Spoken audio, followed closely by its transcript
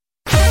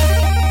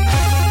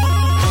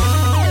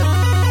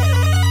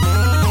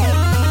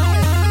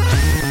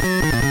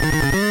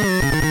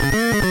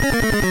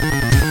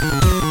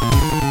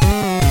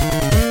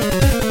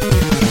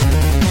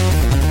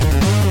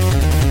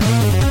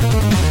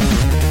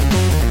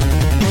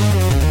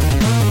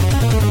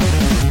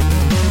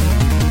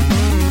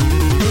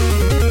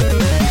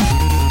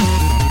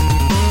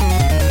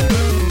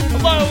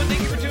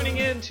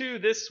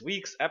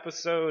week's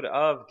episode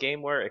of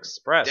GameWare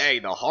Express.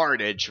 Dang, the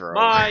hard intro.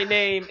 My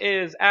name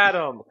is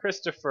Adam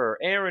Christopher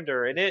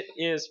Arender, and it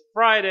is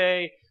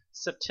Friday,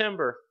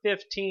 September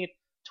 15th,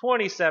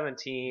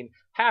 2017.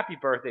 Happy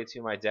birthday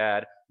to my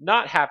dad.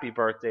 Not happy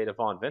birthday to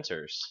Vaughn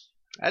Venters.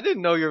 I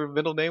didn't know your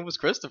middle name was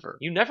Christopher.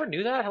 You never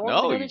knew that? How long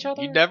have we No, known each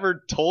other? you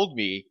never told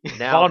me.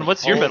 Now Vaughn, the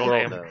what's your whole middle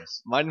world name?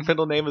 knows. My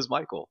middle name is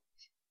Michael.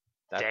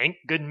 Dang,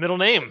 good middle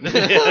name.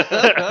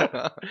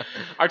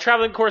 Our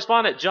traveling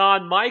correspondent,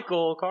 John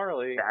Michael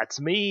Carley.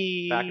 That's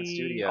me. Back in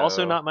studio.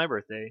 Also not my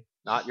birthday.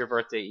 Not your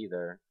birthday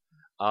either.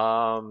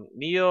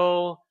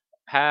 Neil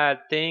had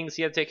things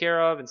he had to take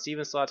care of, and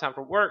Steven still had time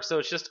for work, so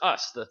it's just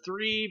us, the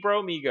three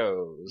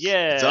Bromigos.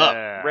 Yeah. What's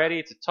up?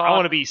 Ready to talk. I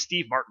want to be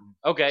Steve Martin.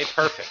 Okay,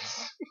 perfect.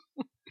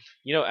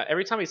 You know,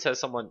 every time he says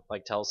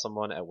tells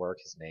someone at work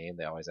his name,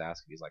 they always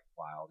ask if he's like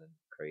wild and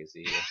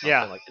crazy or something.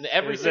 Yeah. Like, and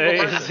every Is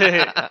single it-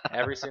 person.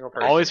 Every single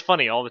person. Always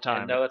funny all the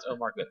time. And no, that's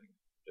Omar Gooding.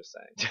 Just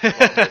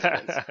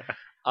saying.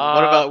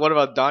 What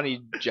about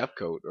Donnie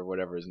Jeffcoat or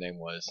whatever his name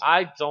was?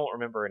 I don't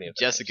remember any of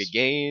the Jessica names.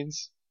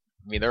 Gaines.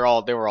 I mean, they were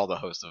all the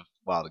hosts of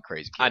Wild and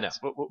Crazy Kids. I know.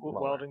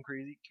 Wild and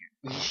crazy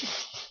cute.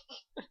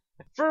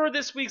 For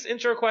this week's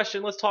intro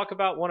question, let's talk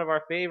about one of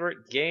our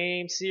favorite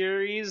game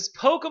series,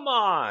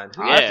 Pokemon.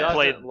 Who I've doesn't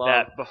played love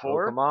that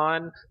before.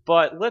 Pokemon,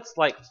 but let's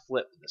flip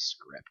the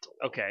script a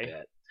little Okay.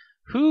 bit.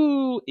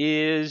 Who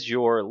is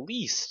your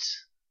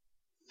least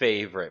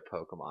favorite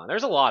Pokemon?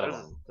 There's a lot of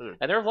them,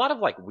 and there are a lot of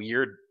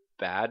weird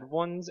bad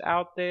ones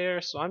out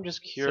there. So I'm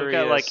just So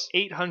curious. we've got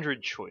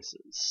 800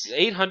 choices.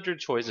 800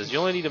 choices. You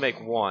only need to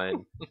make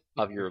one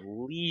of your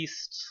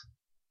least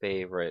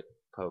favorite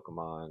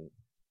Pokemon.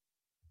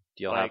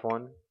 Do y'all have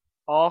one?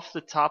 Off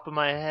the top of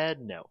my head,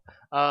 no.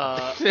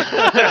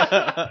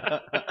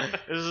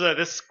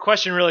 This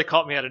question really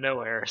caught me out of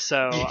nowhere.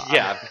 So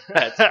Yeah,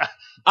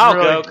 I'll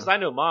really- go because I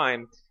know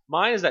mine.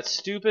 Mine is that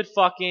stupid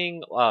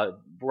fucking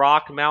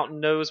rock mountain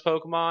nose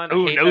Pokemon. I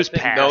Ooh, hate that Nose thing.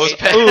 Pass. Nose I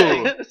Pass.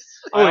 hate that thing.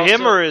 Oh, I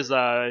him also-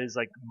 or his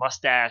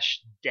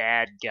mustache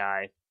dad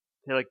guy?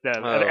 They're like the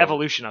Oh.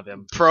 evolution of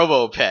him.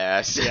 Provo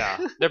Pass. Yeah.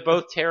 They're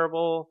both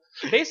terrible.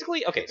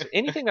 Basically, okay, so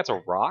anything that's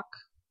a rock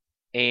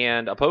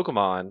and a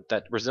Pokemon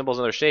that resembles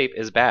another shape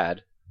is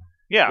bad.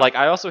 Yeah.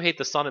 I also hate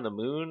the Sun and the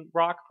Moon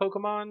rock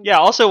Pokemon. Yeah.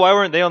 Also, why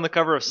weren't they on the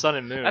cover of Sun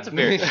and Moon? That's a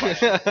very good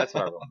question. That's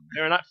horrible.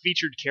 They were not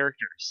featured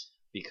characters.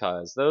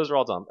 Because those are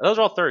all dumb. Those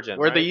are all third gen.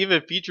 Were right? they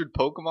even featured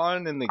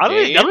Pokemon in the I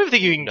game? don't even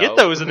think you can No. get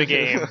those in the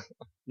game.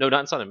 No,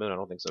 not in Sun and Moon. I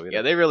don't think so either.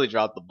 Yeah, they really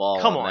dropped the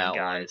ball. Come on on, that one.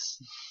 guys.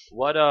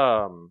 What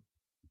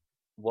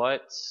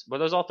were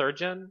those all third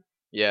gen?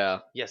 Yeah.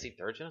 Yeah, see,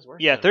 third gen is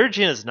worse. Yeah, than- third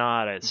gen is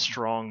not a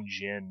strong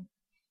gen.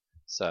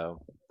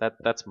 So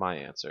that's my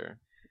answer.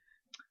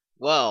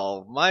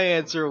 Well, my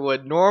answer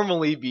would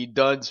normally be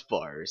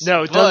Dunsparce.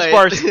 No, but-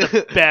 Dunsparce is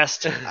the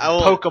best I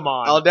will-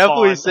 Pokemon. I'll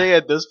definitely Fawn. say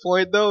at this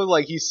point though,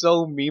 he's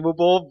so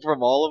memeable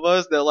from all of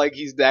us that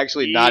he's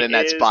actually He not in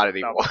that is spot the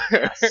anymore.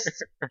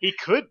 best. He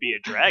could be a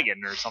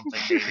dragon or something,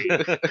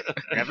 maybe.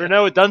 You never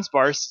know with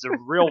Dunsparce. It's a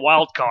real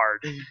wild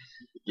card.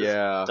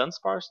 Yeah.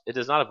 Dunsparce? It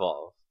does not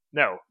evolve.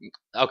 No.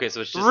 Okay, so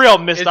it's just Real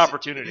missed it's-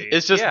 opportunity.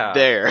 It's just Yeah.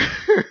 there.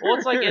 well,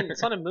 it's like in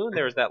Sun and Moon.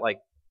 There was that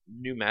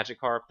new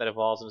Magikarp that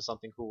evolves into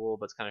something cool,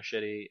 but it's kind of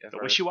shitty. at the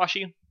first.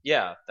 wishy-washy?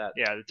 Yeah, that.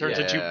 Yeah, it turns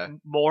Yeah. into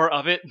more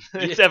of it.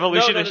 Its Yeah.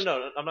 evolution No, is...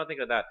 I'm not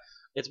thinking of that.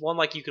 It's one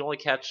you can only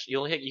catch. You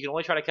can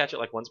only try to catch it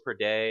once per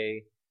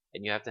day,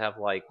 and you have to have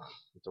you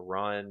have to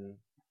run.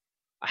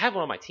 I have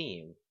one on my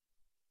team.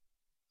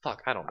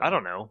 Fuck, I don't know. I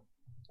don't know.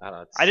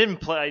 It's- I didn't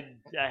play...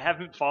 I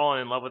haven't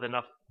fallen in love with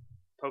enough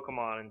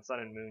Pokemon in Sun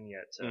and Moon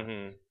yet. So.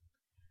 Mhm.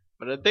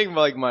 But I think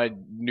my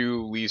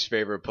new least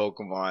favorite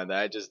Pokemon that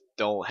I just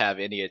don't have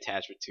any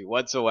attachment to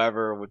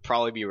whatsoever would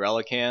probably be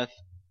Relicanth.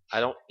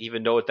 I don't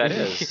even know what that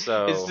is.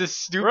 So It's this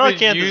stupid,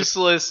 Relicanth is-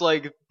 useless,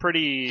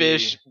 Pretty...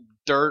 fish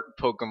dirt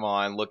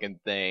Pokemon looking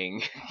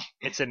thing.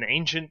 It's an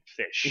ancient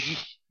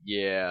fish.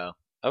 Yeah.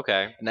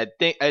 okay. And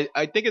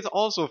I think it's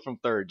also from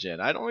third gen.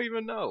 I don't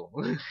even know.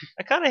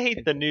 I kind of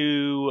hate the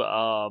new...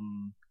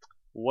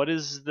 what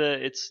is the...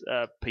 It's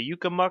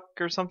Payukamuck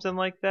or something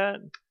like that?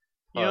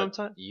 You know what I'm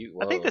talking...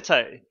 I think that's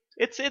how...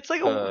 It's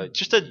like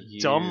just a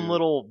dumb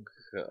little...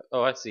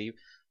 Oh, I see.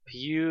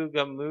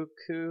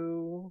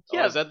 Pyugamuku.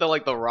 Yeah, is that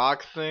the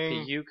rock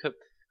thing? Pyuka.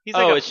 He's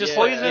like It's just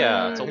poison.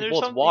 yeah. It's, or it's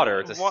something. water.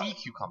 It's a Wa- sea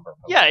cucumber.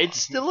 Yeah,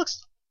 it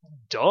looks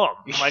dumb.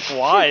 Like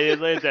why?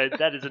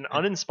 that is an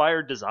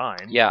uninspired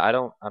design. Yeah, I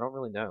don't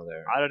really know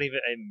there. I don't even.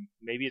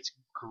 Maybe it's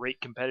great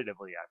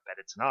competitively. I bet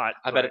it's not.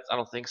 I bet I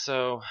don't think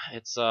so.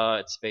 Its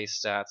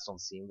space stats don't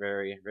seem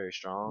very very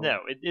strong. No,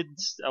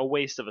 it's a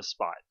waste of a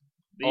spot.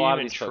 They a lot of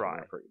even these Pokemon try.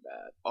 are pretty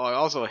bad. Oh, I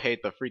also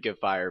hate the freaking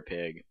Fire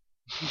Pig.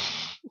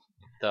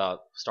 The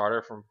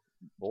starter from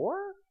 4?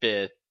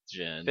 Fifth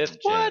gen. Fifth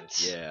gen.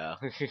 What? Yeah.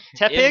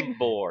 Tepig?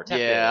 Imbor.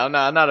 Yeah,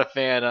 I'm not a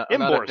fan of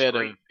Imbor's of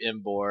great.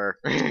 Imbor.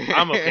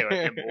 I'm okay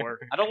with Imbor.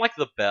 I don't like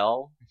the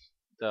bell.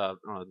 The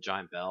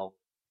giant bell.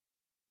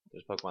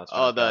 There's Pokemon. That's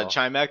Oh, giant the bell.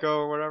 Chimecho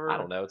or whatever? I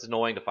don't know. It's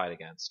annoying to fight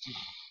against.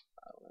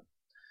 I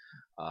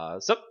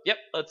don't know. Yep.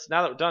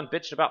 Now that we're done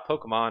bitching about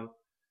Pokemon,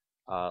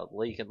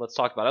 Let's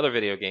talk about other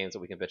video games that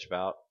we can bitch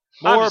about.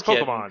 More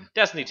Pokemon. Kidding.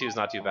 Destiny 2 is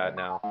not too bad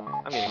now.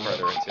 I'm getting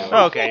further into it.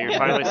 Okay, you're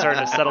finally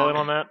starting to settle in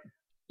on that?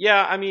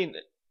 Yeah, I mean,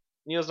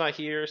 Neil's not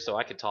here, so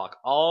I can talk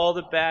all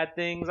the bad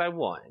things I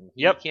want.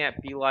 Yep. You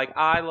can't be like,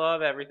 I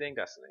love everything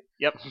Destiny.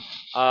 Yep.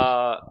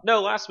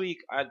 No, last week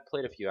I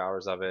played a few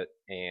hours of it,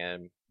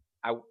 and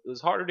it was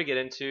harder to get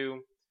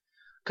into.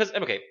 Because,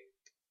 okay,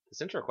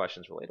 this intro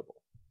question is relatable.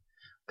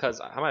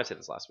 Because I might have said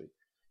this last week.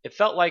 It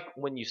felt like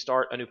when you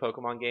start a new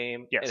Pokemon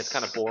game, and it's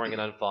kind of boring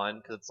and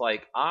unfun, because it's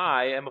like,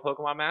 I am a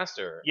Pokemon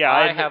master. Yeah,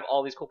 I have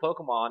all these cool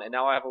Pokemon, and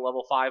now I have a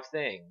level 5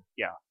 thing.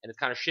 Yeah. And it's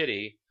kind of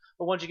shitty.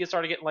 But once you get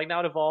started getting, like, now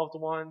it evolved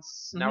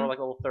once. Now we're, like,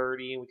 level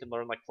 30, and we can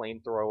learn, like,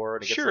 Flamethrower,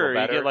 and it gets a little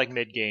better. You get, like,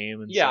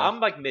 mid-game and stuff. I'm,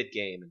 like,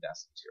 mid-game in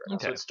Destiny 2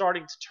 right now. So it's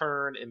starting to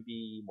turn and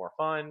be more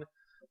fun,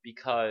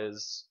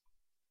 because,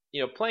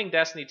 playing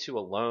Destiny 2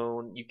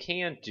 alone, you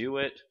can do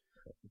it.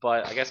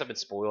 But I guess I've been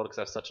spoiled because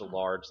I have such a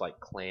large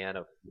clan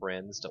of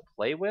friends to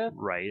play with.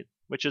 Right.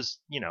 Which is,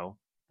 the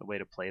way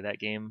to play that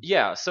game.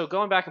 Yeah, so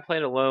going back and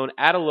playing alone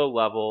at a low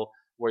level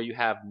where you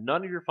have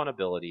none of your fun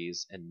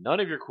abilities and none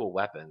of your cool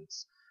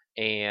weapons,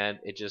 and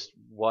it just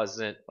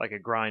wasn't like a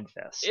grind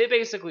fest. It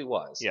basically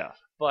was. Yeah.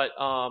 But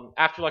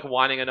after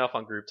whining enough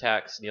on group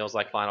text, Neil's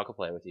like, "Fine, I'll come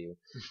play with you."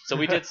 So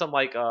we did some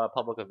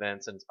public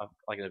events and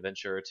an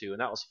adventure or two,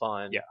 and that was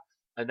fun. Yeah.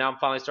 And now I'm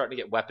finally starting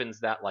to get weapons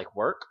that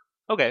work.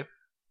 Okay.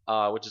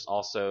 Which is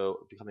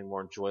also becoming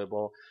more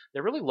enjoyable.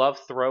 They really love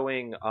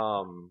throwing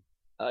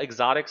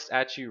exotics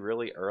at you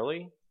really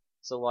early.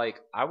 So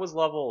I was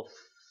level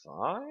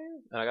 5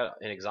 and I got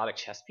an exotic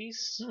chess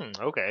piece.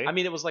 Okay. I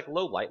mean, it was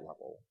low light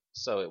level,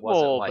 so it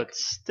wasn't but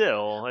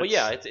still. But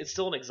yeah, it's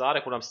still an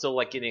exotic when I'm still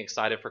getting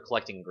excited for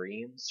collecting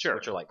greens,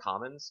 which are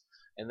commons.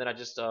 And then I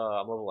just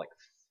I'm level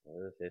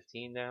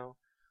 15 now.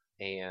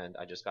 And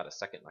I just got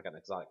an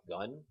exotic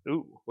gun.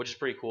 Ooh. Which is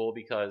pretty cool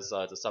because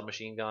it's a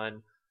submachine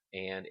gun.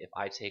 And if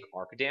I take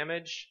arc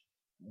damage,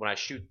 when I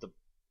shoot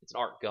it's an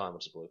arc gun,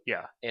 which is blue.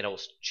 Yeah. And it'll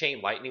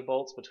chain lightning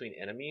bolts between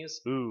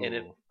enemies. Ooh. And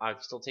if I'm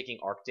still taking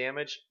arc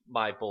damage,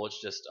 my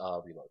bullets just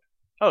reload.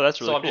 Oh,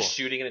 that's really cool. So I'm just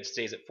shooting and it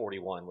stays at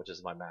 41, which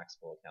is my max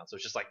bullet count. So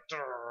it's just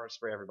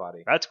spray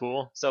everybody. That's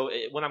cool. So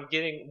when I'm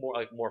getting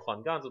more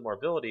fun guns with more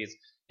abilities,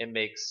 it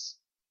makes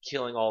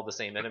killing all the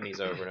same enemies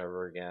over and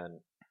over again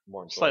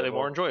more enjoyable. Slightly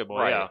more enjoyable,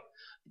 right. Yeah.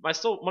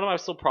 One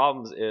of my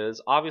problems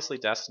is obviously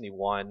Destiny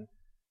 1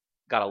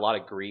 got a lot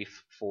of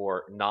grief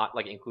for not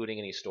including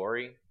any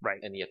story, right?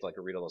 And you have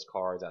to read all those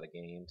cards out of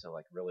game to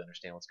really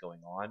understand what's going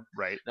on,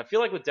 right? And I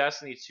feel with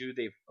Destiny 2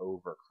 they've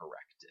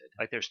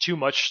overcorrected. There's too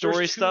much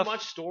story stuff. Too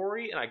much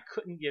story, and I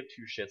couldn't give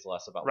two shits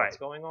less about what's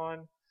going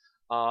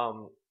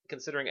on.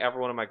 Considering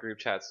everyone in my group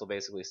chat still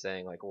basically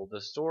saying well,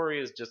 the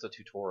story is just a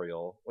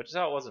tutorial, which is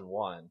how it was in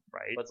 1,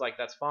 right? But it's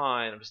that's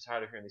fine. I'm just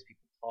tired of hearing these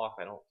people talk.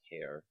 I don't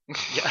care.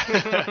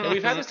 Yeah. And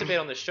we've had this debate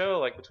on the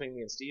show, between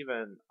me and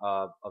Steven,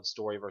 of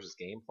story versus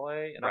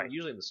gameplay, and I'm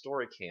usually in the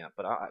story camp,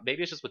 but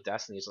maybe it's just with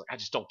Destiny, it's I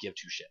just don't give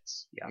two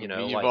shits. Yeah.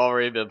 You've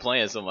already been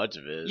playing so much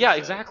of it. Yeah,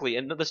 exactly,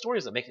 and the story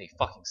doesn't make any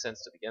fucking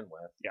sense to begin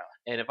with. Yeah.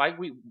 And if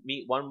we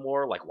meet one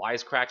more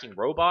wisecracking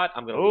robot,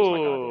 I'm gonna lose my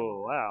goddamn mind.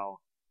 Oh, wow.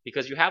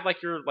 Because you have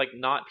your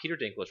not Peter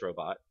Dinklage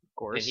robot, of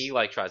course, and he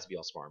tries to be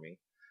all smarmy,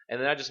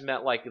 and then I just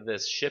met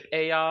this ship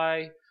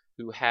AI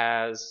who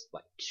has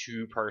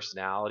 2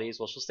 personalities.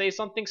 Well, she'll say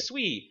something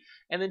sweet,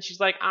 and then she's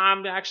like,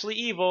 "I'm actually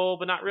evil,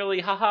 but not really,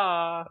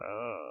 haha."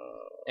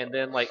 And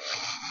then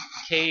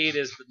Cade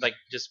is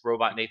just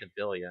robot Nathan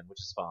Fillion, which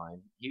is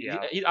fine.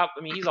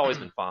 He's always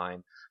been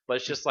fine, but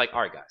it's just all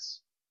right, guys,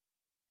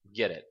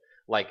 get it.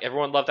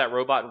 Everyone loved that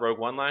robot in Rogue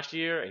One last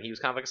year, and he was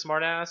kind of a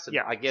smart ass. And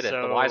I get it.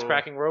 The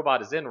wisecracking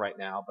robot is in right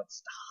now, but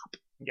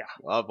stop. Yeah.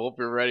 Well, I hope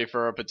you're ready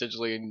for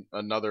potentially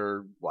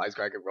another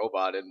wisecracking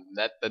robot in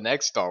the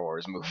next Star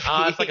Wars movie.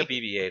 It's like a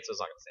BB-8, so it's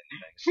not going to say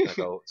anything.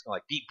 It's going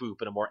to beep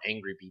boop in a more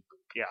angry beep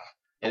boop. Yeah.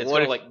 And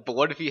but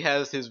what if he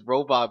has his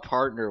robot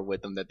partner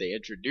with him that they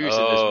introduce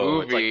in this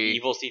movie? It's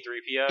evil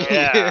C-3PO?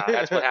 Yeah.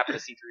 That's what happened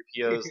to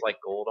C-3PO's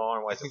gold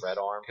arm. Why is it red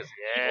arm? Because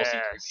evil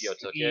C-3PO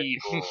took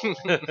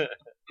it.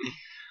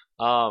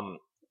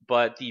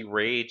 But the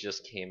Raid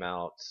just came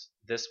out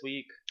this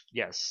week.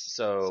 Yes.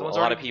 So a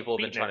lot of people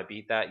have been trying to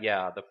beat that.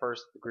 Yeah, the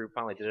first group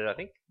finally did it, I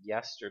think,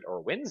 yesterday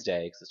or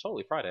Wednesday, because it's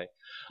totally Friday.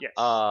 Yes.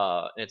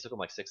 And it took them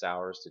 6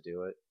 hours to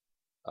do it,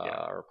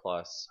 or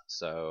plus.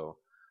 So,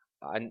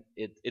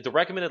 the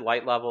recommended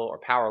light level or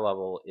power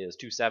level is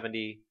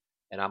 270,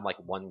 and I'm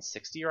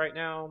 160 right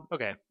now.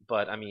 Okay.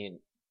 But I mean,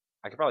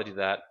 I could probably do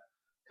that.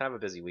 Kind of a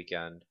busy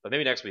weekend, but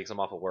maybe next week, 'cause I'm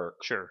off of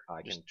work. Sure.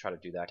 I can try to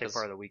do that. Take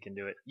part of the week and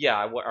do it. Yeah,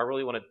 I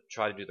really want to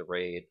try to do the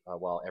raid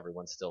while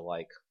everyone's still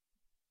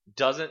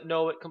doesn't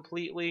know it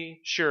completely.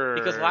 Sure.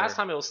 Because last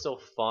time it was still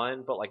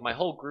fun, but my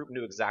whole group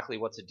knew exactly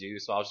what to do,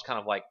 so I was just kind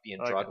of being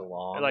drugged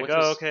along.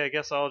 Okay, I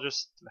guess I'll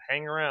just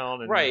hang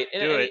around and do it.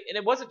 And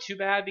it wasn't too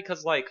bad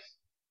because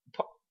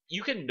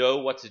you can know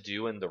what to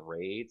do in the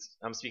raids.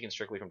 I'm speaking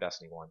strictly from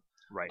Destiny 1.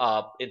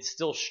 Right. It's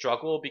still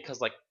struggle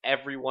because like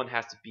everyone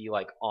has to be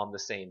like on the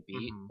same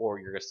beat, or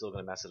you're still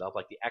gonna mess it up.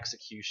 Like the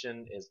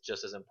execution is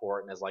just as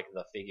important as like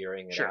the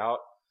figuring it out.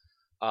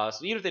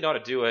 So even if they know how to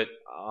do it,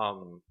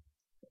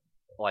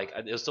 like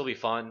it'll still be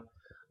fun.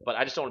 But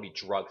I just don't want to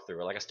be drugged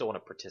through it. Like I still want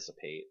to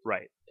participate.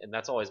 Right. And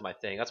that's always my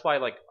thing. That's why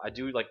like I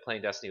do like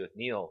playing Destiny with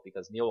Neil,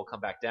 because Neil will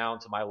come back down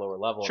to my lower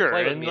level and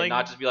play with me, and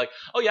not just be like,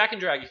 oh yeah, I can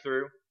drag you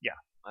through. Yeah.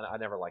 I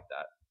never like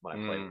that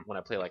when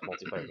I play like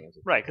multiplayer games.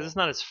 Right, because it's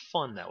not as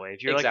fun that way.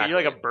 If you're like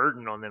you're like a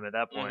burden on them at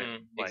that point.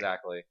 Like,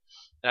 exactly.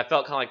 And I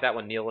felt kind of like that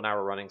when Neil and I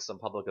were running some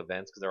public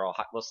events, because they're all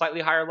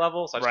slightly higher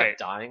level, so I just kept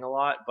dying a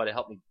lot. But it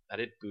helped me. I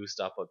did boost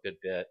up a good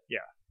bit. Yeah.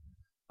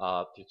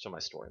 Through some of my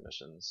story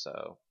missions.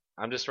 So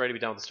I'm just ready to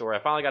be done with the story.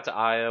 I finally got to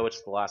Io, which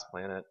is the last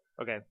planet.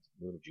 Okay.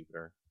 Moon of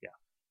Jupiter. Yeah.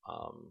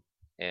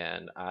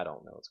 And I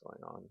don't know what's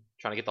going on.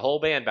 Trying to get the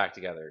whole band back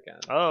together again.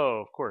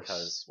 Oh, of course.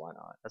 Because why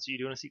not? That's what you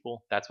do in a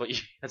sequel. That's what you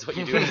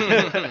do.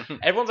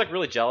 Everyone's like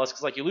really jealous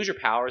because like you lose your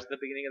powers at the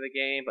beginning of the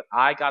game, but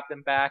I got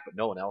them back, but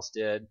no one else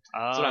did.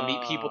 So when I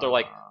meet people, they're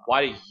like,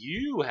 "Why do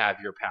you have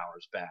your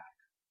powers back?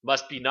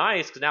 Must be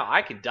nice because now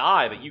I can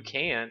die, but you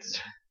can't."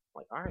 I'm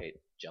like, all right,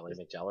 Jelly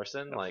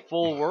McJellerson, like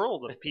full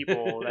world of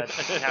people that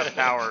have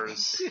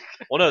powers.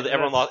 Well, no,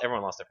 everyone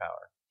lost their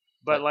power.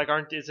 But like,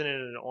 isn't it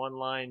an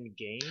online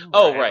game?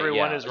 Oh, right.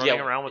 Everyone is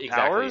running around with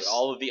powers.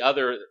 All of the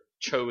other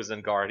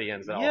chosen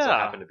guardians that also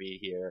happen to be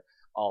here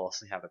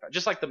also have their powers.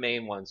 Just like the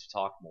main ones who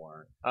talk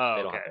more. Oh,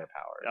 they don't have their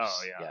powers.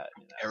 Oh, yeah. Yet,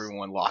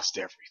 Everyone lost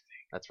everything.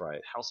 That's right.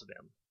 House of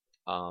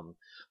M.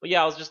 But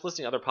yeah, I was just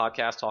listening to other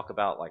podcasts talk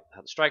about like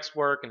how the strikes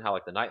work and how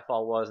like the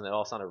Nightfall was, and it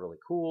all sounded really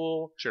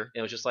cool. Sure. And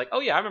it was just like, oh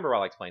yeah, I remember I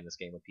liked playing this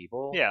game with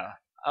people. Yeah.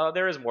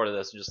 There is more to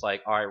this. Just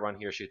like, all right, run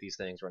here, shoot these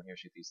things, run here,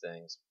 shoot these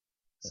things.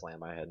 Slam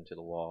my head into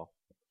the wall.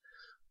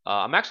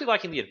 I'm actually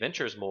liking the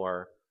adventures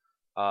more.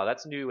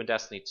 That's new in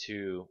Destiny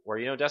 2, where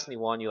in Destiny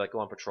 1 you like go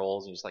on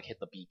patrols and you just like hit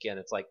the beacon.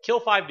 It's like kill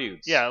 5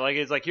 dudes. Yeah, like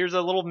it's like here's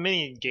a little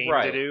mini game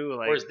to do.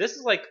 Like, whereas this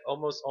is like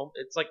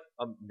it's like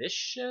a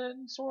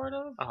mission sort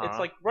of. It's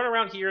like run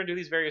around here and do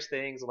these various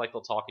things, and like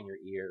they'll talk in your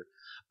ear.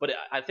 But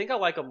I think I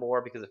like them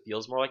more because it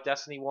feels more like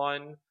Destiny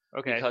 1.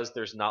 Okay. Because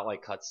there's not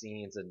like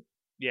cutscenes and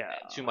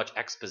too much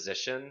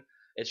exposition.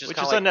 It's just which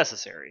is like,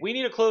 unnecessary. We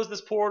need to close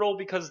this portal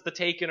because the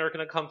Taken are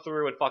going to come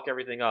through and fuck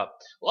everything up.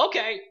 Well,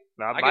 okay.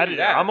 I can do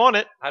that. I'm on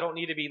it. I don't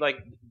need to be like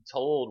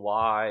told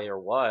why or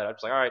what. I'm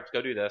just like, all right,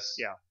 go do this.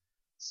 Yeah.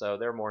 So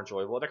they're more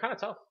enjoyable. They're kind of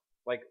tough.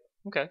 Like,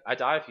 okay, I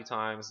die a few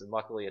times, and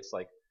luckily it's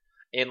like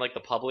in like the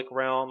public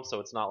realm,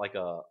 so it's not like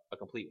a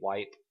complete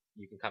wipe.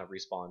 You can kind of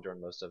respawn during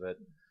most of it.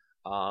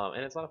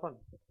 And it's a lot of fun.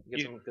 You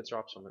get some good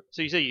drops from it.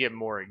 So you say you get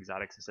more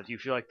exotics and stuff. Do you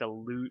feel like the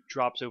loot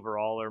drops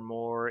overall are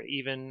more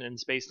even and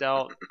spaced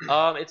out?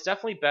 It's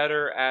definitely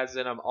better, as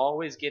in I'm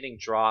always getting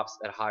drops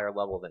at a higher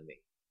level than me.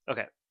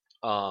 Okay.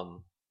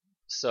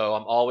 So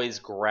I'm always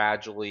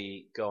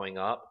gradually going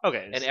up.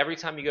 Okay. And every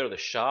time you go to the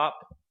shop,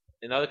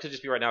 and that could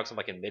just be right now because I'm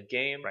like in mid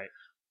game.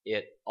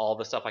 Right. All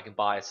the stuff I can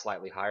buy is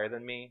slightly higher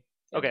than me.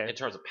 In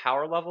terms of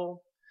power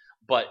level.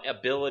 But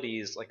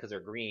abilities, like, because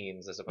they're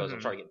greens, as opposed to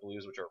trying to get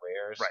blues, which are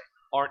rares,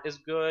 aren't as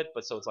good.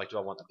 But so it's like, do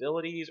I want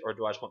abilities or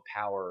do I just want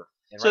power?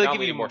 And so right now I'm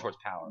leaning more towards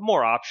power.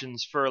 More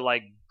options for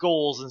like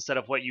goals instead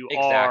of what you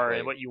are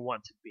and what you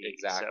want to be.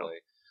 Exactly.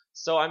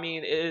 So I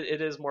mean,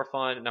 it is more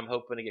fun, and I'm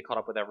hoping to get caught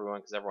up with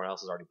everyone because everyone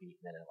else has already beaten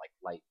it in like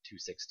light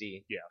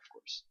 260. Yeah, of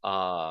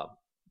course.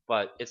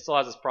 But it still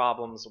has its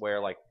problems where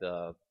like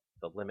the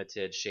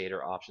limited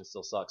shader option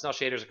still sucks. Now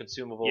shaders are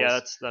consumables. Yeah,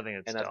 that's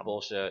nothing. That's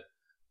bullshit.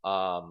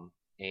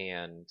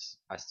 And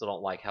I still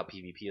don't like how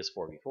PvP is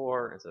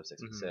 4v4 instead of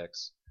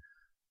 6v6.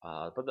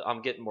 But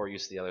I'm getting more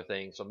used to the other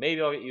things, so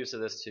maybe I'll get used to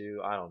this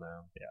too. I don't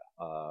know.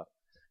 Yeah.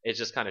 It's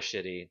just kind of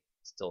shitty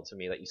still to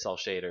me that you sell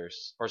shaders,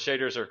 or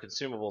shaders are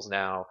consumables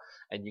now,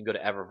 and you can go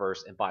to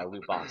Eververse and buy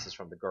loot boxes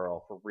from the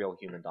girl for real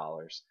human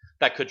dollars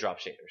that could drop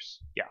shaders.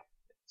 Yeah.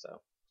 So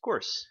of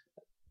course.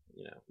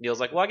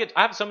 Neil's like, well,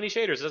 I have so many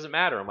shaders, it doesn't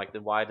matter. I'm like,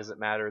 then why does it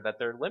matter that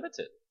they're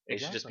limited? They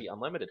should just be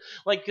unlimited.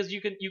 Like, because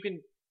you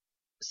can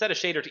set a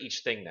shader to each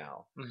thing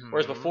now.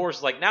 Whereas before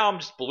it's like, now I'm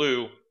just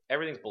blue.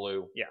 Everything's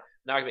blue. Yeah.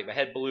 Now I can make my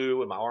head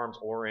blue and my arms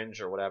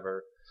orange or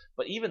whatever.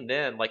 But even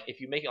then, like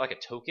if you make it like a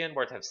token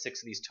where I have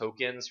 6 of these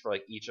tokens for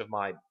like each of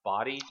my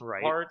body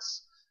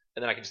parts,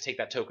 and then I can just take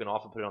that token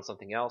off and put it on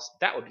something else,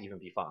 that would even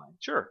be fine.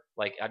 Sure.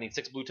 Like I need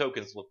 6 blue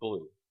tokens to look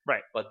blue.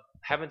 Right. But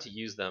having to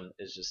use them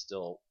is just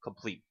still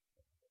complete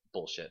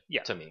bullshit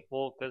to me.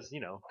 Well, because,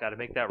 got to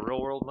make that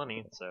real world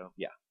money, so.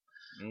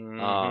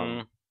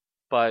 Yeah.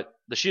 But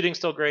the shooting's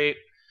still great.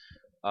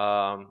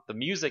 The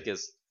music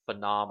is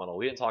phenomenal.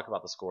 We didn't talk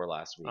about the score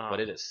last week, but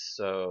it is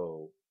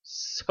so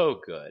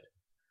good.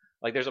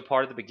 Like there's a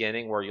part at the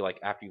beginning where you like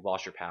after you've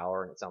lost your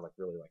power and it sounds like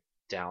really like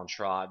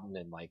downtrodden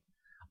and like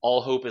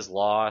all hope is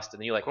lost, and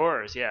then you like of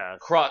course, yeah,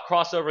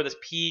 cross over this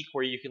peak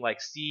where you can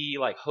like see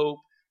like hope,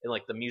 and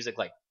like the music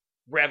like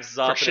revs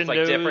up and it's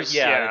like different.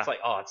 Yeah. It's like,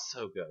 oh, it's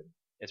so good.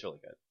 It's really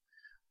good.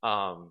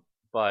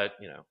 But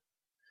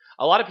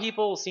A lot of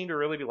people seem to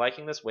really be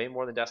liking this way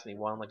more than Destiny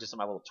 1, like just in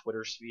my little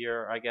Twitter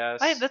sphere, I guess.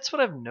 That's what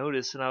I've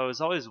noticed, and I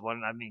was always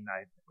wondering. I mean,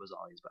 but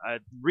I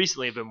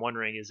recently have been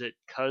wondering: is it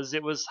because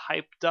it was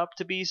hyped up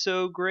to be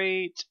so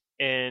great?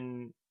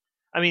 And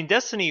I mean,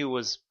 Destiny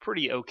was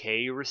pretty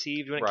okay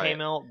received when it came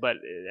out, but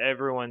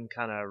everyone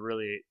kind of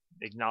really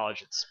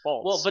acknowledged its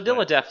faults. Well,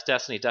 Vanilla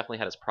Destiny definitely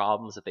had its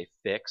problems that they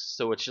fixed,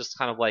 so it's just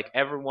kind of like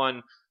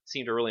everyone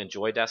seemed to really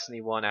enjoy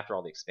Destiny 1 after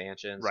all the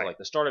expansions. So like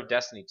the start of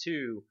Destiny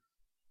 2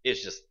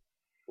 is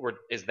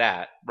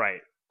that.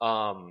 Right.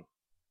 And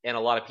a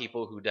lot of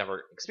people who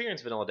never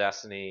experienced Vanilla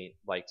Destiny,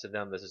 like to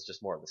them this is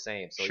just more of the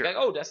same. So you're like,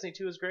 oh, Destiny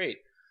 2 is great.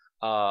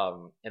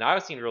 And I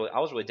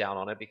was really down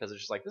on it because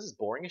it's just like, this is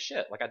boring as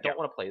shit. Like I don't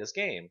want to play this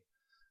game.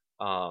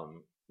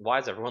 Why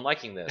is everyone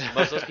liking this?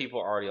 Most of those people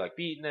are already like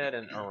beating it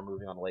and are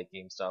moving on to late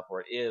game stuff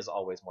where it is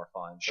always more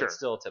fun. But it's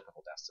still a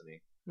typical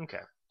Destiny.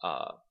 Okay.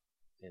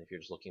 And if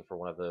you're just looking for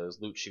one of those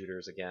loot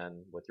shooters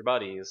again with your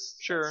buddies,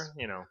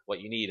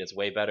 what you need. It's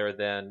way better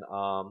than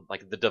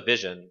like the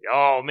Division.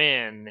 Oh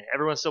man,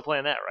 everyone's still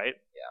playing that, right?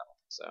 Yeah,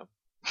 so.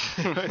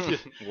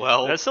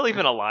 Well, that's still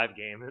even a live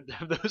game.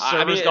 Have those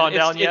servers gone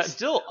down yet? It's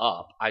still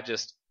up. I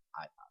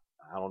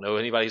don't know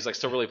anybody who's like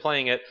still really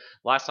playing it.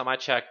 Last time I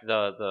checked,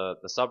 the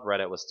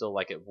subreddit was still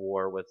like at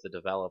war with the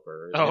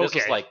developers. Oh, This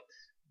was like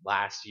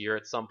last year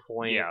at some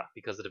point. Yeah.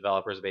 Because the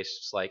developers are basically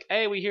just like,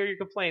 hey, we hear your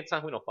complaints.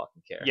 We don't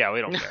fucking care. Yeah,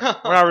 we don't care.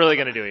 We're not really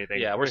gonna do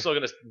anything. Yeah, we're still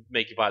gonna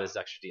make you buy this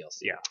extra DLC.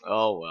 Yeah.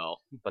 Oh well.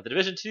 But the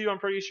Division 2, I'm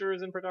pretty sure,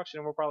 is in production,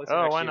 and we'll probably see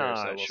next why year. not?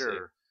 So we'll sure. See.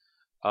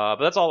 But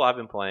that's all I've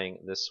been playing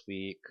this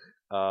week.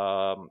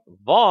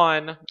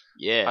 Vaughn,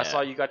 I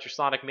saw you got your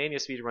Sonic Mania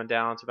speed run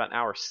down to about an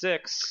hour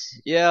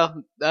 6. Yeah,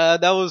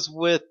 that was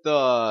with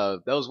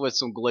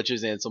some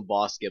glitches and some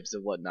boss skips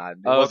and whatnot.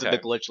 It wasn't the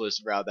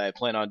glitchless route that I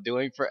plan on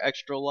doing for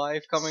Extra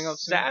Life coming up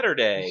soon.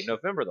 Saturday,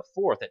 November the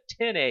 4th at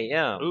 10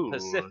 a.m.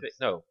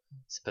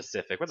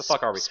 Pacific. Where the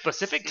fuck are we?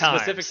 Specific time.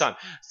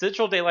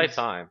 Central Daylight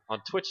Time on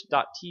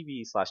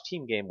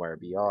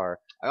twitch.tv/TeamGameWareBR.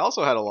 I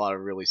also had a lot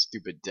of really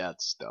stupid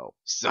deaths though,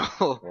 so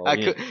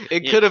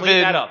it could have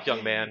been that up,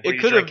 young man. It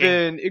could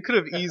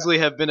have easily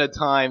have been a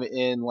time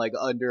in like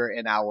under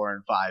an hour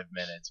and 5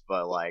 minutes,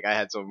 but like I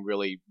had some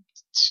really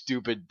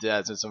stupid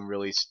deaths and some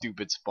really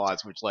stupid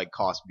spots, which like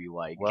cost me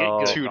like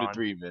 2 to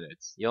 3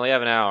 minutes. You only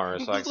have an hour,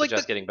 so I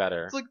suggest getting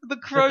better. It's like the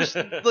crush,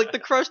 like the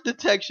crush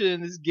detection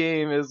in this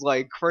game is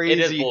like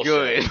crazy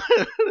good.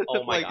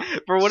 Oh my god!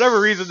 For whatever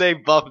reason, they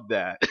buffed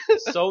that.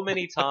 So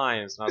many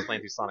times when I was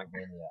playing through Sonic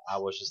Mania, I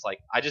was just like,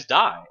 I just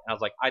die. And I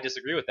was like, I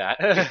disagree with that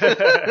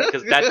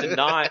because that did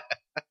not.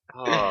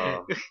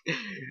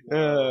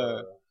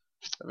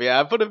 Yeah,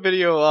 I put a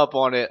video up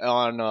on it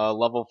on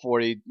level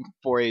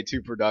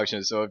 482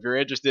 production. So if you're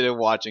interested in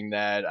watching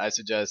that, I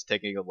suggest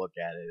taking a look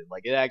at it.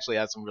 Like it actually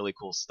has some really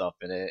cool stuff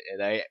in it,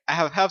 and I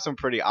have some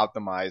pretty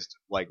optimized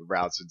like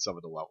routes in some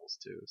of the levels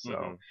too.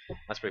 So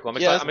that's pretty cool. I'm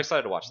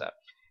excited to watch that.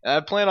 I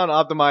plan on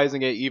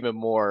optimizing it even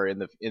more in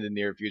the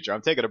near future.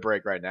 I'm taking a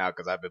break right now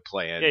because I've been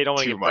playing. Yeah, you don't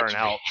want to get burned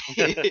out.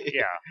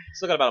 Yeah,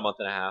 still got about a month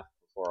and a half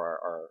before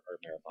our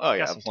marathon. Oh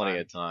yeah, plenty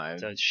of time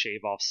to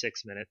shave off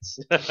 6 minutes.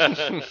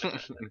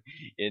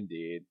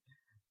 Indeed.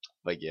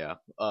 But yeah,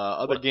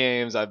 other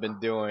games I've been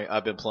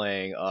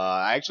playing.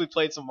 I actually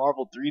played some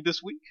Marvel 3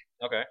 this week.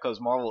 Okay. Because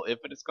Marvel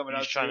Infinite's coming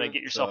out. Just trying to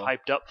get yourself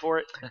hyped up for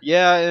it.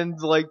 Yeah, and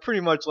like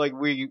pretty much like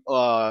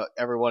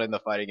everyone in the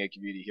fighting game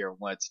community here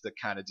wants to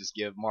kind of just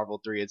give Marvel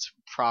 3 its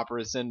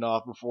proper send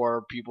off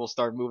before people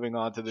start moving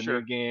on to the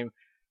new game.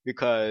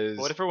 Because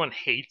what if everyone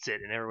hates it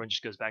and everyone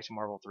just goes back to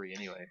Marvel 3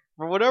 anyway?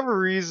 For whatever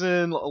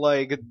reason,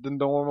 like the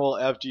normal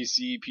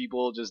FGC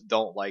people just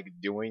don't like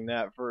doing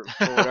that for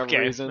whatever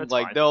reason.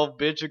 Like fine. They'll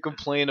bitch and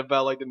complain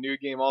about like the new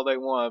game all they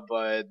want,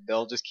 but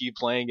they'll just keep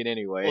playing it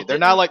anyway. Well, they're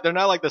not like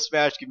the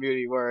Smash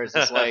community where it's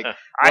just like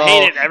I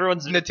hate it.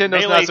 Everyone's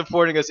Nintendo's not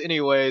supporting us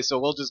anyway,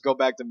 so we'll just go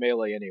back to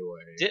Melee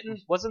anyway.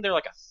 Wasn't there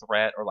like a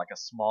threat or like a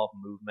small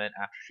movement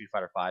after Street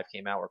Fighter V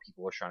came out where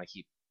people were trying to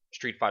keep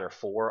Street Fighter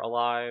 4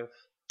 alive?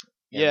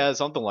 Yeah,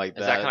 something like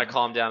that. Has that kind of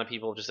calmed down and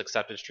people have just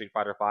accepted Street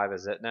Fighter V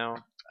as it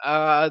now?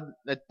 I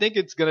think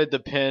it's gonna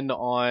depend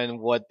on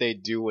what they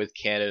do with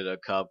Canada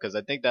Cup, because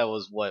I think that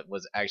was what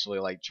was actually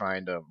like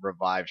trying to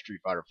revive Street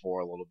Fighter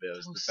 4 a little bit.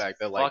 Was the fact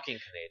that like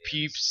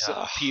peeps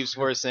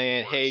were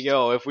saying, "Hey,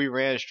 yo, if we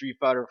ran Street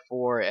Fighter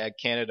 4 at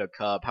Canada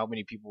Cup, how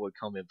many people would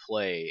come and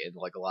play?" And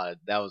like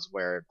that was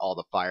where all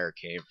the fire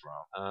came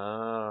from.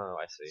 Oh,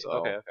 I see. So,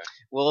 okay.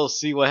 We'll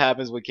see what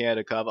happens with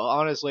Canada Cup.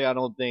 Honestly, I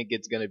don't think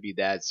it's gonna be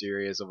that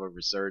serious of a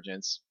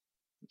resurgence.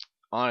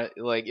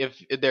 Like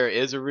if there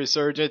is a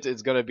resurgence,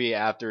 it's gonna be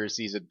after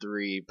season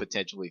 3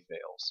 potentially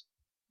fails,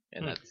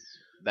 and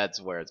that's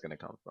where it's gonna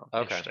come from.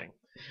 Okay.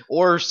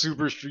 or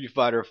Super Street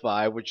Fighter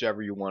V,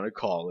 whichever you want to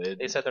call it.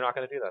 They said they're not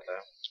going to do that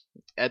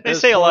though. They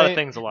say a lot of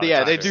things a lot of times.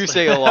 Yeah, they do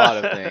say a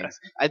lot of things.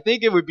 I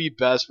think it would be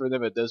best for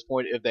them at this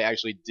point if they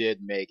actually did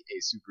make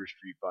a Super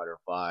Street Fighter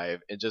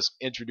V and just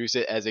introduce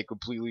it as a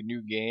completely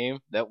new game.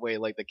 That way,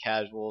 like, the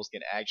casuals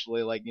can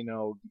actually, like, you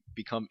know,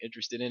 become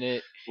interested in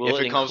it. Will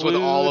if it comes with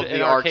all of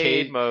the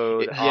arcade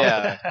mode.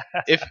 Yeah.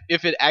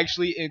 if it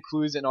actually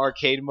includes an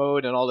arcade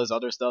mode and all this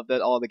other stuff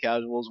that all the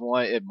casuals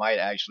want, it might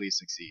actually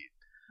succeed.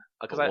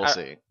 Because we'll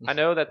see. I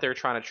know that they're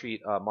trying to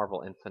treat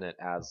Marvel Infinite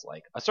as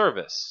like a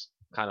service.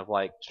 Kind of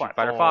like Street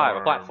Fighter V,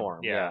 a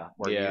platform. Yeah.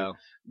 Where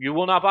you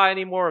will not buy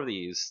any more of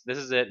these. This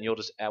is it, and you'll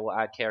just we'll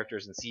add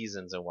characters and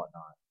seasons and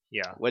whatnot.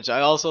 Yeah. Which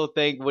I also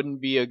think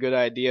wouldn't be a good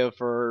idea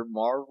for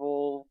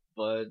Marvel,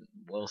 but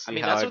we'll see. I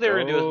mean, that's what they were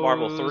going to do with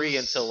Marvel 3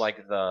 until like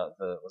the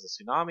was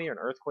a tsunami or an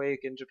earthquake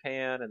in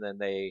Japan, and then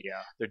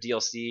their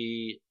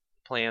DLC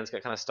plans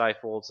got kind of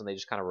stifled, and they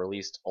just kind of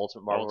released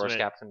Ultimate Marvel vs.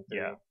 Capcom 3.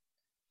 Yeah.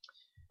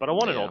 But I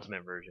want an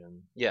Ultimate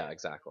version. Yeah,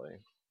 exactly.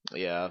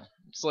 Yeah,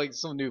 it's like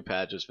some new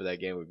patches for that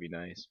game would be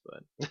nice,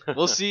 but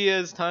we'll see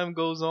as time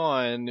goes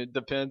on. It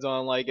depends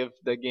on like if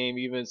the game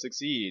even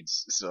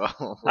succeeds. So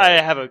I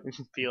have a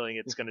feeling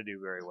it's going to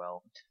do very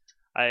well.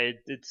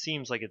 It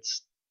seems like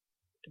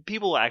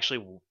people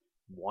actually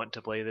want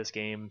to play this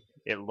game.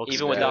 It looks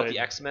even without the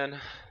X-Men.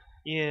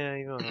 Yeah,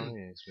 even without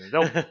the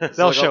X-Men,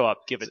 they'll show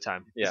up. Give it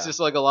time. Yeah. It's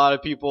just like a lot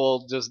of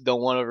people just don't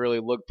want to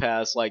really look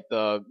past like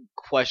the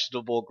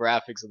questionable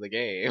graphics of the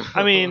game.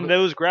 I mean,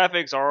 those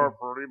graphics are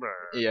pretty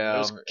bad.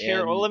 Yeah.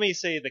 Well, let me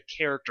say the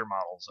character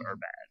models are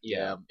bad.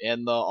 Yeah,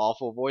 and the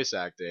awful voice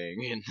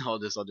acting and all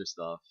this other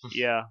stuff.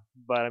 Yeah,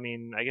 but I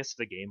mean, I guess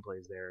the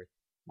gameplay's there.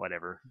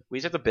 Whatever. We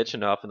just have to bitch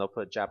enough, and they'll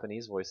put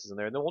Japanese voices in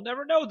there, and then we'll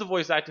never know the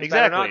voice acting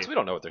bad or not, because we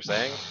don't know what they're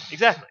saying.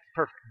 Exactly.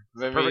 Perfect.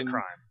 Perfect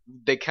crime.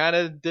 They kind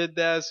of did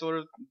that sort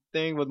of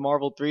thing with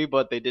Marvel 3,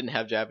 but they didn't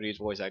have Japanese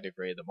voice acting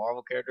for any of the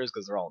Marvel characters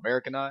because they're all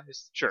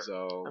Americanized. Sure.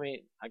 So I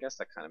mean, I guess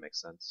that kind of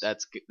makes sense.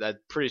 That's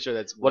pretty sure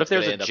that's what if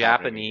there's a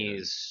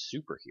Japanese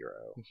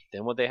superhero?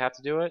 Then would they have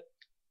to do it?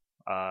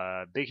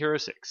 Big Hero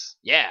 6.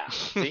 Yeah.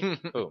 See?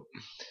 Boom.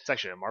 It's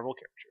actually a Marvel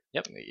character.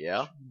 Yep.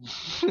 Yeah.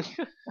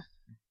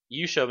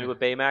 You showed me what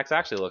Baymax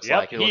actually looks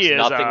like. He looks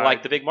nothing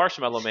like the big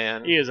Marshmallow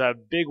Man. He is a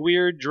big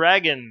weird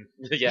dragon.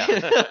 Yeah.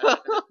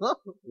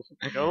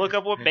 Go look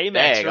up what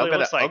Baymax really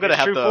looks like. I'm gonna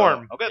have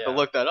to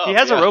look that up. He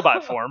has a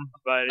robot form,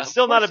 but it's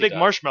still not a big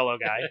marshmallow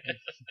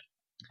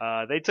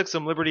guy. They took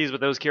some liberties with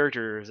those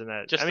characters, and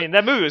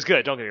that movie was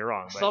good. Don't get me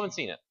wrong. I still haven't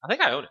seen it. I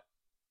think I own it.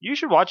 You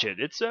should watch it.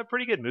 It's a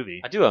pretty good movie.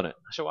 I do own it.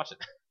 I should watch it.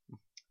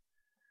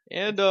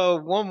 And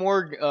one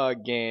more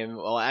game,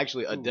 well,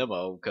 actually a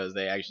demo, because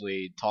they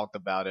actually talked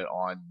about it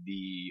on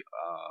the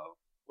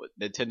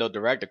Nintendo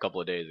Direct a couple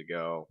of days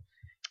ago.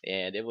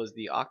 And it was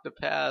the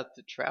Octopath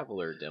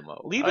Traveler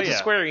demo. Leave it to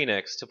Square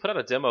Enix to put out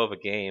a demo of a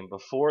game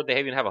before they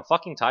even have a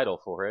fucking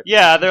title for it.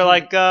 Yeah, they're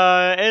like,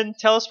 and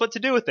tell us what to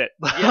do with it.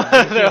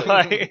 Yeah, they're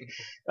like,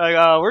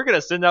 we're going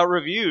to send out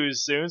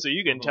reviews soon so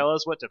you can tell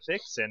us what to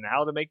fix and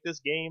how to make this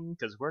game,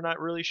 because we're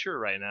not really sure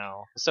right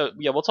now. So,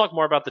 yeah, we'll talk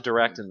more about the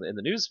Direct in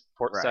the news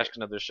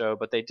section of the show,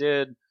 but they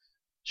did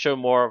show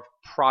more of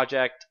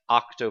Project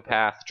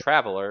Octopath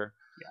Traveler,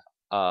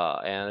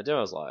 and the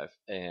demo's live.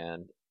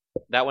 And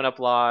that went up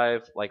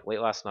live like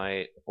late last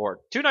night or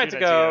 2 nights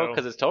ago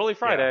because it's totally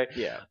Friday.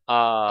 Yeah.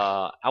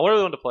 I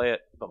really wanted to play it,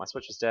 but my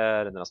Switch was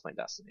dead, and then I was playing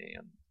Destiny.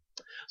 And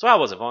so how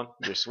was it, Vaughn?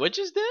 Your Switch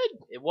is dead?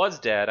 It was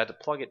dead. I had to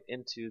plug it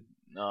into.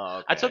 Oh,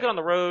 okay. I took it on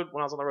the road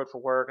when I was on the road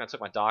for work, and I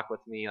took my dock with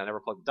me. And I never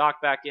plugged the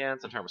dock back in,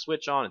 so I turned my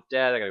Switch on. It's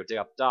dead. I got to go dig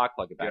out the dock,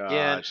 plug it back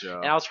in.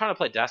 And I was trying to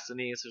play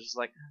Destiny, so it was just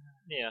like,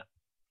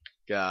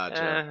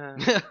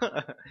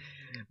 Gotcha.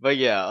 But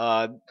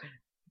yeah,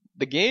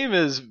 the game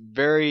is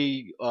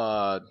very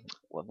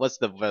what's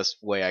the best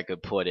way I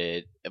could put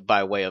it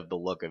by way of the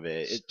look of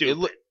it?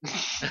 Stupid.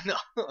 No,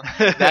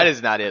 that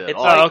is not it at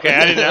all. Oh, okay.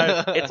 I didn't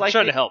know. It's like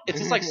trying to help. It's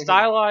just like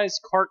stylized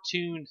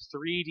cartoon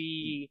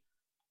 3D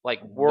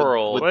like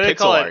world with what do they pixel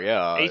call art, it?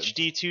 yeah.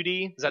 HD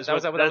 2D. That's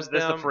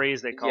the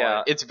phrase they call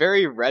it. It's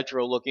very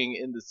retro looking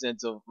in the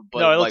sense of, but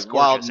no, it looks like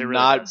while really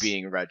not does.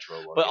 being retro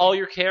looking. But all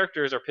your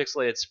characters are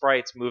pixelated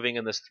sprites moving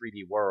in this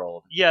 3D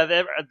world.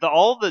 Yeah,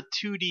 all the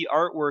 2D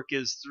artwork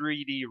is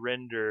 3D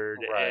rendered,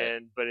 right.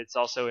 but it's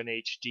also in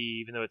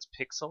HD, even though it's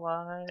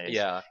pixelized.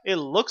 Yeah, it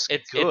looks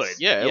good.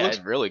 It looks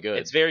really good.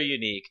 It's very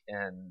unique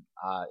and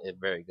it's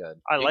very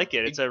good. I like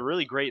it. It's a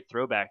really great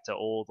throwback to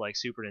old like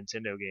Super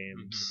Nintendo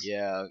games.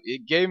 Yeah,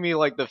 it gave me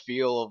like the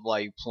feel of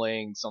like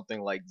playing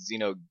something like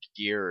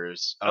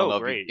Xenogears. I don't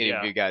know if any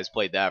of you guys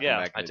played that from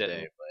back in the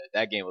day, but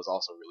that game was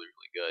also really,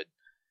 really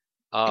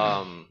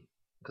good.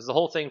 Because the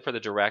whole thing for the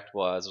Direct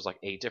was there's like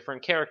 8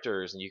 different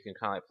characters, and you can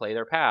kind of like play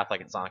their path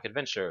like in Sonic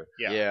Adventure.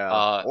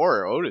 Yeah.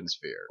 Or Odin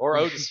Sphere.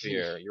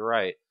 You're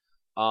right.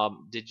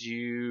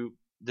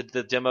 Did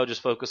the demo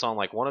just focus on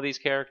like one of these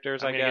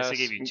characters? I guess they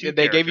gave you 2.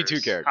 They gave you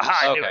 2 characters.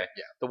 Aha, okay.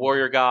 Yeah. The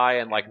warrior guy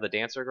and like the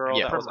dancer girl.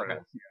 Yeah. That was okay.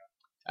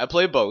 I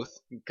play both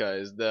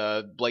because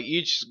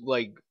each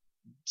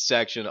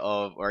section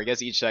of, or I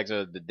guess each section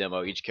of the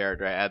demo, each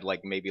character had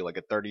like maybe like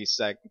a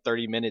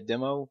 30-minute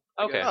demo.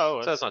 Okay,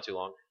 so that's not too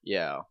long.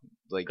 Yeah,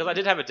 like because I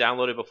did have it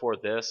downloaded before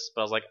this,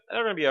 but I was like,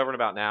 they're gonna be over in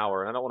about an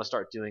hour, and I don't want to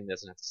start doing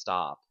this and have to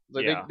stop.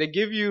 Like they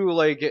give you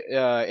like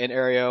an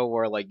area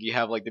where like you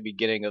have like the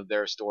beginning of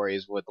their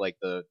stories with like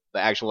the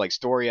actual like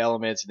story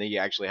elements, and then you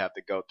actually have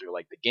to go through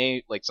like the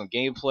game, like some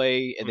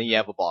gameplay, and then you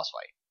have a boss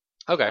fight.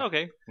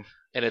 Okay.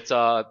 And it's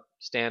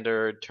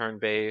standard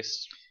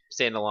turn-based,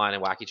 stay in the line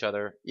and whack each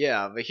other.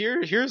 Yeah, but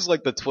here's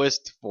like the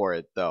twist for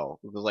it though,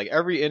 because like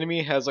every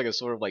enemy has like a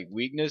sort of like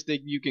weakness that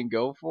you can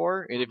go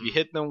for, and if you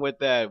hit them with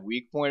that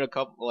weak point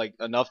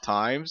enough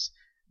times,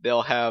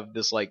 they'll have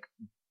this like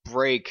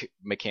break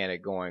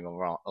mechanic going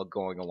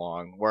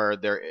along where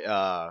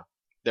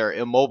they're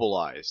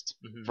immobilized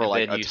for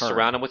like a turn. You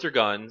surround them with your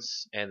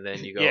guns, and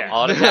then you go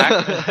on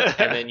attack,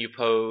 and then you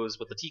pose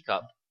with the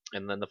teacup,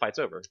 and then the fight's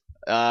over.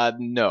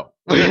 No.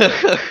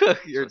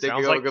 You're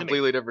thinking of a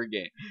completely different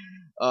game.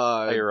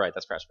 You're right.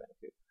 That's Crash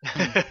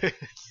Bandicoot.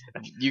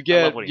 you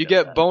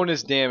get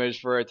bonus damage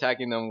for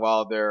attacking them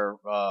while they're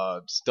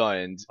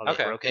stunned.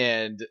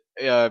 And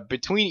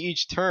between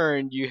each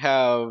turn, you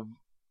have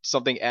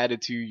something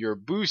added to your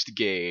boost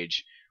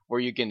gauge,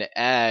 where you can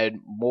add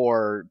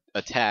more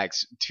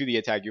attacks to the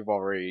attack you're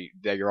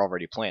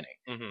already planning.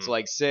 So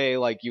like say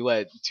like you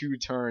let 2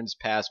 turns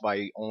pass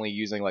by only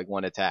using like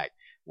 1 attack.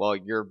 Well,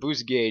 your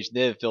boost gauge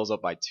then fills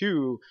up by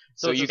 2,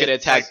 so you can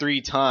attack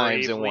 3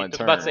 times in 1 turn. I was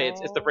about to say,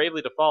 it's the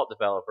Bravely Default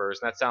developers,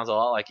 and that sounds a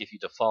lot like if you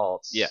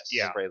default. Yes.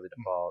 Yeah. Bravely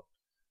Default.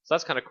 So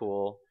that's kind of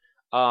cool.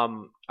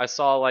 I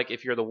saw like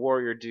if you're the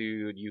warrior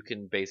dude, you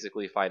can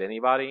basically fight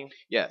anybody.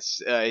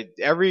 Yes.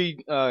 Every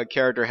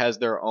character has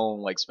their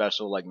own like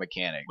special like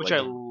mechanic, which I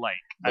like.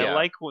 I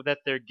like that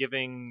they're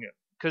giving,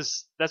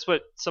 because that's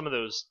what some of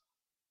those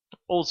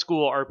old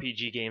school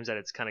RPG games that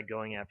it's kind of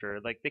going after,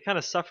 like they kind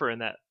of suffer in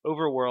that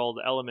overworld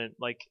element.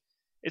 Like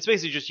it's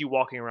basically just you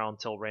walking around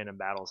until random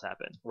battles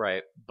happen.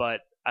 Right.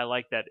 But I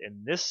like that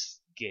in this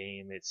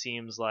game, it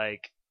seems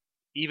like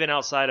even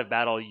outside of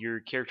battle, your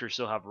characters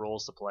still have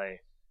roles to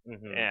play.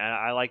 And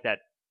I like that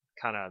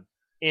kind of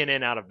in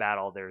and out of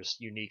battle, there's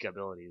unique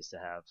abilities to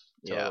have.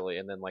 Totally.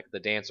 And then like the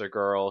dancer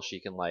girl, she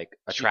can like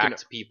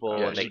attract people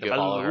and they can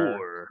follow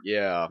her.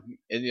 Yeah.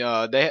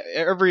 And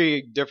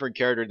every different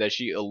character that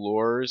she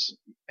allures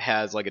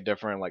has like a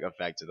different like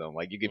effect to them.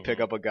 Like you could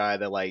pick up a guy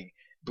that like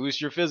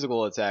boosts your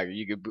physical attack, or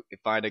you could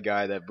find a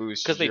guy that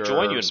boosts because they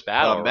join you in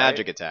battle,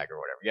 magic attack or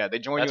whatever. Yeah, they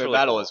join you in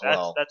battle as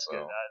well. That's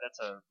good. That's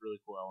a really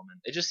cool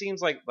element. It just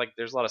seems like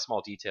there's a lot of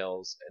small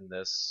details in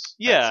this.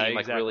 Yeah, that seem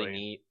like really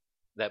neat,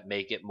 that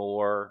make it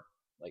more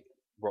like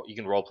you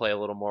can role play a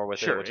little more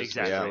with it, which is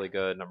really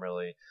good. And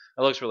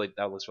that looks really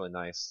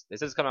nice. It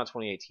says it's coming out in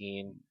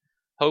 2018.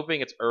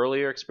 Hoping it's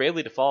earlier, because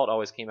Bravely Default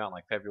always came out in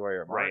like February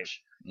or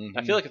March. Right.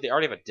 I feel like if they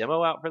already have a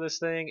demo out for this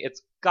thing,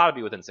 it's got to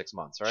be within 6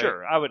 months, right?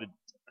 Sure, I would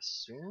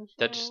assume so,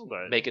 that just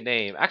make a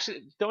name.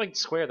 Actually, going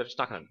Square, they're just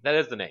not gonna. That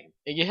is the name.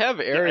 And you have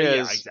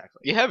areas. Yeah,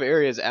 exactly. You have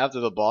areas after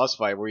the boss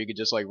fight where you could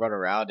just like run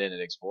around in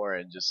and explore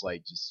and just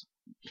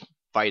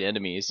fight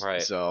enemies.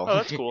 Right. So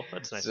that's cool.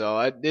 That's nice. So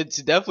it's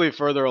definitely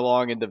further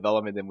along in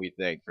development than we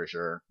think, for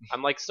sure.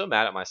 I'm like so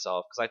mad at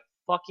myself because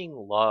I fucking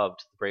loved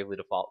the Bravely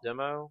Default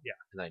demo. Yeah.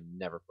 And I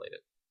never played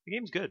it. The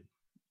game's good.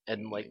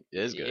 And like it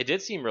is good. It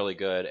did seem really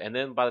good. And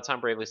then by the time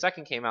Bravely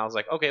Second came out, I was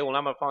like, okay, well now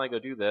I'm gonna finally go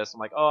do this. I'm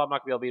like, oh, I'm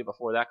not gonna be able to beat it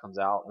before that comes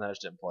out, and then I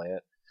just didn't play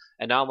it.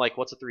 And now I'm like,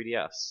 what's a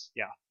 3DS?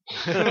 Yeah.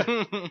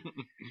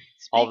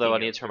 Although I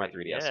need to turn my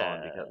 3DS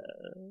on because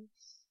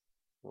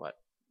what?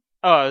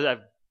 Oh,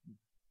 I've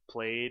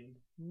played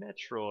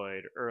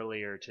Metroid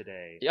earlier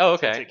today. Oh,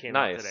 okay. Since it came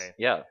nice. out today.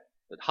 Yeah.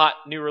 Hot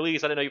new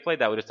release. I didn't know you played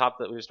that. We just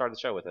started the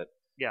show with it.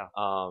 Yeah.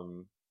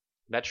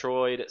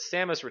 Metroid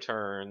Samus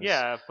Returns.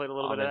 Yeah, I played a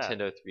little bit of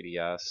Nintendo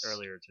 3DS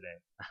earlier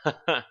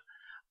today.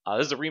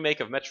 This is a remake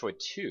of Metroid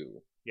 2.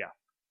 Yeah.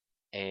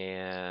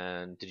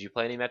 And did you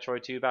play any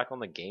Metroid 2 back on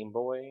the Game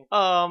Boy?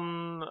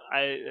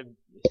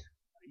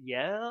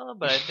 Yeah,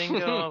 but I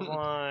think I was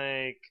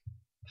like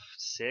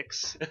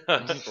 6.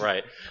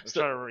 Right.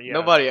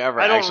 Nobody ever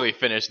actually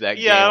finished that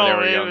game when they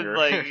were younger.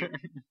 Like,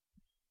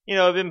 you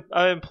know,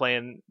 I've been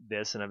playing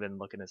this and I've been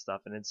looking at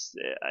stuff, and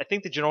I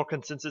think the general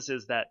consensus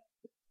is that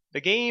the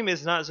game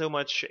is not so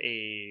much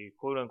a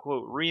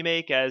quote-unquote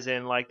remake as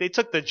in, like, they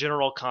took the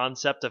general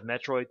concept of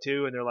Metroid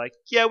 2 and they're like,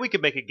 yeah, we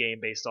could make a game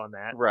based on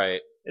that.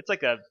 Right. It's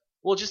like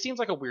well, it just seems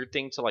like a weird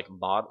thing to, like,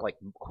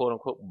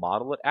 quote-unquote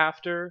model it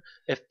after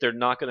if they're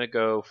not going to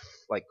go,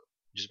 like,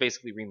 just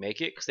basically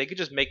remake it. Because they could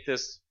just make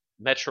this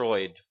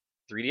Metroid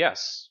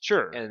 3DS.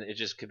 Sure. And it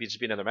just could be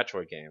another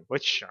Metroid game.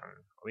 Which,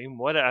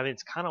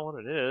 it's kind of what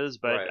it is.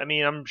 But, right. I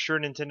mean, I'm sure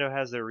Nintendo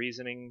has their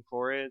reasoning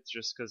for it,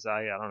 just because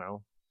I don't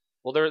know.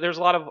 Well, there's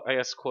a lot of, I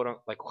guess,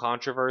 quote-unquote,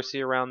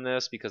 controversy around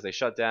this because they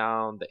shut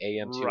down the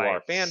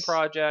AM2R fan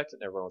project,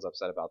 and everyone was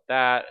upset about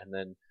that. And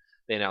then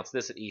they announced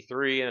this at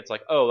E3, and it's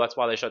like, oh, that's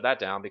why they shut that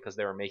down, because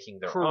they were making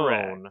their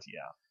own.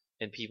 Yeah.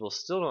 And people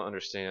still don't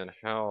understand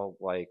how,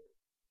 like,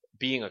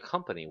 being a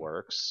company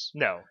works.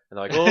 No. And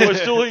they're like, oh, I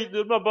still hate,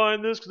 I'm not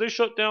buying this because they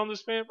shut down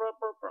this fan.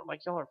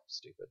 y'all are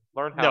stupid.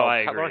 Learn how. I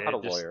agree. Learn how to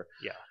lawyer.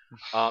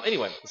 Yeah.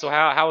 Anyway, so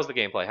how is the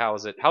gameplay?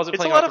 How's it it's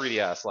playing on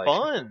 3DS? Like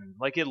fun.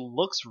 Like it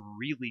looks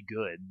really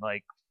good.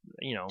 Like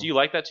Do you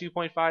like that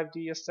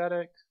 2.5D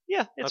aesthetic?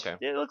 Yeah.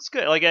 It looks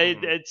good. Like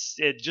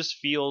it just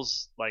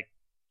feels like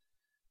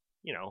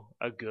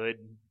a good.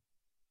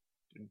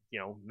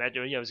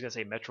 I was gonna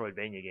say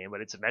Metroidvania game,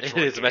 but it's a Metroid.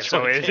 It is a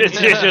Metroid. Game.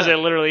 So it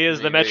literally is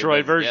the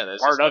Metroid version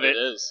part of it.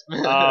 Is.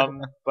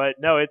 But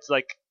no, it's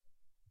like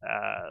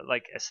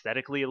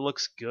aesthetically it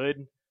looks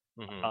good.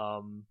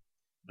 Mm-hmm.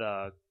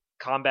 The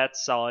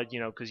combat's solid,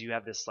 because you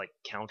have this like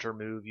counter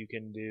move you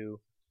can do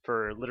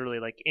for literally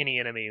like any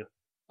enemy.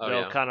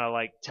 They'll kind of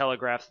like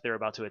telegraph they're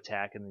about to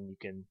attack, and then you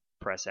can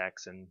press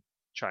X and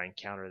try and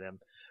counter them.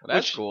 Well,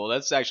 that's cool.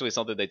 That's actually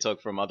something they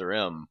took from Other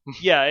M.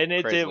 Yeah, and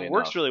it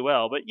works really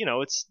well. But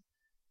it's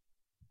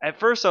at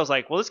first I was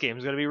like, well, this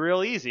game's going to be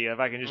real easy if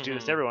I can just do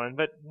this to everyone.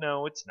 But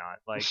no, it's not.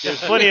 Like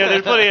there's plenty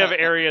of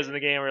areas in the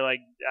game where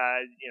like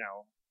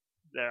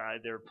there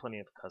are plenty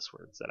of cuss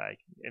words that I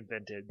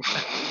invented.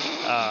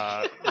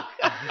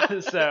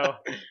 So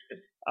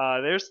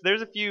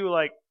there's a few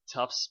like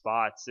tough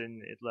spots,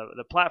 and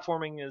the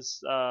platforming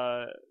is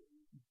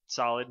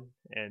solid,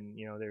 and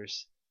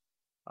there's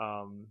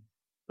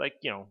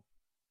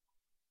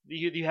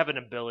you have an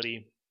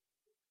ability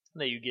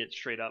that you get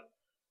straight up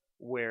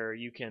where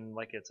you can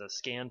it's a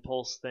scan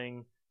pulse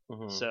thing.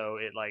 So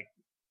it like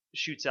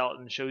shoots out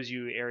and shows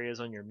you areas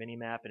on your mini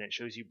map, and it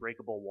shows you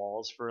breakable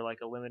walls for like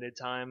a limited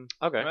time.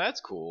 Okay, well,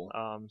 that's cool.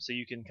 So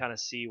you can kind of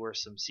see where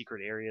some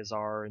secret areas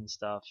are and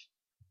stuff.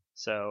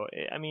 So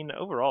I mean,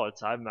 overall,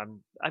 I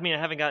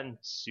haven't gotten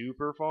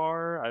super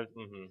far.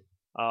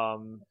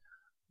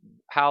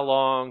 How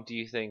long do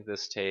you think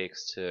this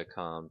takes to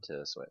come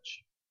to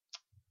Switch?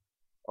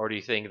 Or do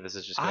you think this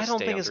is just going to stay on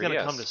 3DS? I don't think it's going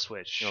to come to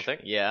Switch. You don't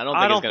think? Yeah,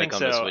 I don't think it's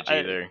going to come to Switch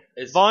either.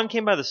 Vaughn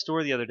came by the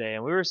store the other day,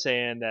 and we were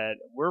saying that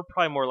we're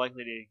probably more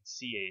likely to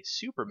see a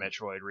Super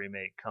Metroid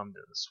remake come to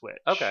the Switch.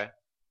 Okay.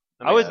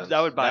 I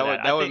would buy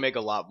that. That would make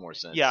a lot more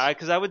sense. Yeah,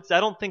 because I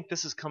don't think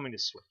this is coming to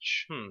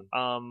Switch.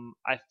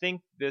 I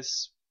think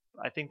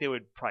they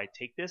would probably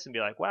take this and be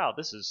like, wow,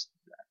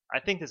 I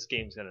think this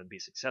game's going to be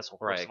successful.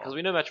 Right, because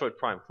we know Metroid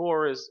Prime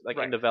 4 is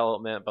in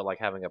development, but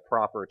having a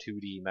proper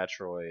 2D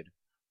Metroid.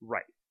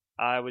 Right.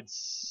 I would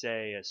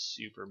say a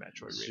Super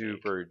Metroid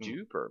remake. Super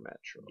duper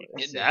Metroid.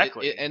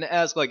 Exactly. And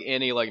ask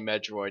any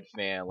Metroid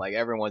fan,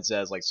 everyone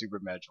says Super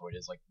Metroid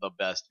is the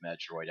best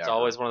Metroid ever. It's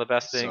always one of the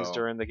best things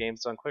during the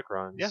Games Done Quick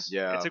Runs.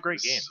 Yeah, it's a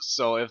great game.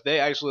 So if they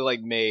actually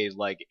made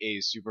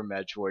a Super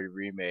Metroid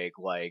remake,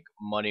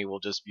 money will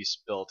just be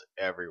spilt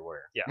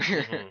everywhere. Yeah.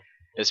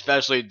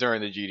 Especially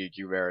during the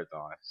GDQ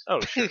marathon.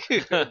 Oh, sure.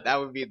 That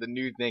would be the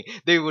new thing.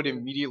 They would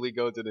immediately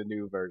go to the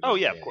new version. Oh,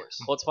 yeah, of course.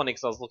 Well, it's funny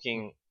because I was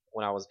looking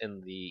when I was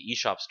in the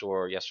eShop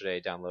store yesterday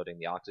downloading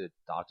the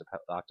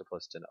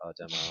Octopus demo.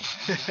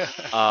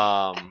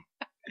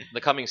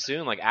 The coming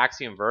soon,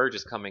 Axiom Verge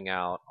is coming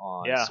out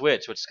on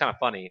Switch, which is kind of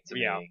funny to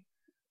me.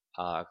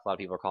 A lot of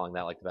people are calling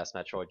that the best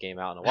Metroid game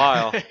out in a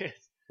while. It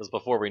was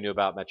before we knew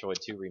about Metroid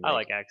 2 remake. I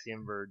like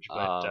Axiom Verge,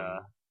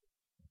 but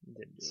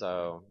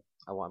so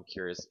I'm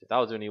curious if that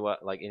will do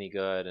any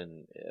good,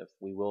 and if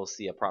we will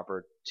see a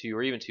proper 2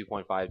 or even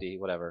 2.5D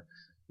whatever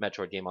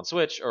Metroid game on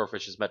Switch, or if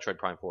it's just Metroid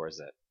Prime 4.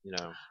 Is it?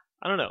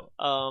 I don't know.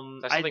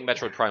 I think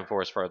Metroid Prime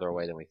 4 is further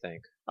away than we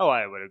think. Oh,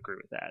 I would agree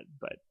with that,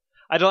 but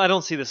I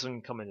don't see this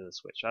one coming to the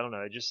Switch. I don't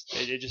know. It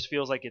just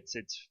feels like it's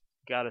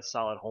got a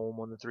solid home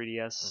on the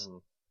 3DS.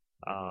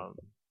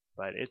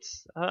 But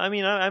it's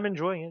I'm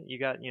enjoying it. You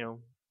got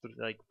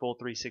full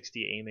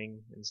 360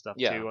 aiming and stuff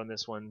too on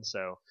this one. So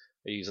are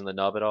you using the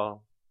nub at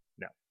all?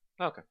 No.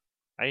 Okay.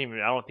 I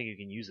don't think you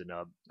can use a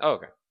nub. Oh,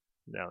 okay.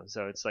 No,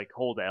 so it's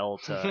hold L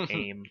to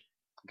aim.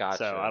 Gotcha.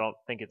 So I don't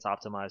think it's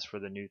optimized for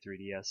the new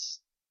 3DS.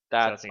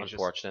 That's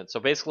unfortunate.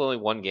 So basically only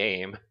one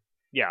game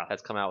Yeah.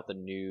 has come out with a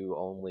new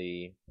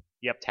only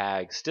Yep.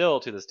 tag still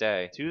to this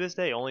day. To this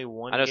day, only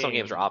one. I know game. some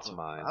games are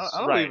optimized.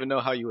 I don't even know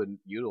how you would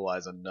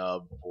utilize a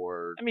nub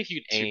for. I mean, if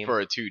you could aim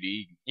for a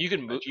 2D, you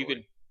can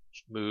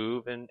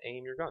move and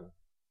aim your gun.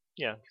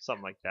 Yeah,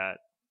 something like that,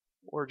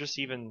 or just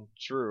even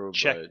true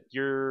check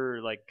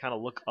your kind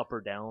of look up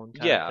or down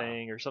kind of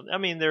thing or something. I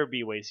mean, there would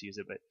be ways to use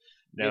it, but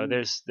no,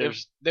 there's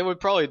they would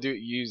probably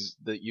use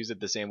it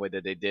the same way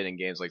that they did in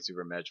games like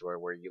Super Metroid,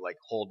 where you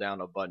hold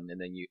down a button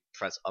and then you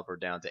press up or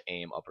down to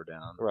aim up or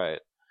down. Right.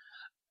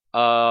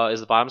 Is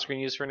the bottom screen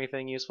used for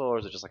anything useful, or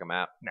is it just a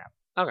map? Map.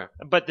 Okay.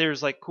 But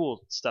there's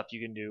cool stuff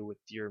you can do with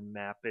your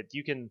map. It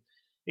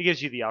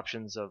gives you the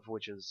options of,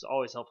 which is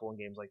always helpful in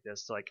games like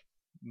this, to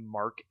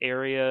mark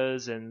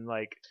areas and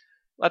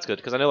That's good,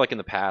 because I know in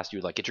the past you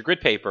would get your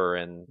grid paper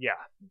and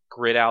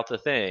grid out the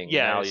thing.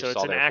 Yeah, so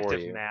it's an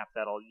active map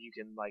you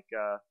can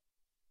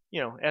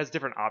it has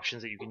different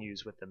options that you can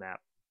use with the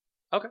map.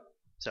 Okay.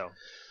 So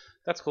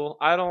that's cool.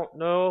 I don't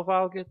know if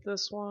I'll get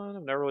this one.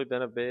 I've never really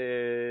been a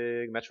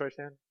big Metroid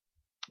fan,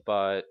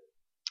 but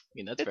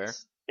that's fair.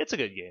 It's a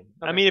good game.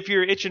 Okay. I mean, if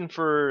you're itching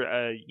for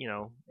a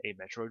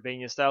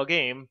Metroidvania style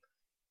game,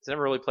 I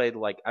never really played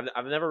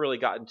I've never really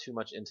gotten too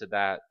much into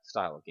that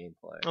style of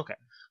gameplay. Okay.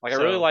 I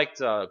really liked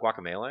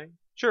Guacamelee.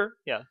 Sure.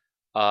 Yeah.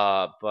 But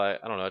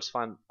I don't know. I just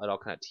find it all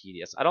kind of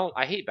tedious.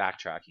 I hate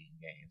backtracking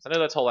in games. I know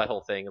that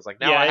whole thing is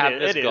now I have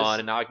this gun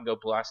and now I can go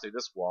blast through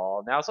this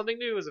wall. Now something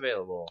new is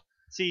available.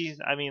 See,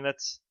 I mean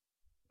that's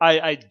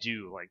I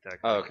do like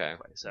that kind of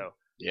gameplay. So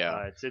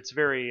yeah, it's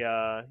very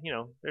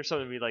there's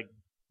something to be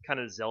kind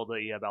of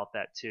Zelda-y about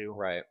that too.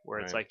 Right. Where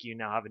it's you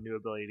now have a new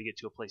ability to get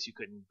to a place you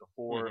couldn't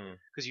before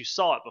because you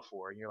saw it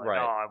before and you're like,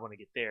 oh, I want to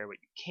get there, but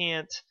you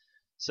can't.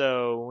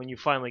 So when you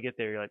finally get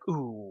there, you're like,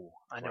 ooh,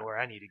 I know where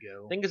I need to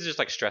go. I think it just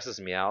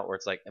stresses me out where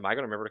it's am I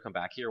going to remember to come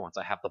back here once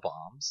I have the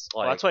bombs?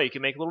 Well, that's why you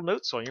can make little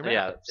notes on your map.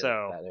 Yeah,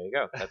 so there you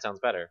go. That sounds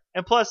better.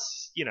 And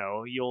plus,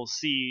 you'll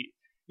see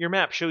your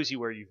map shows you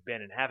where you've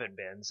been and haven't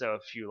been. So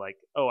if you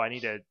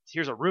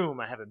here's a room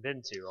I haven't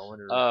been to. I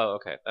wonder. Oh,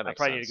 okay. That makes sense.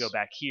 I probably need to go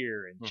back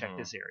here and check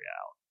this area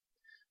out.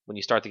 When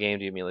you start the game,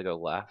 do you immediately go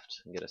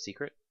left and get a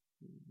secret?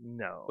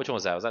 No. Which one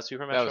was that? Was that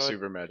Super Metroid? That was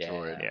Super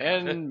Metroid. Yeah.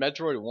 And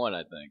Metroid 1, I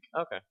think.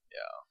 Okay.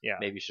 Yeah.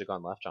 Maybe you should have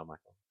gone left, John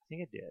Michael. I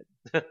think it did.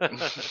 I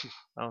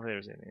don't think there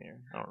was anything here.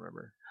 I don't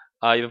remember.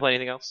 You been playing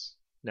anything else?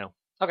 No.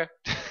 Okay.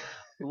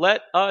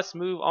 Let us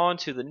move on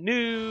to the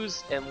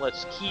news, and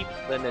let's keep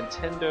the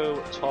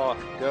Nintendo talk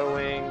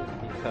going,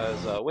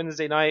 because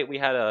Wednesday night we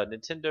had a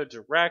Nintendo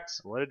Direct.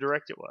 What a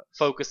Direct it was.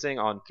 Focusing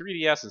on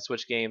 3DS and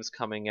Switch games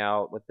coming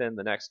out within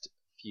the next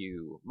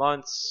few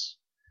months.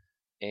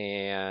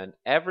 And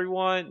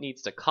everyone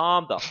needs to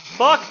calm the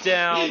fuck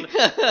down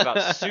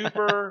about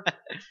Super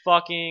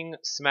fucking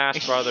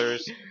Smash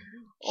Brothers.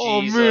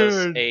 Oh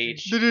Jesus man, they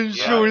didn't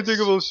show anything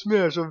about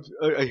Smash.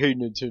 I hate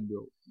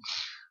Nintendo.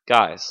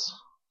 Guys.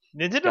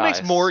 Nintendo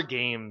makes more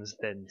games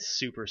than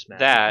Super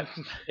Smash.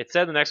 It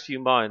said the next few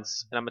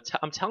months, and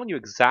I'm telling you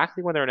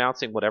exactly when they're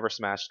announcing whatever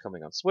Smash is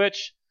coming on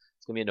Switch.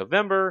 It's going to be in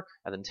November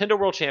at the Nintendo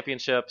World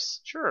Championships.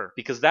 Sure.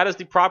 Because that is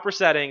the proper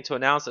setting to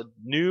announce a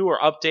new or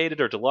updated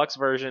or deluxe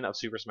version of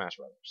Super Smash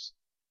Bros.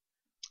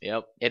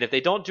 Yep. And if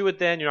they don't do it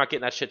then, you're not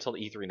getting that shit till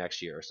E3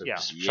 next year. So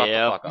just shut the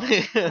fuck up.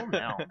 Oh,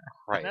 no.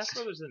 Christ. Smash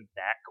Brothers isn't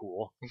that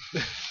cool.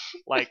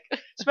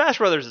 Smash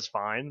Brothers is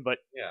fine, but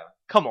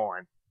come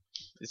on.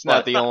 It's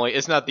not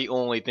the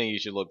only thing you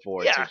should look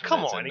forward to. Yeah,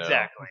 come on,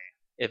 exactly.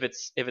 If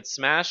it's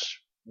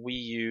Smash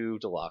Wii U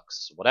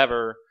Deluxe,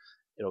 whatever,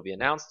 it'll be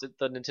announced at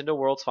the Nintendo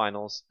World's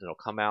Finals, and it'll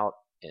come out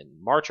in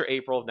March or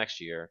April of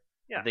next year.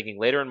 Yeah. I'm thinking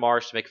later in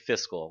March to make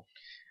fiscal.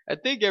 I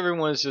think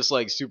everyone's just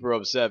super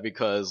upset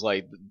because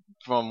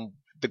from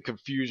the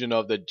confusion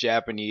of the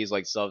Japanese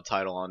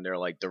subtitle on their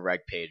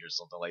direct page or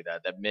something like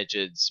that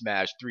mentioned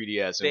Smash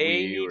 3DS and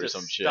Wii U or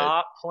some shit. They need to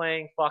stop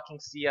playing fucking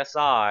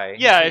CSI.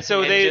 Yeah,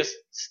 so they just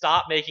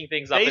stop making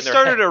things up. They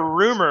started a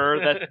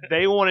rumor that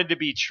they wanted to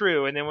be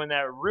true, and then when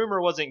that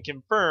rumor wasn't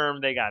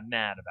confirmed, they got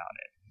mad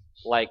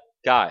about it.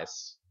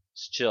 Guys,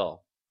 just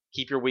chill.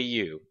 Keep your Wii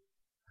U.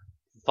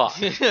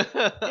 Fuck.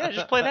 Yeah,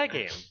 just play that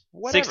game.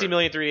 Whatever. 60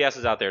 million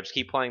 3DSs out there. Just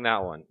keep playing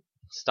that one.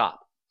 Stop.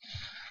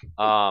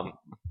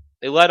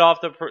 They led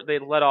off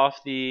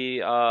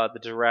the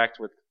Direct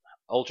with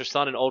Ultra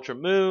Sun and Ultra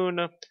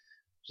Moon.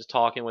 Just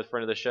talking with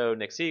friend of the show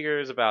Nick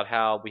Seegers about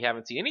how we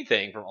haven't seen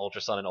anything from Ultra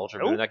Sun and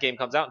Ultra Moon. That game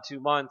comes out in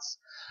 2 months,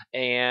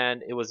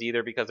 and it was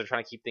either because they're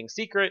trying to keep things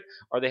secret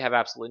or they have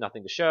absolutely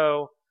nothing to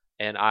show.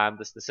 And I'm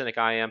the cynic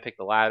I am, picked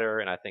the latter,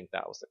 and I think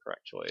that was the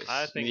correct choice.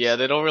 I think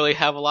they don't really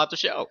have a lot to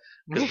show.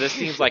 Because this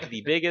seems like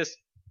the biggest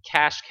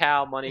cash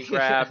cow money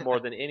grab more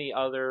than any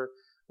other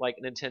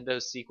Nintendo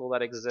sequel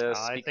that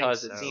exists,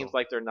 because it seems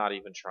like they're not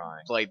even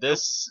trying.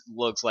 This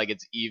looks like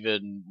it's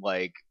even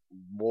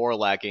more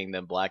lacking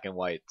than Black and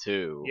White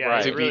 2.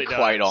 Yeah, to be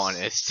quite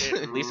honest.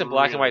 At least in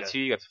Black and White 2,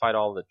 you have to fight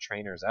all the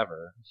trainers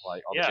ever, all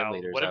the gym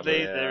leaders. What if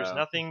ever. There's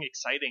nothing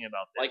exciting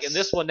about this. In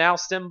this one now,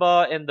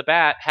 Simba and the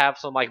Bat have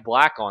some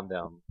black on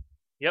them.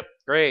 Yep,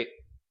 great.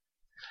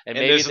 And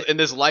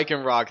this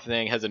Lycanroc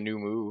thing has a new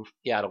move.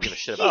 Yeah, I don't give a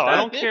shit about that. I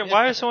don't care.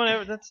 Why is someone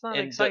ever? That's not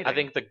exciting. I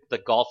think the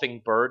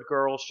golfing bird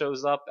girl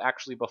shows up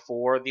actually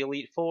before the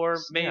Elite Four.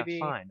 Maybe. Yeah,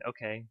 fine.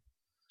 Okay.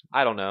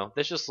 I don't know.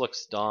 This just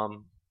looks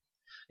dumb.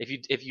 If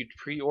you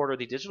pre-order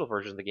the digital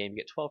version of the game, you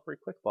get 12 free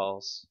quick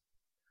balls.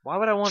 Why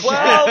would I want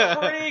 12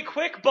 free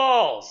quick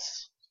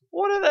balls?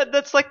 What are that?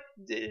 That's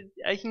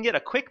I can get a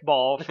quick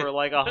ball for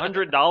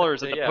 $100 at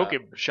the Poke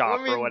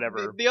Shop or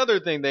whatever. The other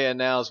thing they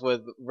announced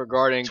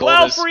regarding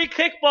 12 free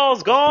kick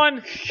balls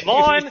gone. Come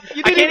on. I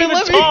can't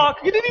even talk.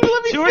 You didn't even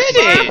let me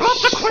finish. About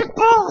the quick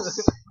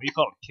balls. You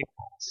call them kick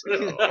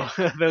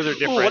balls. Those are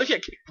different. What if you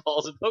get kick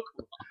balls in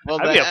Pokemon? Well,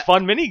 that'd be a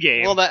fun mini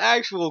game. Well, the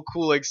actual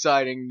cool,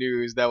 exciting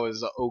news that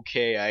was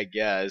okay, I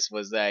guess,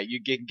 was that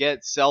you can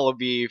get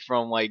Celebi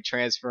from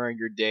transferring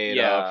your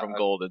data from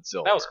Gold and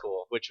Silver. That was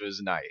cool, which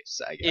was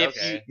nice, I guess.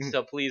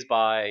 So please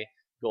buy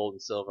Gold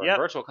and Silver and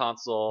Virtual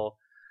Console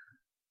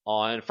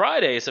on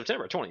Friday,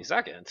 September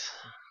 22nd.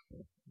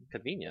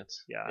 Convenient.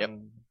 Yeah. Yep.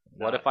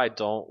 What if I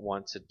don't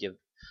want to give?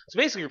 So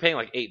basically, you're paying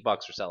 $8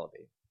 for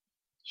Celebi.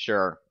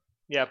 Sure.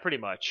 Yeah, pretty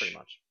much.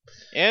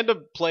 And to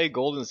play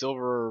Gold and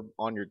Silver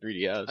on your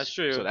 3DS. That's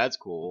true. So that's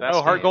cool.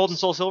 Heart Gold and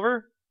Soul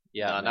Silver?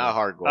 Yeah, not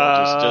hard gold,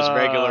 just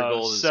regular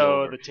gold and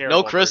silver.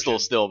 No crystal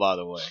still, by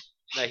the way.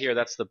 I hear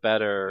that's the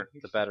better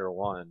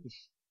one.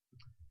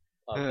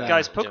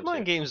 Guys,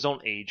 Pokemon games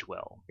don't age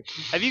well.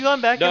 Have you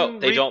gone back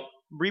and they don't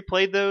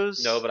replayed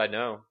those? No, but I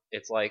know.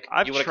 It's like,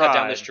 you want to cut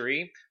down this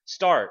tree?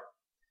 Start.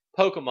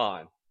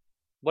 Pokemon.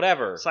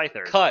 Whatever.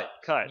 Scyther. Cut.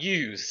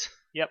 Use.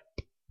 Yep.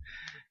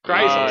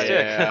 Crazy.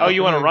 Yeah. Oh,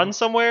 you want to run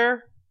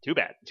somewhere? Too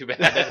bad.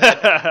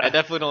 I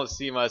definitely don't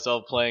see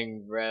myself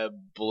playing red,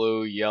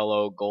 blue,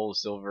 yellow, gold,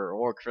 silver,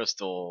 or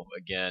crystal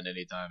again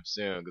anytime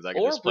soon because I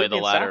can just play the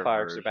latter.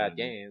 Sapphire are bad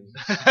games.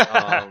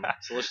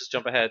 So let's just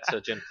jump ahead to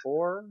Gen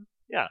 4.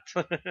 Yeah,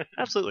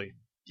 absolutely.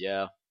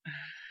 Yeah.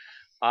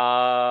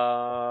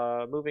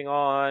 Moving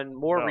on,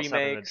 more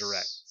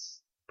remakes.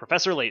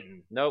 Professor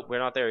Layton. Nope, we're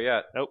not there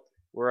yet. Nope.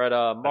 We're at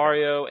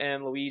Mario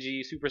and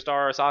Luigi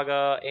Superstar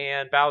Saga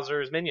and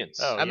Bowser's Minions.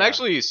 I'm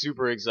actually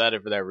super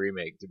excited for that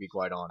remake, to be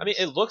quite honest. I mean,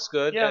 it looks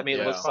good. Yeah,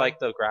 it looks like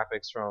the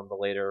graphics from the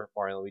later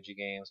Mario and Luigi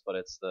games, but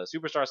it's the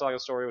Superstar Saga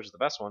story, which is the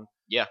best one.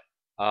 Yeah.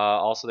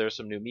 Also, there's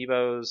some new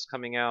Amiibos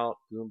coming out,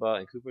 Goomba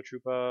and Koopa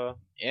Troopa.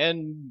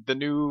 And the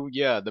new,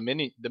 the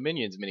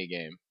Minions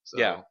minigame. So.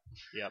 Yeah.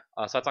 Yep.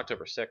 So that's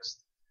October 6th.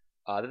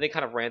 Then they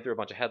kind of ran through a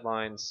bunch of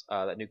headlines.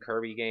 That new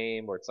Kirby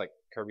game where it's like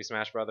Kirby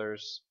Smash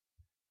Brothers.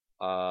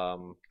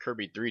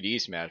 Kirby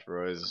 3D Smash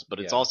Bros. But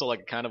it's also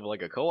like kind of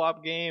like a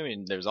co-op game,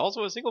 and there's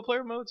also a single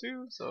player mode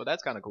too, so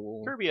that's kind of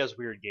cool. Kirby has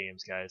weird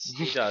games, guys.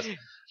 He does.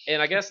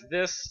 And I guess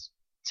this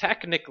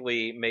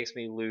technically makes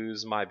me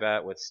lose my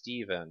bet with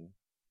Steven.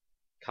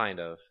 Kind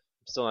of.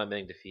 I'm still not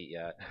admitting defeat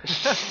yet.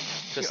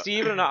 Because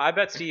Steven and I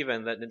bet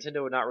Steven that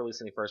Nintendo would not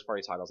release any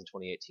first-party titles in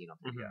 2018 on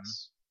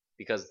 3DS.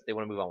 Because they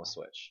want to move on with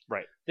Switch.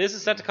 Right. This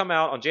is set to come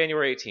out on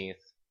January 18th,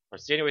 or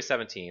January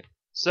 17th.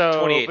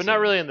 So, but not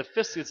really in the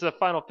fiscal. It's the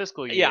final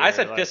fiscal year. Yeah, I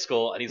said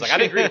fiscal, and he's like, I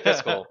didn't agree with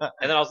fiscal.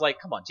 And then I was like,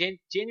 come on,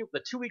 January, the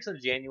 2 weeks into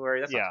January,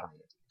 that's not 2018.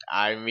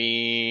 I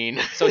mean,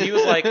 so he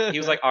was like,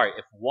 all right,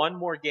 if one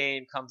more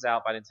game comes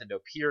out by Nintendo,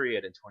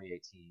 period, in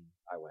 2018,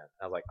 I win.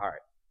 I was like, all right,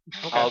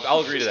 okay. I'll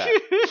agree to that.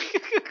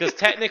 Because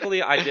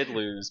technically, I did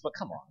lose, but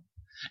come on.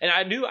 And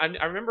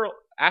I remember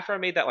after I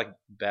made that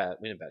bet,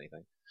 we didn't bet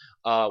anything.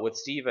 With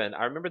Steven,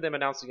 I remember them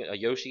announcing a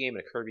Yoshi game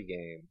and a Kirby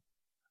game.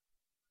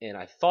 And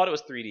I thought it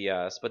was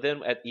 3DS, but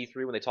then at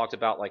E3 when they talked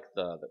about like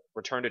the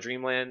Return to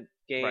Dreamland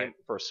game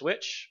for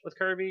Switch with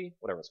Kirby,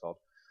 whatever it's called,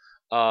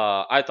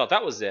 I thought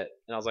that was it,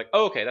 and I was like,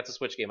 oh, okay, that's a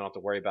Switch game. I don't have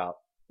to worry about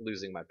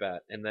losing my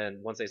bet. And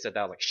then once they said that,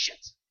 I was like,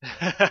 shit.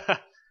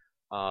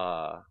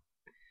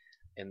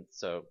 And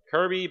so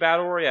Kirby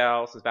Battle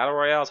Royale, since Battle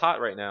Royale is hot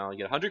right now, you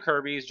get 100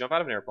 Kirbys, jump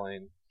out of an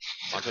airplane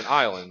onto an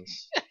island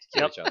to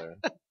kill each other.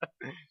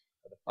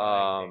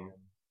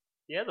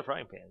 Yeah, the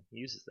frying pan. He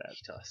uses that.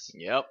 He does.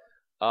 Yep.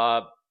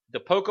 The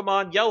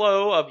Pokemon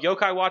Yellow of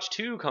Yokai Watch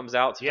 2 comes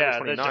out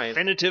September 29th. The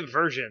definitive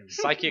version.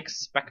 Psychic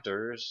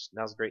Specters.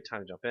 Now's a great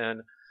time to jump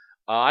in.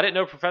 I didn't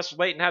know Professor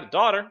Layton had a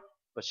daughter,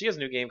 but she has a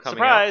new game coming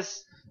out.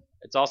 Surprise!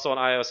 It's also on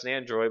iOS and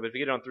Android, but if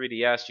you get it on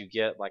 3DS, you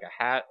get like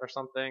a hat or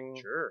something.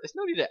 Sure. There's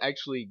no need to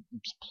actually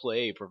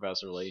play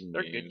Professor Layton games.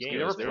 They're good games. You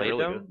never played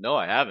them? Good. No,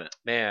 I haven't.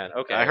 Man,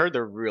 okay. I heard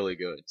they're really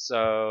good.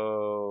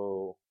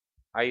 So,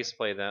 I used to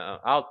play them.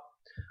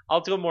 I'll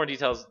do more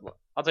details.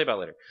 I'll tell you about it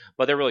later.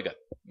 But they're really good.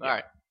 All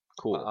right.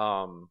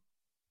 Cool.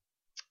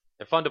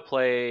 They're fun to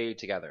play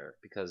together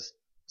because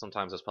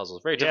sometimes those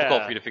puzzles are very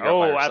difficult for you to figure out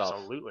by yourself. Oh,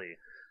 absolutely.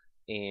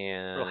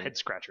 And real head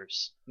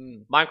scratchers.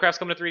 Minecraft's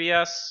coming to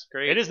 3DS.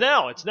 Great. It is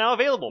now. It's now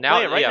available.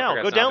 Play it right now.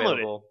 Go download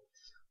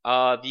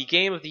it. The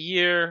game of the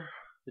year,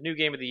 the new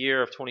game of the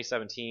year of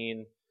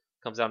 2017,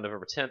 comes out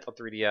November 10th on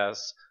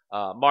 3DS.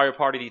 Mario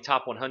Party: The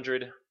Top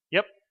 100.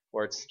 Yep.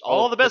 Where it's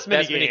all the best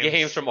mini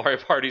games from Mario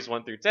Parties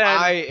 1 through 10.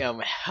 I am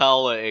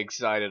hella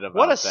excited about that.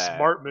 What a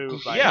smart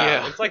move!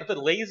 It's like the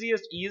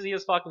laziest,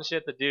 easiest fucking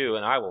shit to do,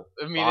 and I will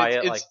buy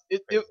it.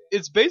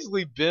 It's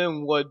basically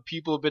been what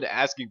people have been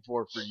asking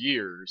for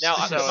years. Now,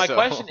 my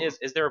question is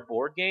there a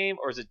board game,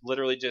 or is it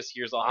literally just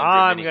here's 100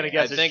 I'm gonna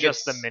guess it's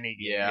just the mini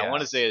game. Yeah, I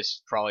want to say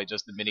it's probably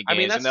just the mini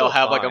games, and they'll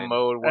have like a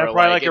mode where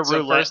probably it's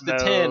a first to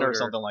 10 or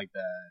something like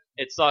that.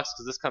 It sucks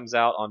because this comes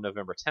out on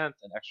November 10th,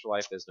 and Extra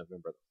Life is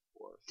November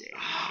 4th.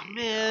 Oh,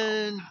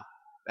 man.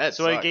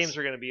 So what games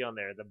are going to be on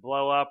there? The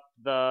Blow Up,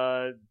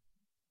 the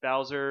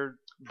Bowser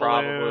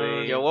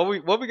Probably. Yeah,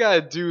 what we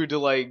gotta do to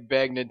like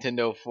beg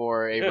Nintendo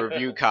for a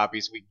review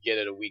copy so we can get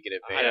it a week in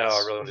advance. I know, I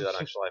really want to do that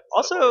on Extra Life.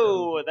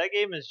 Also, that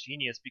game is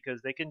genius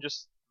because they can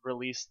just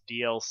release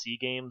DLC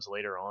games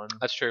later on.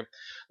 That's true.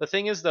 The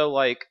thing is though,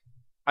 like,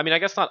 I mean, I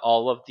guess not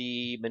all of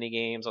the mini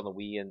games on the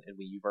Wii and Wii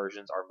U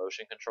versions are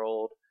motion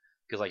controlled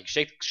because like you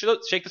shake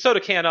the soda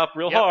can up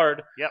real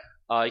hard. Yep.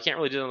 You can't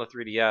really do it on the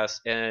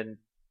 3DS, and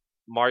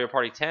Mario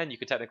Party 10 you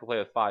could technically play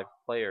with 5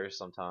 players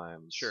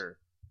sometimes. Sure.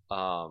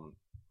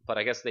 But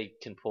I guess they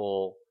can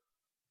pull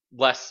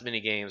less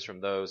mini games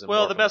from those. And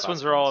well, the best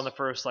ones are all in the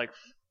first like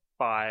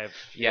 5.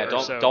 Yeah,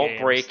 don't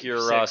break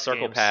your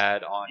circle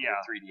pad on your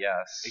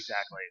 3DS.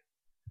 Exactly.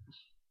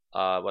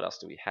 What else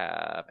do we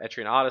have?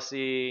 Etrian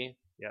Odyssey.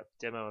 Yep,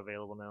 demo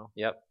available now.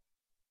 Yep.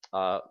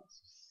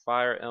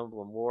 Fire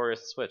Emblem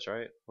Warriors Switch,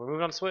 right? We're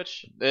moving on to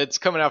Switch? It's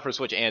coming out for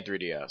Switch and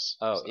 3DS.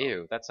 Oh, so.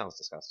 Ew. That sounds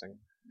disgusting.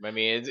 I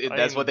mean,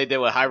 that's what they did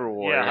with Hyrule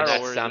Warriors. Yeah,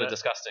 that sounded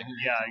disgusting.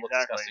 Yeah,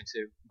 exactly. Disgusting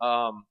too.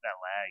 That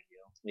lag,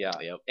 Yeah.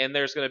 Yep. And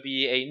there's going to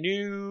be a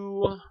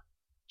new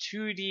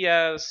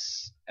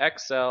 2DS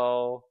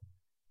XL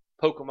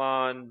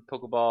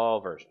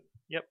Pokeball version.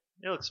 Yep.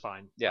 It looks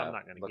fine. Yeah, I'm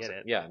not going to get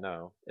it. Yeah,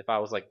 no. If I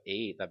was like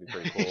 8, that'd be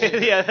pretty cool.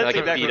 Yeah, that's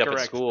exactly beat up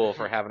at school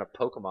for having a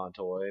Pokemon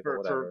toy.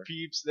 For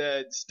peeps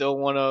that still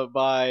want to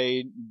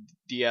buy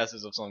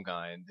DSs of some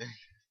kind.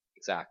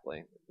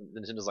 Exactly.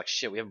 Nintendo's like,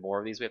 shit, we have more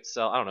of these we have to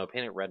sell. I don't know,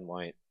 paint it red and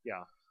white.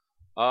 Yeah.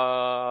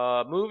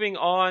 Moving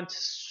on to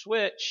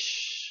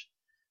Switch.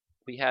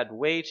 We had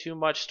way too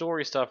much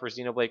story stuff for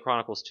Xenoblade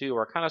Chronicles 2,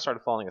 where I kind of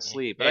started falling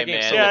asleep. But I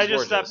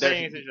just stopped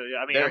paying attention.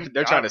 I mean,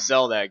 they're trying to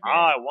sell that game.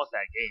 I want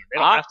that game. They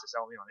don't have to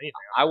sell me on anything.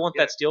 I want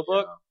that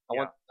Steelbook.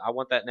 Yeah. I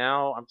want that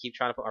now. I'm keep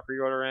trying to put my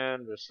pre-order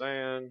in. Just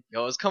saying.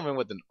 Yo, it's coming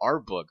with an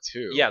art book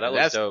too. Yeah,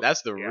 looks dope.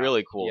 That's the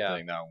really cool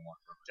thing that I want.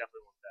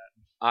 Definitely want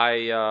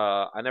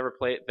that. I never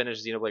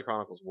finished Xenoblade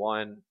Chronicles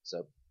 1,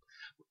 so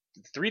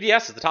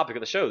 3DS is the topic of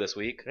the show this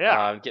week.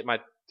 Yeah. Get my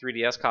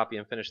 3DS copy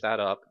and finish that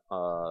up.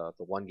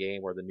 The one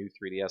game where the new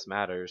 3DS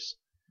matters.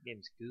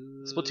 Game's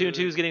good. Splatoon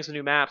 2 is getting some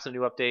new maps, a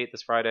new update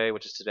this Friday,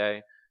 which is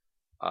today.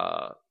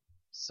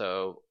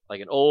 So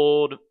like an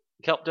old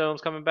Kelp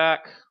Dome's coming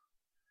back,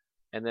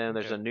 and then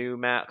there's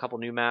a couple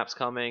new maps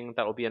coming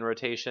that will be in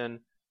rotation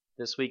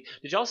this week.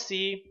 Did y'all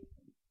see?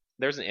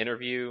 There's an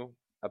interview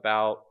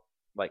about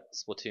like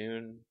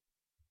Splatoon.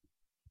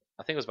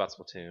 I think it was about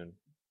Splatoon.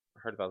 I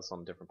heard about this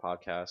on a different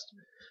podcast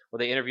where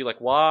they interview like,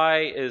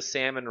 why is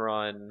Salmon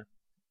Run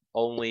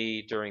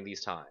only during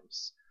these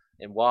times,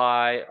 and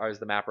why is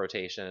the map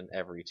rotation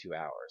every 2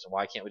 hours, and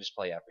why can't we just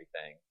play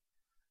everything?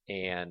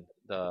 And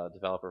the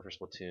developer for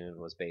Splatoon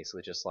was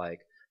basically just like,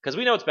 because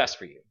we know it's best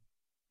for you.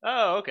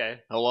 Oh, okay.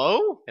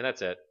 Hello? And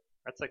that's it.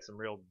 That's like some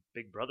real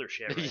Big Brother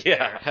shit. Right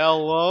Yeah. There.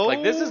 Hello?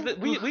 Like this is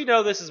we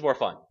know this is more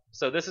fun,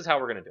 so this is how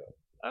we're gonna do it.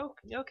 Oh,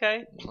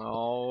 okay.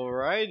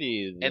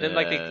 Alrighty. And then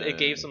like it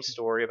gave some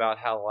story about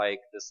how like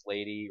this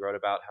lady wrote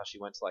about how she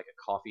went to like a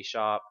coffee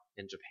shop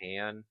in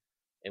Japan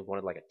and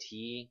wanted like a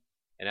tea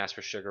and asked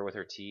for sugar with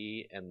her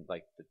tea, and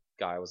like the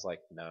guy was like,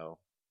 no,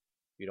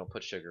 you don't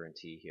put sugar in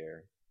tea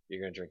here.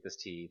 You're gonna drink this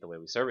tea the way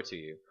we serve it to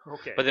you.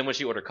 Okay. But then when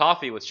she ordered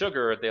coffee with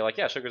sugar, they're like,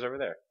 yeah, sugar's over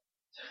there.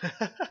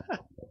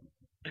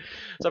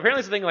 So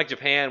apparently it's a thing like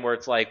Japan where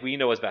it's like, we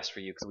know what's best for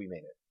you because we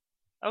made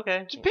it.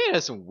 Okay. Japan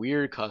has some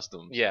weird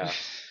customs. Yeah.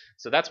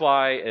 So that's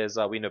why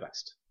we know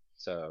best.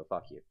 So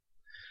fuck you.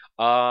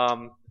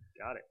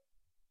 Got it.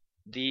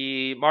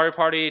 The Mario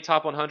Party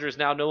Top 100 is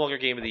now no longer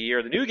Game of the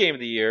Year. The new Game of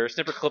the Year,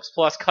 Snipper Clips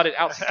Plus Cut It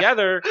Out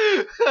Together,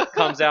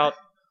 comes out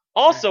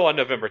also on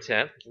November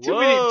 10th.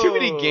 Too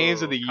many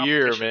games of the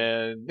year,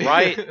 man.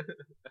 Right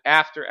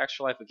after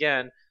Extra Life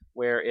Again,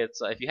 where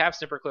it's if you have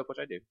Snipper Clip, which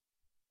I do,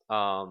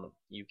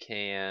 you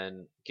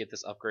can get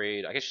this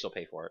upgrade. I guess you still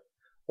pay for it,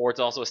 or it's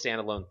also a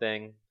standalone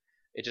thing.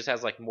 It just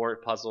has like more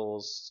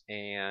puzzles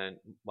and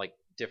like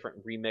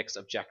different remix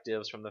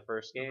objectives from the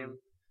first game.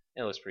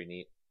 Mm-hmm. It looks pretty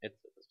neat.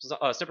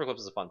 Snipper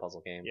Clips is a fun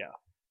puzzle game. Yeah.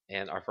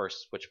 And our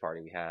first Switch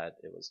party we had,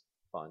 it was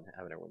fun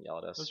having everyone yell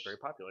at us. It was very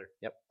popular.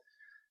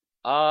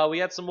 Yep. We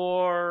had some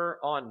more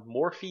on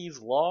Morphe's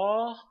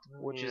Law,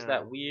 which is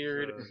that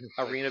weird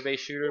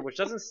arena-based shooter, which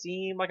doesn't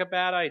seem like a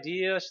bad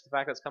idea. It's just the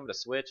fact that it's coming to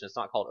Switch and it's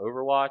not called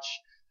Overwatch.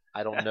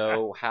 I don't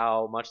know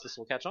how much this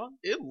will catch on.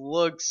 It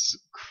looks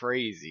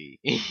crazy.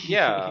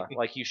 Yeah,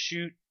 like you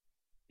shoot,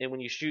 and when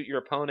you shoot your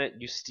opponent,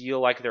 you steal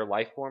like their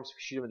life forms. If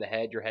you shoot them in the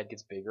head, your head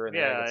gets bigger and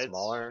their head gets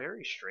smaller. It's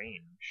very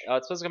strange.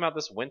 It's supposed to come out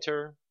this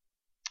winter.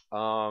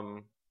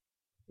 I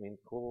mean,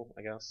 cool,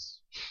 I guess.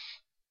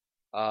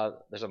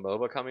 There's a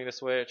MOBA coming to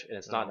Switch, and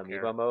it's not an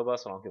Amiibo MOBA,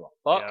 so I don't give a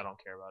fuck. Yeah, I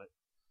don't care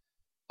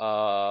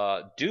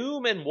about it.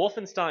 Doom and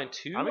Wolfenstein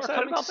 2 are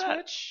coming to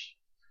Switch.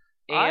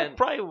 I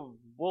probably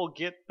will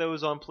get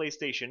those on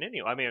PlayStation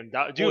anyway. I mean,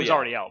 Doom's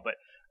already out, but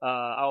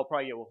I'll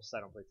probably get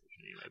Wolfenstein on PlayStation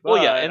anyway. But,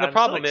 well, yeah, and the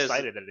problem is, I'm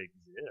excited that it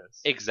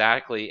exists.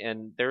 Exactly,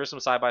 and there are some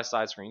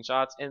side-by-side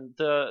screenshots, and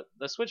the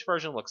Switch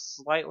version looks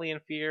slightly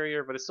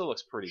inferior, but it still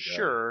looks pretty good.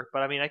 Sure,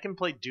 but I mean, I can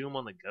play Doom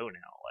on the go now.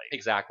 Like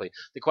exactly.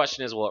 The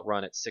question is, will it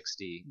run at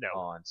 60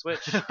 on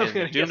Switch?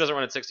 And Doom doesn't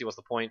run at 60. What's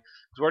the point?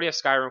 Because we already have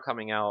Skyrim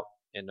coming out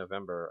in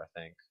November, I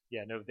think.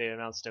 Yeah, no, they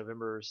announced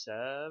November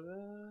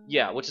 7.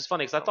 Yeah, which is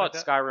funny because I thought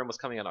Skyrim was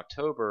coming out in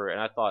October,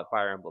 and I thought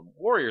Fire Emblem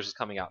Warriors was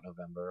coming out in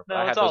November. But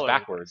I had those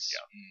backwards.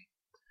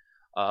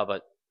 Yeah.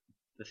 But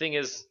the thing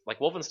is, like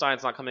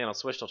Wolfenstein's not coming out on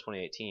Switch till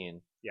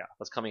 2018. Yeah,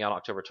 it's coming out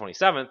October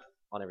 27th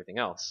on everything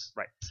else.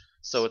 Right.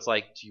 So it's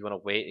like, do you want to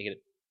wait and get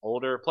it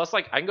older? Plus,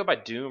 like, I can go buy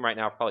Doom right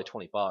now for probably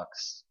 $20.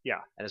 Yeah,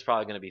 and it's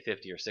probably going to be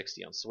 50 or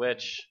 60 on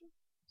Switch.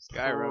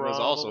 Skyrim is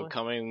also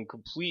coming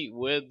complete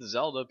with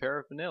Zelda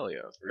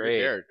paraphernalia for your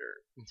character.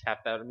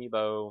 Tap that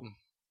amiibo.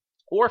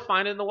 Or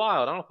find it in the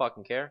wild. I don't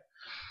fucking care.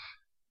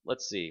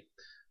 Let's see.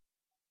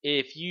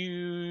 If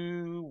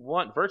you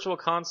want Virtual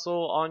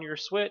Console on your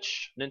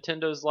Switch,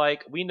 Nintendo's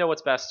like, we know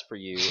what's best for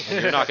you,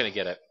 and you're not going to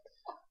get it.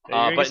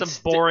 But some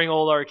boring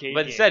old arcade.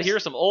 But instead,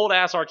 here's some old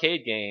ass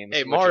arcade games.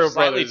 Hey, Mario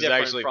Brothers is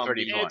actually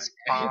pretty fun. It's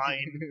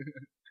fine.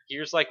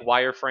 Here's like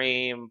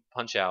Wireframe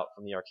Punch Out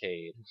from the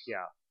arcade.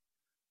 Yeah.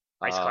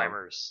 Ice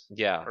Climbers.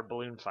 Yeah. Or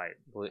Balloon Fight.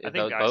 I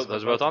think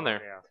those are both on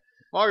there. Yeah.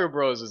 Mario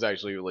Bros is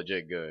actually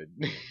legit good.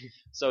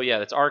 So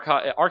yeah, it's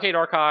Arcade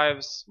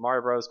Archives.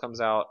 Mario Bros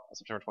comes out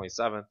September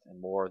 27th, and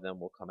more of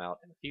them will come out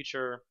in the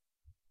future.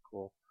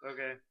 Cool.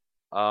 Okay.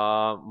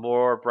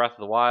 More Breath of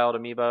the Wild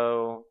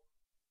amiibo.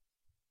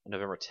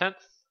 November 10th,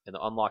 and the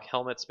unlock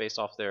helmets based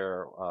off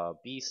their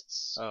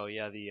beasts. Oh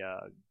yeah, the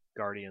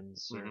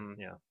Guardians. Mm-hmm.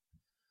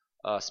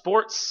 Yeah.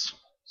 Sports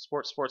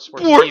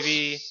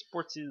TV.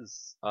 Sports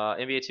is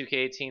NBA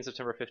 2K18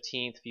 September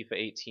 15th, FIFA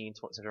 18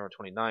 September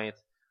 29th,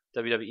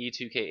 WWE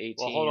 2K18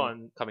 well, hold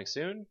on. coming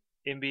soon.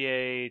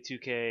 NBA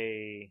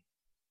 2K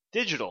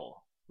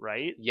digital,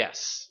 right?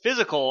 Yes.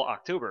 Physical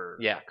October.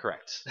 Yeah,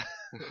 correct.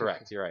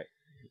 Correct, you're right.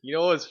 You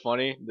know what's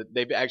funny?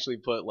 They actually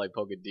put like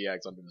Pokken DX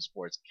under the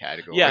sports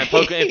category. Yeah, and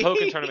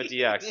Pokken Tournament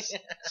DX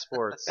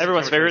sports.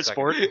 Everyone's favorite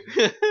sport.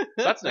 So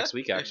that's next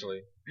week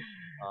actually.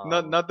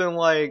 Nothing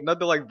like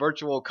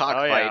virtual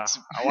cockfights.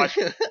 Yeah. I watch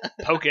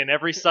Pokken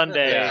every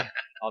Sunday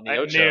on the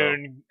at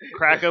noon.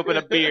 Crack open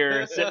a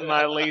beer, sit in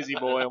my lazy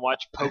boy, and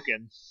watch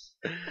Pokken.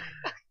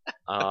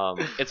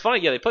 It's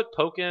funny, yeah. They put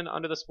Pokken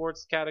under the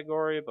sports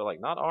category, but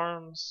like not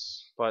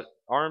ARMS. But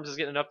ARMS is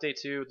getting an update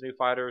too with the new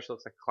fighter. She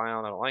looks like a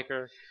clown. I don't like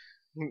her.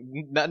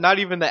 Not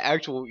even the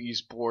actual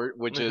esport,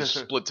 which is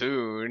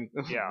Splatoon.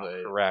 Yeah,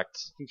 correct.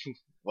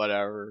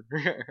 Whatever.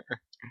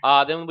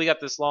 Then we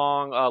got this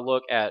long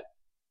look at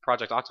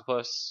Project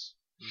Octopus,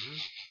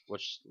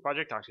 which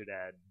Project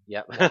Octodad.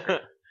 Yep.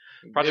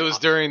 It was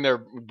during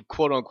their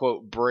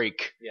quote-unquote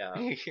break.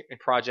 Yeah.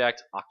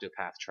 Project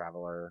Octopath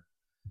Traveler.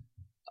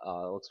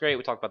 Looks great.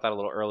 We talked about that a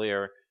little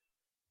earlier.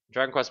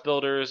 Dragon Quest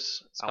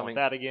Builders. It's coming.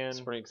 That again.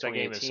 Spring that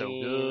game is so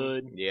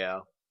good.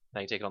 Yeah. Now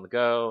you take it on the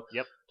go.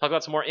 Yep. Talk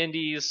about some more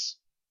indies.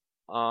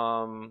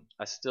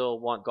 I still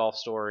want Golf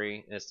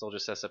Story, and it still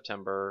just says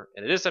September,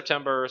 and it is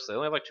September, so they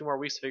only have like 2 more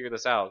weeks to figure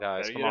this out,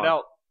 guys. Better Come get on. it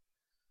out.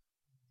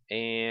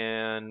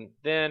 And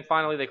then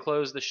finally, they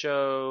closed the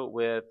show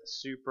with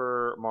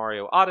Super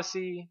Mario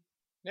Odyssey.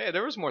 Yeah,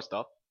 there was more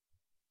stuff.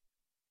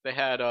 They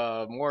had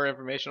more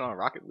information on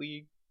Rocket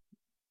League.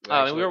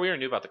 And we were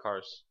new about the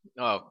cars.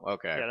 Oh,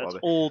 okay. Yeah, that's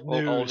old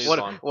news. Old news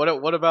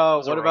what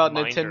about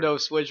Nintendo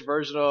Switch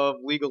version of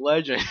League of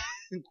Legends?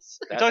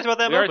 We talked about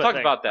that. We already talked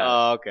about that.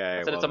 Oh, okay.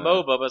 I said it's a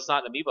MOBA, but it's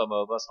not an Amiibo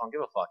MOBA, so I don't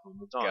give a fuck. We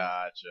moved on.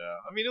 Gotcha.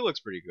 I mean, it looks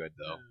pretty good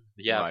though.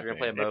 Yeah, if you're gonna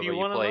play a MOBA, you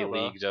play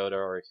League, Dota,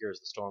 or Here's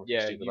the Storm.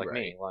 Yeah, stupid like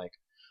right.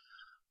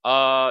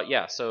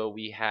 me. So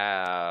we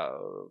have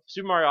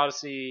Super Mario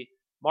Odyssey.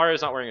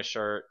 Mario's not wearing a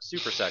shirt.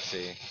 Super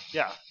sexy.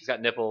 Yeah. He's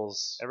got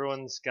nipples.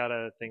 Everyone's got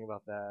a thing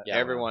about that. Yeah,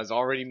 everyone's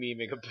already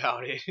memeing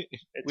about it.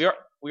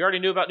 We already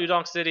knew about New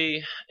Donk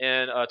City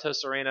and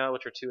Toast Arena,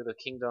 which are 2 of the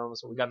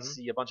kingdoms. We got to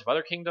see a bunch of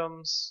other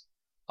kingdoms.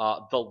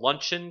 The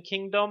Luncheon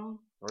Kingdom.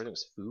 Everything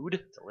was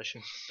food.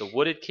 Delicious. The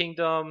Wooded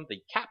Kingdom.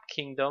 The Cap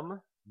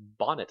Kingdom.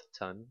 Bonnet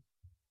Ton.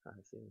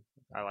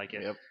 I like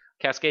it. Yep.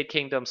 Cascade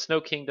Kingdom.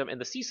 Snow Kingdom.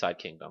 And the Seaside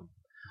Kingdom.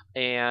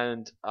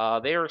 And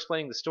they are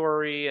explaining the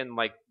story and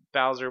like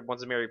Bowser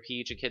wants to marry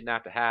Peach and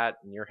kidnap a hat,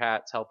 and your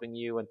hat's helping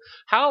you. And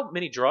how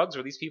many drugs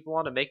are these people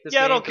on to make this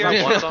game? I don't care if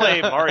you play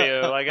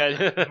Mario.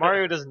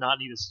 Mario does not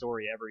need a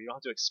story ever. You don't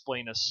have to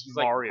explain a He's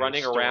Mario like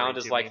running around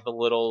as like the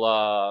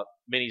little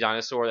mini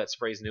dinosaur that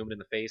sprays Newman in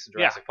the face in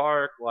Jurassic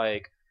Park.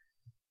 Like,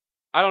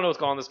 I don't know what's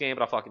going on in this game,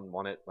 but I fucking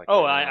want it. Like,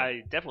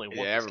 I definitely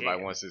want this everybody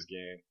game. wants this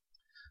game.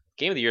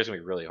 Game of the year is going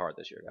to be really hard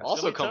this year, guys.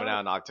 Also coming out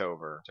in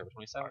October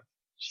 27th.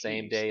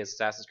 Same day as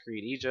Assassin's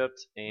Creed Egypt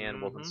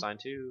and Wolfenstein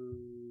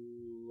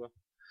 2.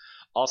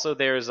 Also,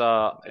 there's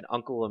an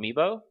Uncle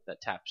Amiibo that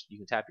you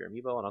can tap your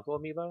Amiibo on Uncle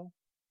Amiibo,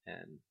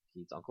 and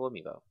he's Uncle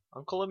Amiibo.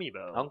 Uncle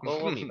Amiibo.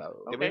 Uncle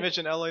Amiibo. Did we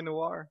mention LA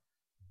Noire?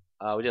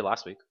 We did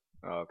last week.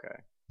 Oh, okay.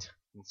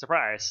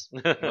 Surprise.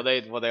 well,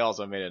 they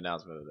also made an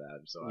announcement of that.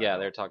 So yeah,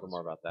 they're talking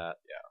more about that.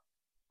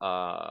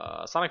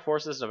 Yeah. Sonic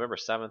Forces November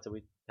 7th. Did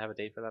we have a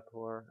date for that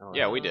before?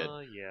 Yeah, we did.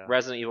 Yeah.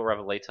 Resident Evil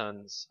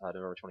Revelations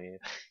November 28th.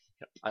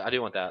 Yep. I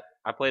do want that.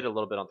 I played it a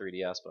little bit on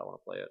 3DS, but I want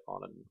to play it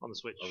on the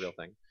Switch, a real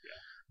thing. Yeah.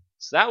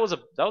 So that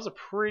was a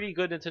pretty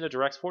good Nintendo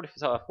Direct.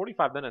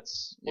 45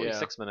 minutes,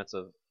 46 minutes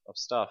of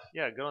stuff.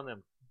 Yeah, good on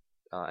them.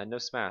 And no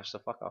Smash, so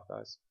fuck off,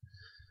 guys.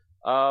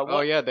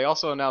 They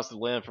also announced the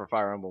land for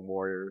Fire Emblem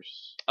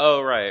Warriors.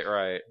 Oh,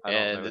 right.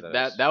 And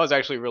that was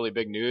actually really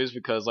big news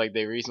because like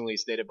they recently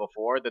stated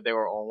before that they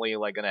were only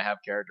like gonna have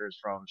characters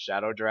from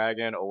Shadow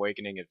Dragon,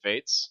 Awakening, and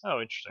Fates.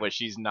 Oh, interesting. Which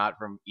she's not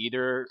from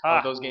either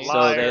of those games.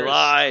 So they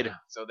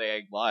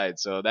lied.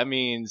 So that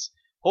means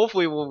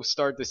hopefully we'll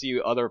start to see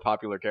other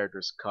popular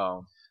characters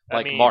come.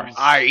 Like Marth.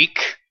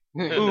 Ike.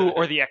 Ooh,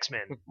 or the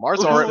X-Men.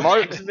 Martha's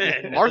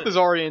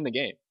already in the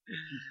game.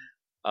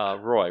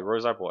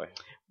 Roy's our boy.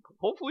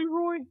 Hopefully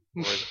Roy.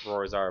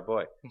 Roy's our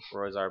boy.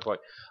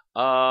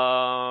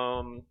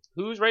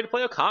 Who's ready to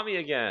play Okami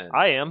again?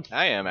 I am,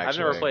 actually. I've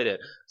never played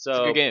it. So, it's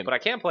a good game. But I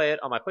can play it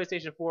on my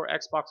PlayStation 4,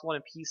 Xbox One,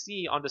 and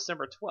PC on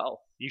December 12th.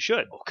 You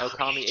should.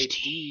 Okami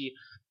HD.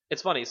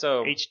 It's funny.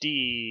 So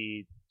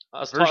HD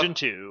version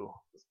 2.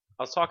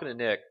 I was talking to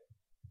Nick,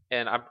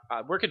 and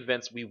we're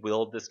convinced we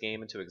willed this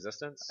game into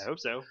existence. I hope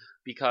so.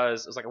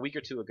 Because it was like a week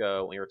or two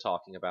ago when we were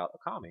talking about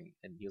Okami,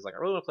 and he was like, I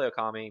really want to play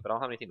Okami, but I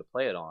don't have anything to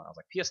play it on. I was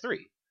like, PS3.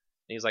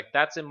 And he's like,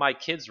 that's in my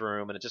kid's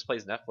room, and it just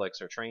plays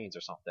Netflix or Trains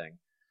or something.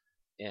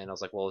 And I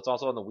was like, well, it's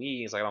also on the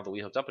Wii. He's like, I don't have the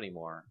Wii hooked up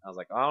anymore. I was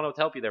like, I don't know what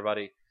to help you there,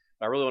 buddy.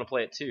 But I really want to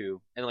play it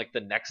too. And like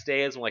the next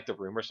day is when like the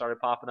rumors started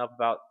popping up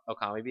about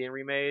Okami being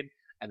remade.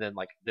 And then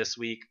like this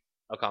week,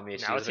 Okami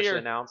HD was officially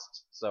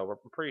announced. So we're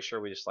pretty sure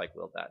we just like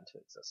willed that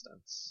into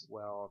existence.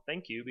 Well,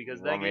 thank you,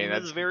 because that game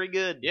is very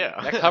good. Yeah.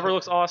 That cover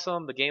looks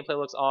awesome. The gameplay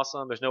looks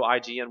awesome. There's no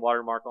IGN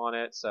watermark on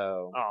it.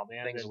 So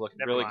things look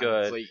really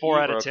good. Like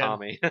 4 out of 10.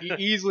 Okami.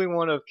 Easily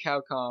one of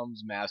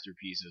Capcom's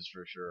masterpieces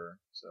for sure.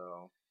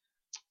 So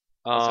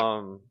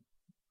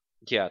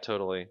yeah,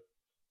 totally.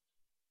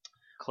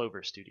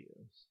 Clover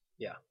Studios.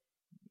 Yeah.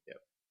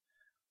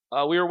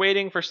 Yep. We were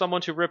waiting for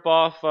someone to rip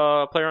off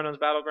PlayerUnknown's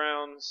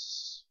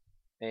Battlegrounds,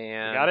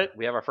 and we got it.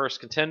 We have our first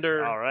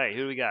contender. All right,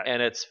 who do we got?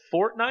 And it's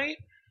Fortnite.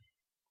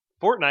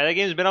 That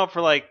game's been out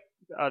for like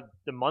a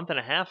month and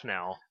a half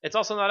now. It's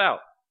also not out.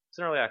 It's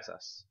in early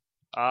access.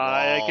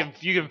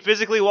 You can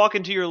physically walk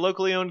into your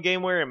locally owned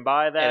GameWare and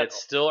buy that. And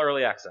it's still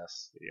early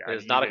access. Yeah,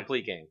 it's not a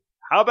complete game.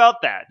 How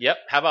about that? Yep,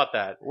 how about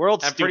that?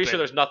 I'm pretty sure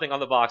there's nothing on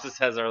the box that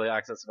says early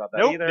access about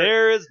that either.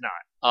 There is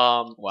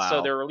not. Wow.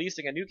 So they're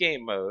releasing a new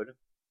game mode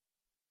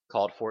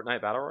called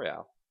Fortnite Battle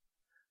Royale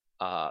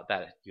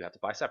that you have to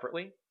buy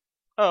separately.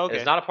 Oh, okay.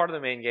 It's not a part of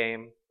the main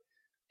game,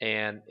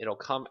 and it'll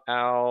come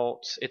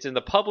out. It's in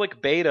the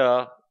public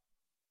beta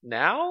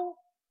now,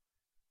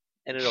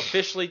 and it'll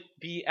officially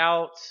be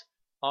out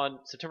on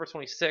September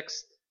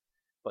 26th.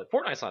 But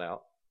Fortnite's not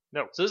out.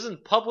 No. So this is in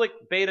public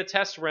beta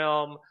test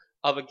realm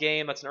of a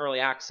game that's in early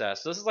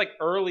access. So this is like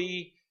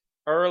early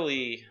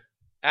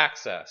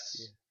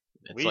access.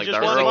 It's like the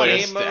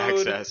earliest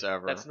access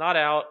ever. That's not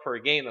out for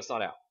a game that's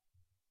not out.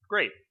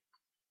 Great.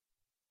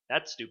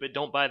 That's stupid.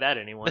 Don't buy that,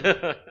 anyone.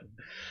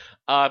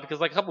 Because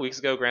like a couple weeks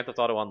ago, Grand Theft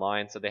Auto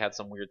Online said they had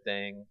some weird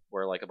thing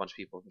where like a bunch of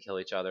people can kill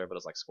each other, but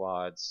it's like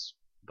squads.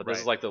 But this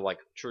is like the like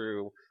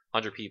true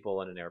 100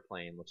 people in an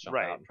airplane. Let's jump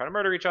out and try to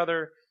murder each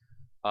other.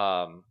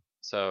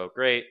 So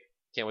great.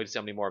 Can't wait to see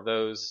how many more of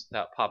those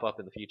that pop up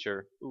in the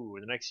future. Ooh,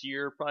 the next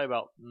year, probably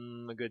about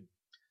a good 20.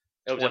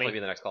 It'll definitely be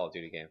the next Call of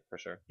Duty game, for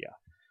sure. Yeah.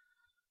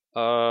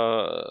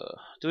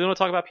 Do we want to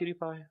talk about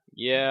PewDiePie?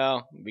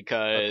 Yeah,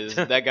 because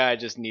that guy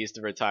just needs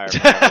to retire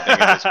from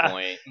everything at this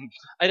point.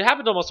 It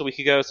happened almost a week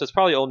ago, so it's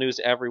probably old news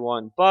to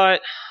everyone.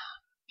 But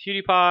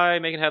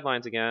PewDiePie making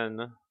headlines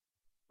again.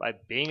 By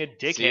being a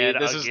dickhead.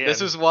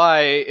 This is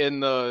why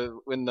in the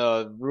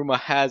rumor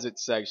has it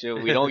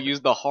section we don't use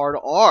the hard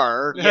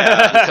R.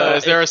 Yeah,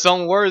 because there are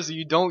some words that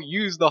you don't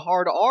use the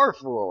hard R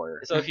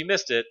for. So if you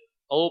missed it,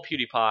 old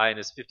PewDiePie and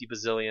his 50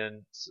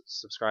 bazillion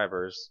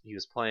subscribers, he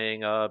was playing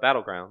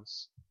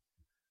Battlegrounds,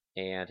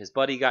 and his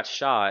buddy got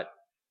shot,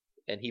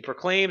 and he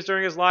proclaims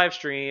during his live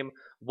stream,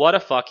 "What a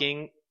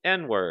fucking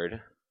N-word,"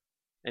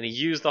 and he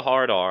used the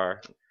hard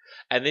R.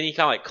 And then he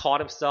kind of like caught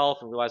himself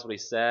and realized what he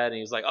said, and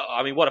he was like, "Oh,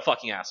 I mean, what a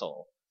fucking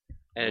asshole!"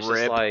 And it's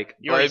just like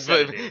you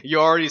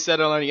already said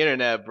it on the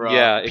internet, bro.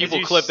 Yeah,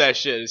 people clip that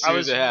shit as soon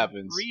as it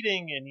happens.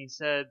 Reading, and he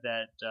said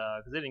that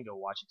because I didn't go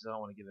watch it because I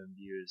don't want to give him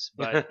views,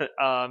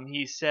 but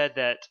he said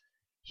that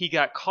he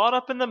got caught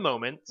up in the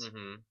moment,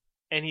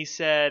 and he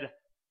said,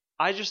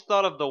 "I just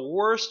thought of the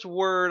worst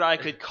word I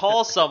could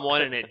call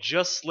someone, and it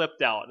just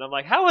slipped out." And I'm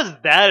like, how is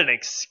that an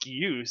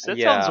excuse? That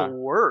sounds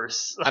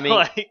worse. I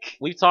mean,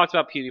 we've talked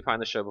about PewDiePie on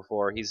the show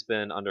before. He's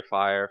been under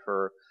fire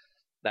for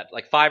that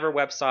like Fiverr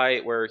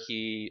website where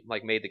he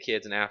like made the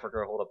kids in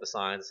Africa hold up the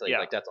signs saying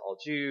like "Death to all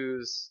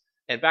Jews."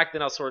 And back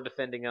then I was sort of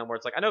defending him, where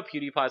it's like I know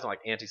PewDiePie's not like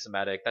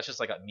anti-Semitic. That's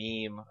just like a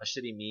meme, a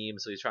shitty meme.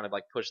 So he's trying to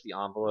like push the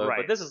envelope. Right.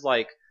 But this is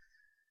like.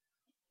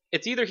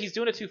 It's either he's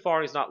doing it too far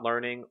and he's not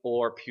learning,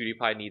 or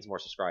PewDiePie needs more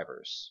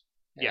subscribers.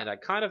 Yeah. And I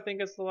kind of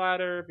think it's the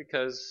latter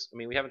because, I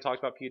mean, we haven't talked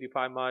about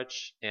PewDiePie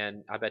much,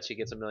 and I bet he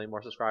gets 1 million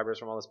more subscribers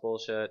from all this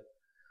bullshit.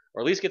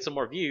 Or at least get some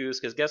more views,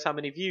 because guess how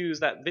many views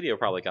that video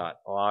probably got?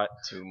 A lot.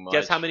 Too much.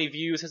 Guess how many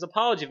views his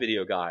apology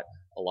video got?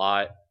 A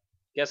lot.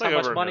 Guess how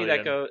much money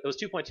that goes? It was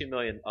 2.2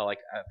 million like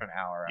for an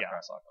hour after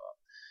I saw it go up.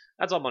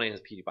 That's all money in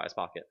his PewDiePie's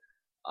pocket.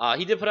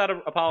 He did put out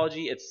an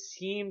apology. It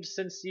seemed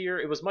sincere.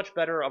 It was much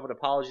better of an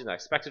apology than I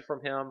expected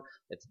from him.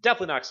 It's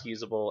definitely not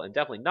excusable and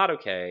definitely not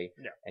okay.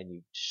 No. And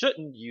you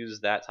shouldn't use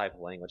that type of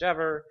language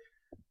ever.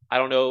 I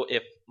don't know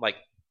if, like,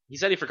 he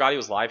said he forgot he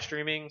was live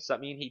streaming. So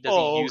that means he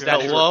doesn't use that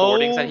in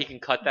recordings, that he can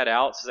cut that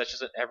out. So that's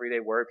just an everyday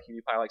word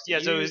PewDiePie likes to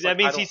use. Yeah, so that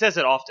means he says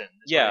it often.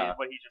 Yeah.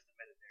 What he just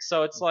admitted there.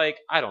 So it's like,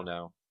 I don't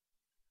know.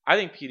 I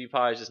think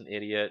PewDiePie is just an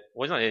idiot.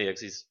 Well, he's not an idiot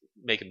because he's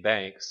making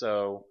bank.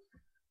 So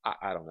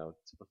I don't know.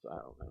 I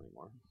don't know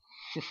anymore.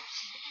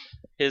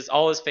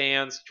 all his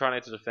fans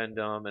trying to defend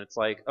him, and it's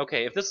like,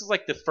 okay, if this is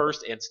like the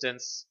first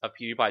instance of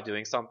PewDiePie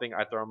doing something,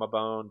 I throw him a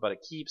bone, but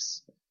he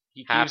keeps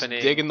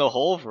digging the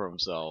hole for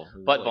himself.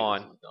 But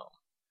Vaughn,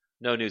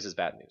 no news is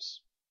bad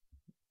news.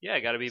 Yeah,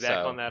 got to be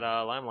back on that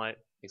limelight.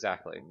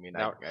 Exactly. I mean,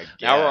 now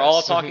we're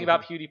all talking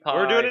about PewDiePie.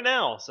 We're doing it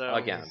now, so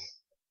again.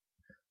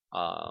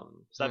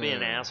 Stop being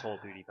an asshole,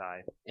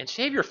 PewDiePie. And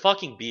shave your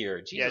fucking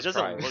beard. Jesus it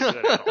doesn't Christ. look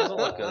good at all. It doesn't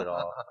look good at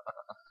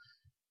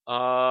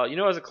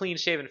all. As a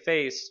clean-shaven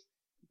face,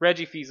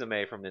 Reggie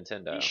Fils-Aimé from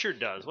Nintendo. He sure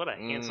does. What a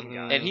handsome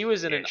guy. And he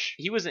was in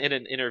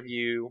an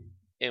interview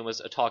and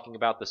was talking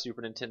about the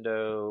Super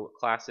Nintendo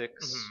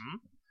classics. Mm-hmm.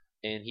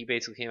 And he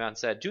basically came out and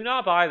said, "Do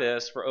not buy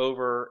this for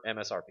over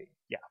MSRP.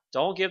 Yeah,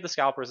 don't give the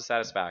scalpers a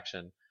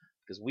satisfaction."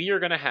 Because we are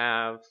going to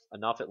have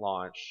enough at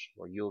launch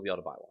where you will be able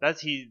to buy one.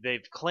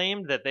 They've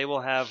claimed that they will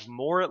have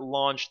more at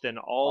launch than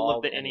all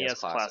of the NES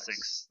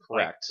classics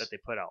correct, that they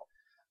put out.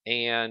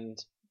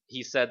 And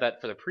he said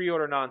that for the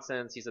pre-order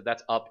nonsense, he said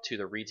that's up to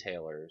the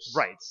retailers.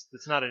 Right.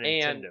 It's not a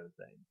Nintendo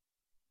thing.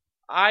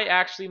 I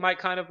actually might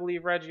kind of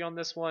believe Reggie on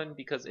this one,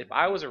 because if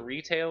I was a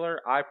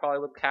retailer, I probably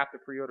would cap the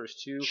pre-orders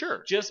too.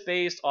 Sure. Just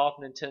based off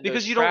Nintendo's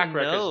because you track don't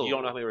record. know. You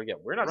don't know how many we're going to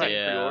get. We're not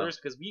taking pre-orders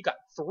because we got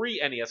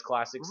 3 NES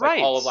classics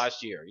all of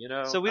last year,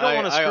 So we don't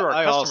want to screw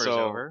our customers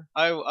over.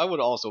 I would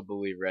also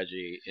believe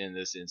Reggie in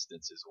this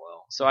instance as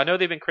well. So I know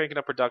they've been cranking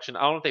up production.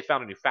 I don't know if they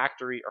found a new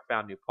factory or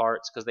found new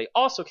parts, because they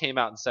also came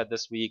out and said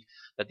this week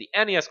that the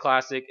NES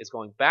Classic is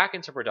going back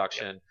into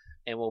production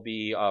and will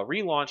be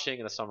relaunching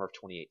in the summer of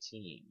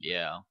 2018.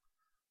 Yeah.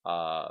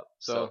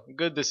 So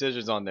good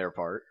decisions on their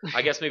part.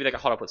 I guess maybe they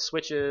got caught up with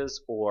switches,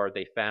 or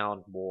they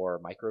found more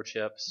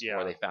microchips,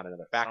 or they found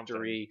another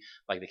factory,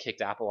 like they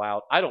kicked Apple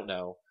out. I don't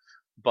know,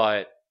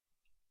 but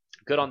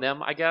good on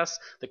them, I guess.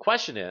 The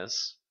question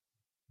is,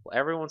 will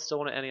everyone still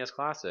want an NES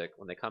Classic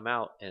when they come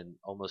out in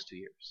almost 2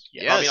 years?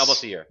 Yes. I mean,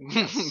 almost a year.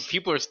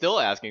 People are still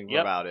asking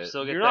about it.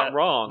 So you're not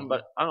wrong,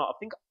 but I don't know. I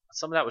think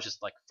some of that was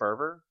just like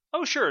fervor.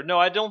 Oh, sure. No,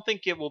 I don't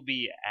think it will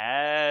be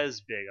as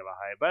big of a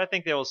hype, but I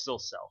think they will still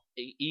sell.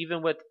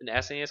 Even with an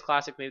SNES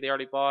Classic maybe they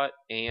already bought,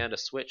 and a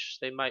Switch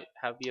they might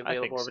have be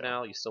available over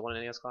now, you still want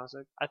an NES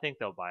Classic? I think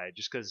they'll buy it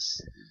just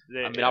because...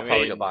 I'll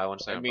probably go buy one.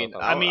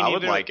 I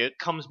would like it.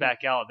 Comes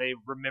back out, they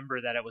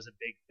remember that it was a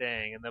big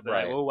thing, and they'll be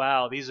like, oh,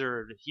 wow, these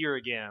are here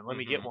again. Let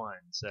me get one.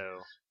 So,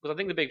 because I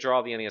think the big draw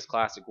of the NES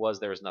Classic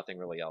was there was nothing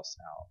really else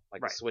out.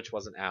 Like the Switch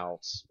wasn't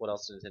out. What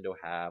else did Nintendo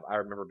have? I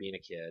remember being a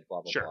kid,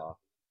 blah, blah, blah.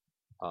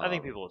 I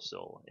think people will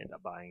still end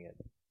up buying it.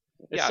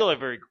 It's still a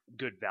very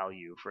good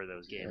value for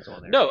those games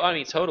on there. No, I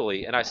mean,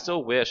 totally. And I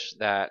still wish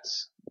that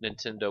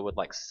Nintendo would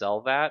like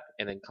sell that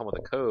and then come with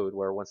a code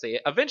where once they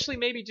eventually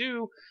maybe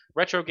do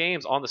retro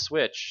games on the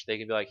Switch, they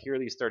can be like, here are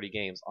these 30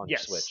 games on your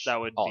Switch. That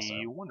would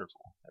be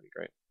wonderful. That'd be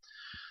great.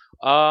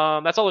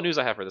 That's all the news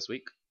I have for this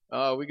week.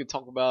 We could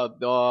talk about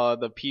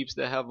the peeps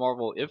that have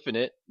Marvel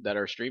Infinite that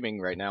are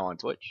streaming right now on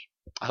Twitch.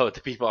 Oh,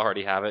 the people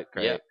already have it?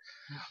 Great. Yeah.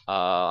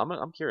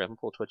 I'm curious. I'm going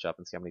to pull Twitch up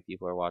and see how many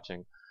people are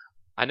watching.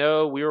 I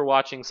know we were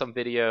watching some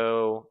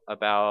video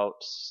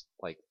about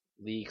like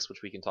leaks,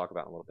 which we can talk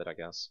about in a little bit, I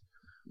guess.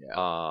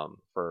 Yeah.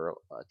 For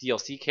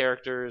DLC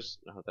characters.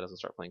 I hope that doesn't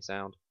start playing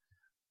sound.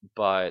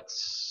 But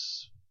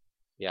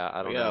yeah,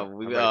 I don't know.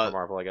 We got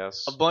Marvel, I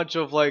guess. A bunch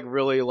of like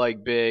really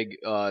like big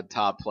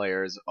top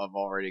players have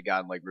already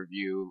gotten like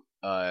review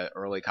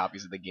early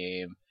copies of the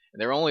game, and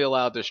they're only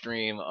allowed to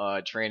stream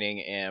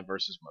training and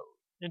versus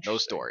mode. No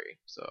story.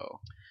 So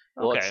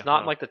well, it's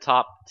not like the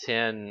top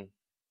 10,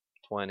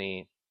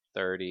 20,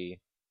 30.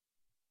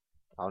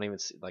 I don't even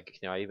see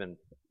I even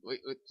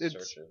search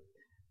it.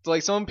 It's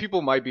like some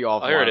people might be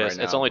offline. Oh, here it is.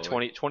 Right it's now, only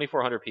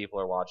 2,400 people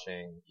are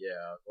watching. Yeah,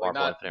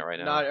 Marvel Infinite right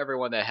now. Not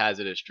everyone that has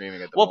it is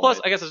streaming at the moment. Well,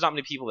 plus I guess there's not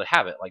many people that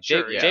have it. Like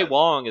Jay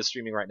Wong is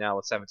streaming right now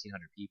with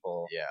 1,700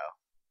 people.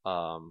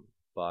 Yeah.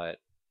 But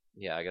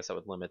yeah, I guess that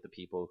would limit the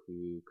people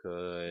who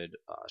could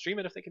stream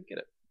it if they could get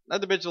it. Not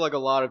to mention, like, a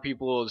lot of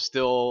people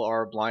still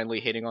are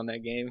blindly hating on that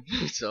game.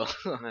 So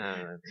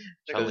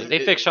they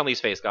fixed Chun-Li's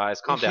face,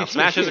 guys. Calm down.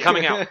 Smashes are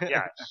coming out.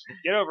 Yeah,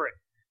 get over it.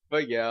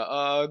 But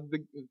yeah,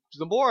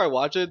 the more I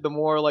watch it, the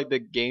more like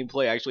the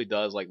gameplay actually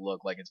does like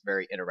look like it's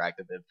very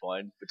interactive and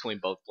fun between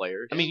both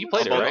players. I mean, you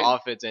played it, both right?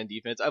 Offense and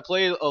defense. I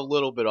played a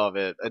little bit of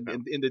it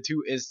in the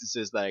 2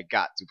 instances that I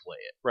got to play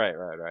it. Right.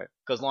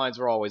 Because lines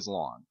were always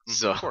long.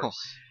 So of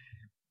course.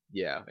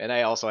 Yeah, and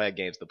I also had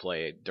games to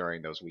play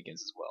during those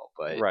weekends as well.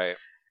 But right.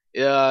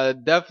 Yeah,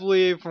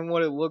 definitely from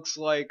what it looks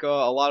like, a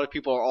lot of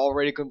people are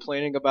already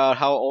complaining about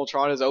how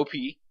Ultron is OP.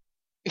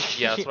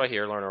 Yeah, that's what I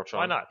hear. Learn Ultron.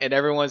 Why not? And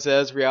everyone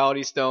says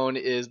Reality Stone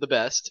is the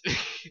best.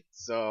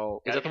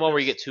 So is that the one where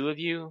you get 2 of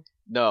you?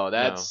 No,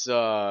 that's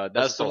the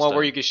one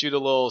where you can shoot a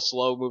little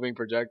slow moving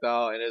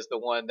projectile, and it's the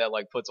one that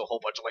like puts a whole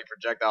bunch of like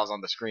projectiles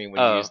on the screen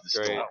when you use the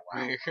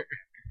stone.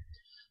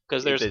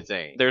 Because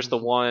there's the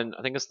one,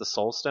 I think it's the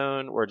Soul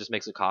Stone, where it just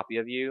makes a copy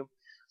of you.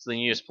 So then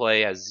you just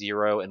play as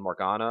Zero and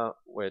Morgana,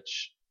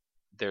 which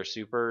their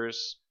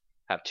supers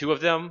have 2 of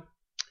them.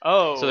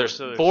 Oh, so there's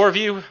 4 of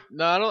you.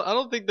 No, I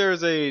don't think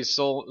there's a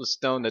Soul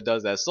Stone that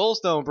does that. Soul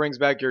Stone brings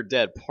back your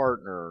dead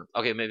partner.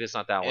 Okay, maybe it's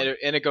not that one.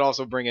 And it could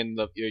also bring in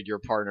your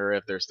partner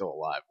if they're still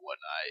alive.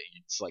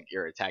 Whatnot. It's like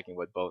you're attacking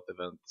with both of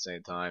them at the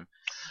same time.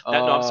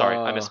 No, I'm sorry,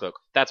 I misspoke.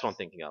 That's what I'm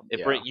thinking of.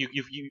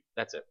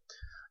 That's it.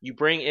 You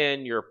bring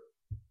in your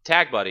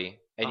tag buddy,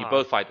 and you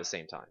both fight at the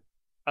same time.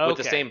 With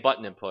the same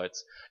button inputs,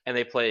 and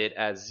they play it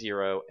as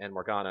Zero and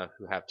Morgana,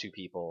 who have 2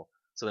 people.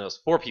 So there was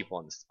 4 people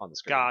on the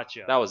screen.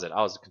 Gotcha. That was it.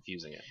 I was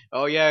confusing it.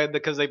 Oh yeah,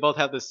 because they both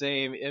have the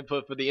same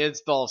input for the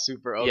install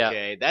super.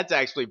 Okay, that's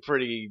actually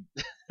pretty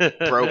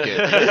broken.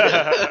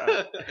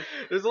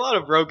 There's a lot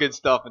of broken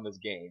stuff in this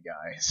game,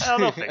 guys. Oh,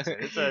 they'll fix it.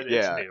 It's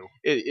new.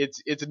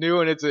 It's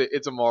new, and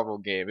it's a Marvel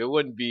game. It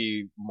wouldn't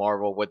be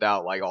Marvel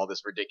without like all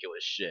this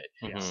ridiculous shit.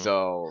 Mm-hmm.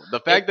 So the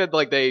fact that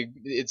like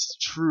it's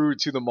true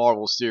to the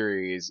Marvel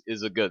series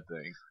is a good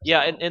thing.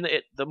 Yeah, and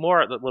the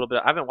little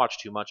bit I haven't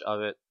watched too much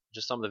of it.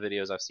 Just some of the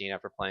videos I've seen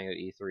after playing at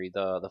E3.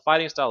 The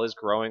fighting style is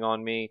growing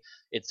on me.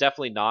 It's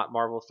definitely not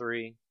Marvel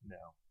 3.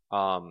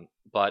 No.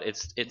 But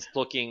it's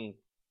looking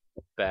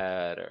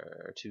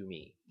better to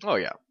me. Oh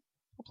yeah.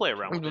 We'll play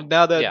around with it.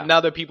 Now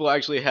that people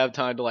actually have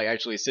time to like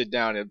actually sit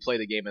down and play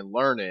the game and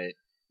learn it,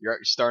 you're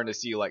starting to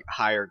see like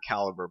higher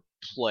caliber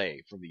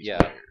play from these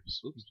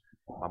players. Oops.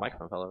 My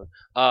microphone fell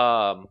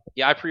over.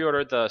 I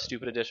pre-ordered the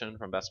stupid edition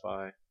from Best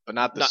Buy. But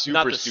not the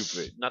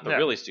stupid. Not the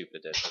really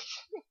stupid edition.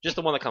 Just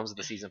the one that comes with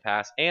the season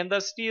pass and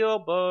the steel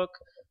book.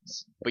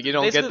 But you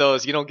don't get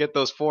those. You don't get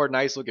those 4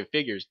 nice looking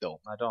figures though.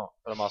 I don't.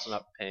 But I'm also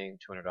not paying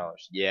 $200.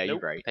 Yeah, you're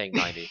right. Paying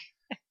 $90.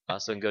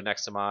 So it can go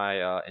next to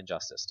my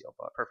Injustice steel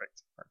book.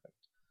 Perfect.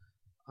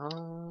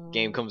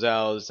 Game comes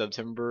out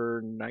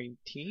September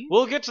 19th.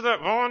 We'll get to that,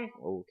 Vaughn.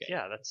 Okay.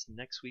 Yeah, that's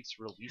next week's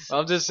release. I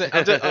was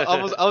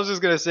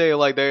just gonna say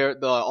like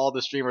all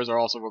the streamers are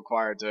also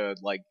required to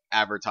like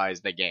advertise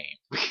the game.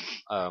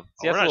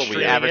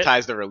 We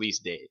advertise the release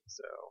date.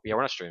 So yeah,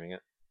 we're not streaming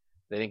it.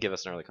 They didn't give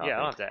us an early copy. Yeah, I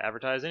don't have to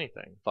advertise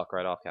anything. Fuck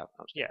right off,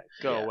 Capcom. Yeah,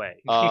 go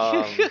away.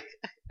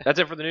 That's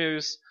it for the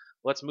news.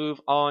 Let's move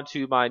on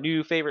to my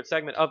new favorite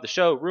segment of the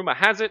show. Rumor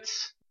has it.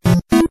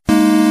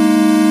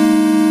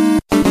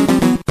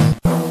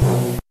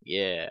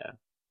 Yeah.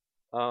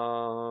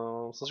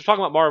 So since we're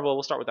talking about Marvel,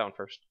 we'll start with that one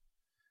first.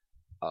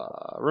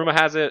 Rumor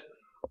has it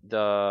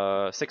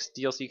the 6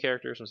 DLC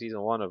characters from season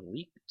 1 have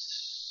leaked.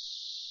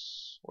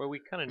 Well, we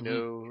kind of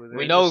know.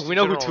 We know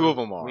who 2 of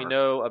them are. We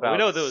know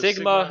about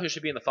Sigma, who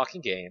should be in the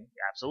fucking game.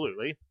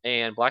 Absolutely.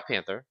 And Black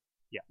Panther.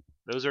 Yeah,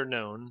 those are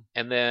known.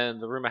 And then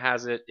the rumor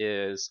has it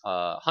is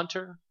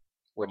Hunter,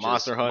 which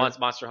Monster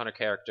Hunter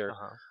character.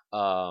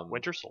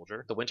 Winter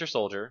Soldier. The Winter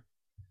Soldier.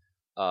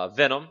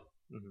 Venom.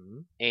 Mm-hmm.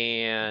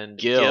 And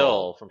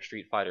Gil from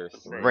Street Fighter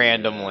 3.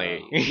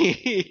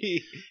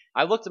 Randomly.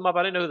 I looked him up.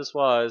 I didn't know who this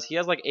was. He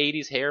has like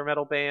 80s hair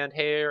metal band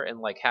hair, and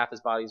like half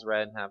his body's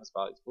red and half his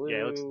body's blue. Yeah,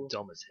 he looks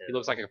dumb as hell. He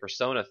looks like a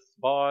Persona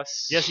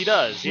boss. Yes, he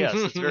does. Yes,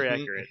 it's very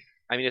accurate.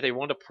 I mean, if they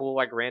wanted to pull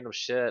like random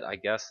shit, I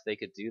guess they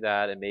could do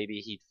that, and maybe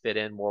he'd fit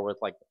in more with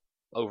like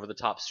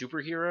over-the-top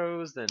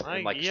superheroes than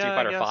in, like Street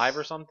Fighter 5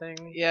 or something.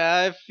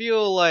 Yeah,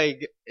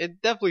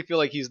 definitely feel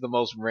like he's the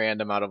most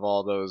random out of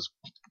all those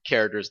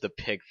characters to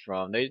pick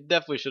from. They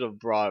definitely should have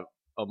brought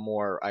a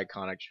more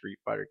iconic Street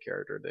Fighter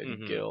character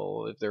than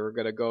Gil if they were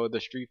gonna go the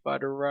Street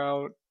Fighter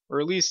route, or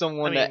at least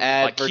someone to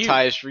advertise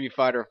like Street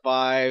Fighter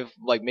 5.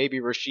 Like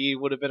maybe Rashid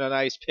would have been a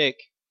nice pick.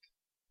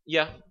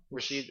 Yeah,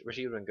 Rashid would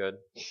have been good.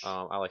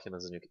 I like him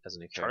as a new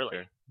character.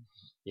 Charlie.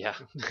 Yeah.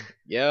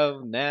 Yeah,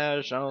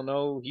 Nash, I don't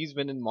know. He's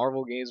been in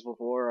Marvel games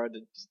before.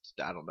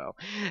 I don't know.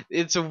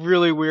 It's a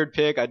really weird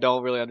pick. I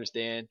don't really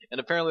understand.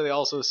 And apparently they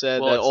also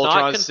said that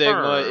Ultron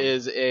Sigma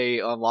is a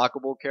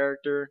unlockable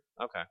character.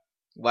 Okay.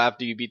 Well,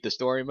 after you beat the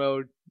story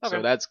mode. Okay.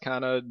 So that's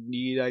kind of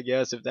neat, I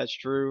guess, if that's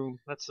true.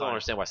 I don't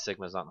understand why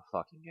Sigma's not in the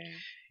fucking game.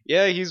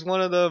 Yeah, he's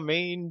one of the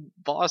main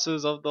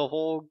bosses of the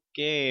whole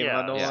game. Yeah,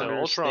 I don't understand.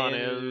 Ultron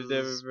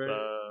is...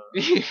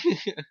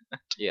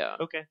 Yeah.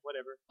 Okay,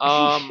 whatever.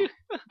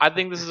 I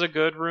think this is a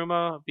good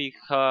rumor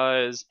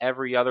because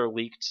every other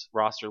leaked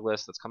roster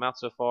list that's come out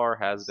so far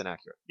has been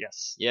accurate.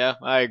 Yes. Yeah,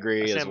 I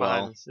agree as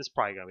well. It's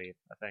probably gonna be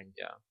a thing.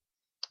 Yeah.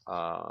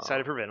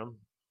 Excited for Venom.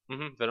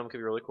 Venom could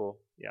be really cool.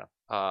 Yeah.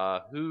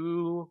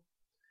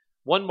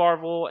 One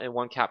Marvel and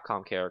one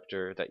Capcom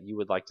character that you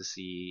would like to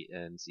see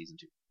in season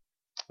 2?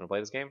 Want to play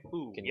this game?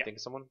 Can you think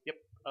of someone? Yep.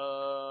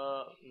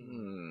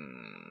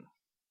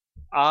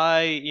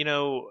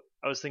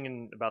 I was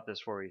thinking about this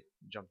before we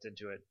jumped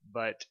into it,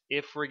 but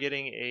if we're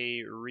getting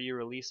a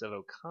re-release of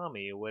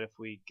Okami, what if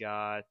we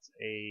got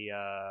a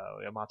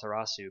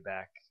Amaterasu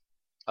back?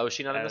 Oh, is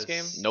she not in this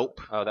game? Nope.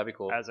 Oh, that'd be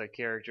cool. As a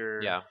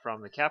character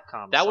from the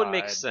Capcom That would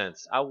make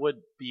sense. I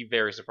would be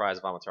very surprised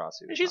if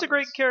Amaterasu. And she's a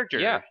great character.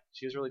 Yeah,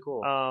 she's really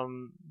cool.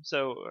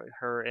 So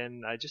her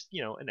and I just,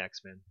 an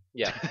X-Men.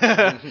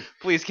 Yeah.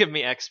 Please give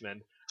me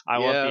X-Men. I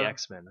want the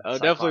X-Men. I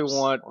would definitely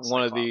want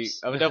one of the.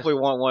 I would definitely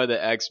want one of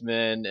the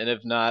X-Men, and if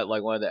not,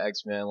 like one of the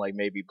X-Men, like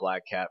maybe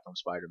Black Cat from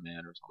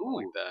Spider-Man or something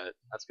like that.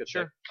 That's a good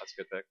pick. That's a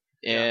good pick.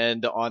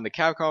 And on the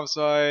Capcom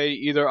side,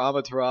 either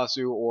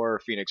Amaterasu or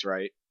Phoenix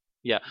Wright.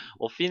 Yeah.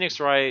 Well, Phoenix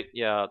Wright,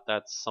 yeah,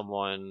 that's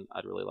someone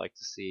I'd really like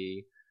to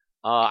see.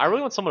 I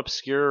really want someone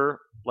obscure,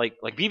 like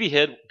BB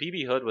Hood.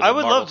 BB Hood was. I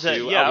would Marvel love that.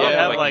 too. Yeah, I would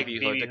have like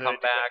BB Hood to come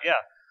back. Yeah.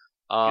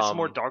 Get some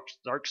more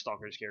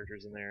Darkstalkers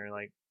characters in there,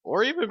 like.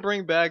 Or even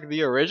bring back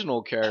the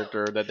original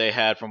character that they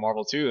had from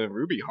Marvel 2 and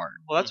Ruby Heart.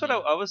 Well, that's what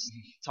I was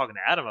talking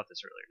to Adam about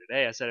this earlier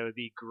today. I said it would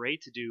be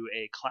great to do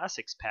a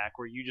classics pack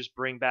where you just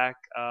bring back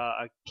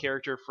a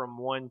character from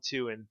 1,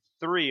 2, and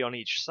 3 on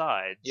each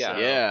side. Yeah,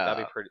 so. Yeah,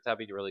 that'd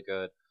be really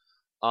good.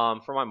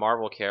 For my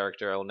Marvel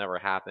character, it'll never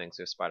happen because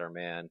there's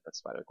Spider-Man, but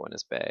Spider-Gwen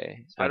is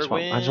bae.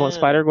 Spider-Gwen. I just want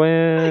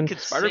Spider-Gwen.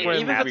 Spider-Gwen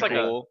even if it's like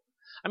cool.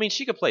 I mean,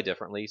 she could play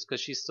differently because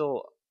she's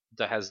still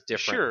has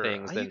different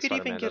things than you could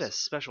Spider-Man even get does. a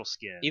special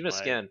skin. Even a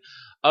skin.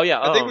 Oh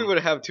yeah. I think we would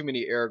have too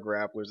many air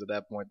grapplers at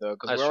that point though,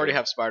 because we already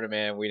have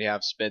Spider-Man, we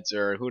have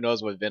Spencer. Who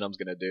knows what Venom's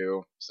gonna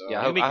do? So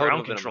yeah, I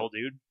ground control,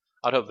 dude.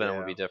 I'd hope Venom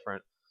would be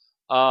different.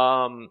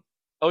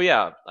 Oh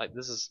yeah,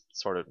 this is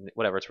sort of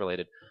whatever. It's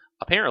related.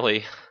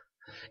 Apparently,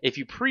 if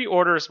you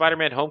pre-order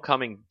Spider-Man: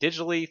 Homecoming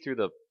digitally through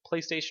the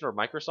PlayStation or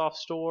Microsoft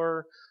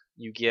Store,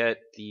 you get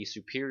the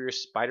Superior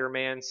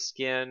Spider-Man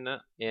skin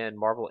in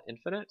Marvel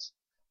Infinite,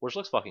 which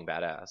looks fucking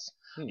badass.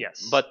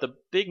 Yes. But the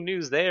big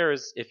news there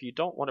is if you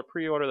don't want to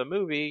pre-order the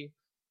movie,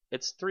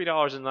 it's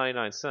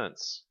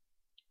 $3.99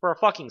 for a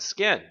fucking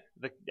skin.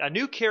 A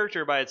new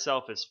character by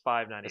itself is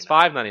 $5.99. It's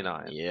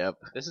 $5.99. Yep.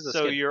 This is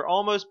so you're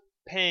almost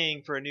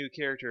paying for a new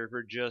character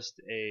for just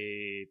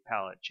a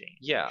palette change.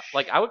 Yeah.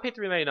 Like I would pay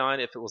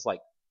 $3.99 if it was like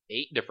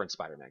 8 different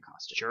Spider-Man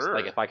costumes. Sure.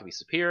 Like if I could be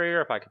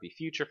Superior, if I could be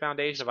Future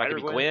Foundation, if I could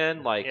be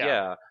Gwen, like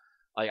yeah.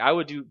 Like I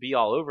would be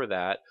all over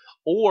that.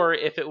 Or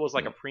if it was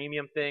like a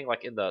premium thing,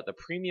 like in the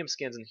premium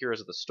skins in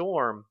Heroes of the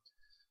Storm,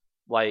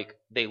 like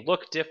they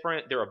look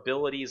different, their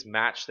abilities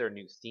match their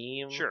new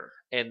theme. Sure.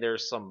 And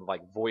there's some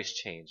like voice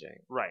changing.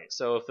 Right.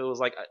 So if it was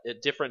like a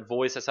different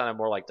voice that sounded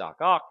more like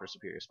Doc Ock for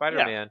Superior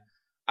Spider-Man,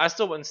 I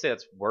still wouldn't say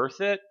it's worth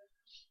it.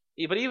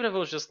 But even if it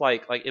was just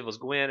like it was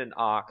Gwen and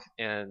Ock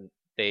and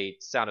they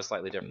sounded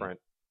slightly different,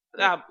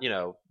 that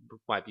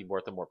might be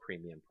worth a more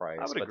premium price.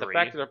 But agree. The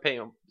fact that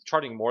they're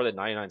charging more than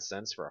 99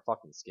 cents for a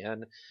fucking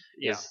skin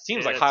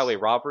seems like highway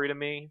robbery to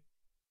me.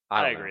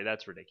 I agree.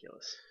 That's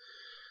ridiculous.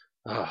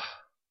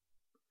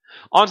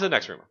 On to the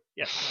next rumor.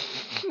 Yes.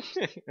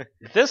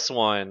 This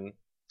one,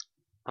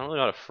 I don't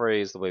know how to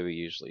phrase the way we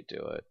usually do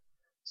it,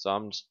 so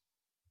I'm just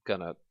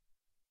gonna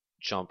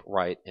jump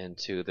right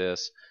into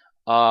this.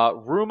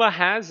 Rumor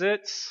has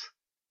it,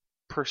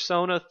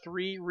 Persona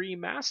 3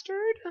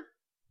 remastered.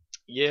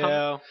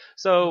 Yeah.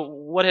 So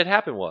what had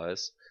happened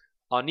was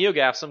on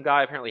NeoGAF, some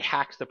guy apparently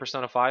hacked the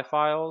Persona 5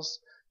 files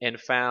and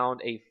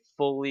found a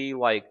fully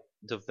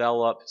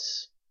developed,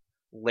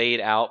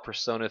 laid out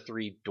Persona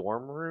 3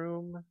 dorm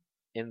room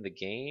in the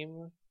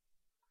game.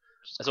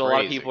 So a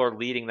lot of people are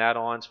leading that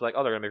on to be like,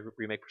 oh, they're gonna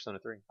remake Persona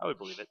 3. I would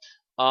believe it.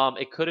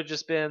 It could have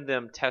just been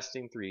them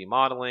testing 3D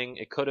modeling.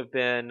 It could have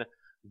been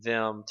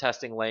them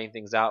testing laying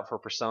things out for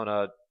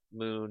Persona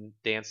Moon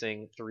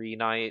Dancing 3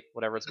 Night,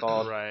 whatever it's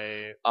called.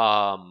 Right.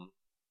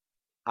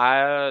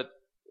 I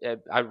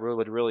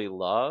would really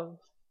love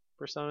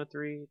Persona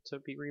 3 to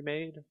be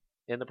remade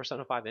in the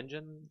Persona 5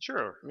 engine.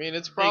 Sure. I mean,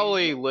 it's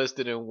probably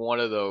listed in one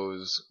of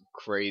those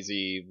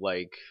crazy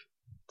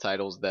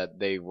titles that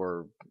they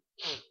were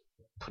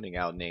putting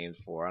out names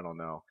for. I don't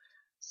know.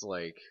 It's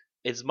like,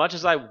 as much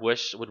as I would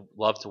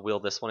love to will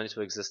this one into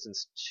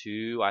existence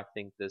too, I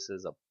think this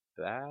is a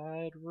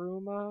bad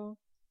rumor.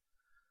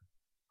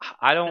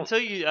 I don't. Until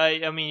you,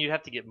 I mean, you'd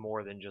have to get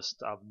more than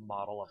just a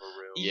model of a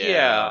room.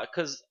 Yeah,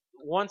 because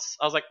once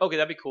I was like, okay,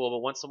 that'd be cool. But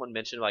once someone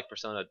mentioned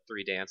Persona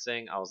 3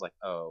 dancing, I was like,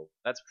 oh,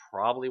 that's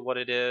probably what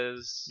it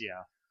is.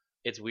 Yeah.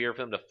 It's weird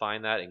for them to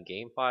find that in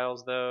game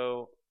files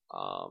though.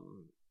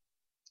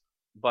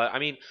 But I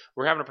mean,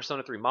 we're having a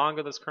Persona 3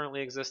 manga that's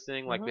currently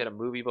existing. We had a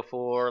movie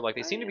before.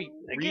 They seem to be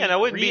I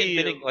wouldn't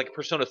reinventing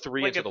Persona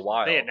 3 into the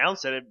wild. They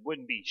announced it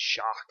wouldn't be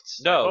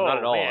shocked. No, not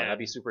at all. Man. I'd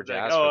be super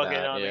jazzed for that.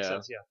 No, that makes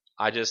sense. Yeah.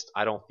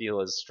 I don't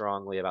feel as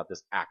strongly about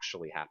this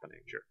actually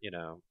happening. Sure.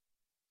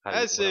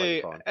 I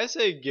say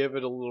give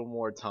it a little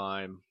more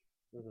time.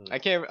 Mm-hmm.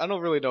 I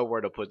don't really know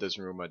where to put this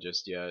rumor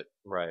just yet.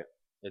 Right.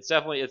 It's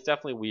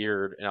definitely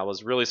weird, and I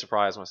was really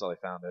surprised when I saw they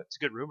found it. It's a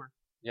good rumor.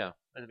 Yeah.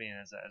 I mean,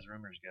 as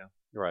rumors go.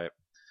 Right.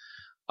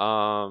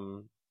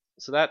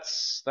 So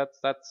that's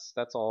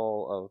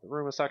all of the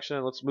rumor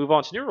section. Let's move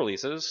on to new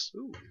releases.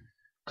 Ooh.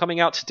 Coming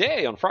out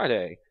today on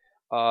Friday.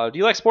 Do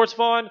you like sports,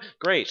 Vaughn?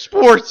 Great.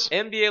 Sports!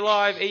 NBA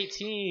Live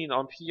 18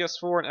 on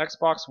PS4 and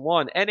Xbox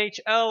One.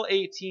 NHL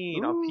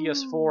 18 on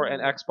PS4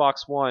 and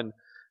Xbox One.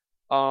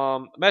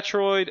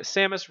 Metroid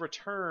Samus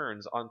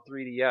Returns on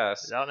 3DS.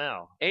 It's out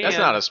now. And that's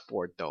not a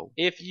sport, though.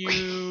 If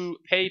you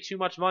pay too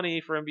much money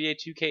for NBA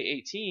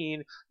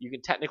 2K18, you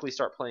can technically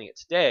start playing it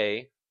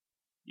today.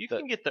 You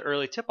can get the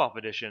early tip-off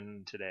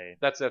edition today.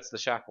 That's the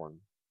Shaq one.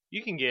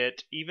 You can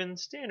get even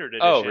standard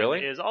edition. Oh, really?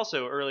 Is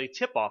also early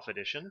tip-off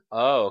edition.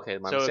 Oh, okay.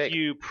 My mistake. So if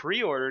you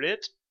pre-ordered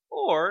it,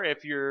 or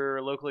if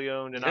your locally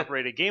owned and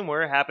operated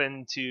GameWare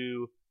happened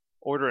to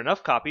order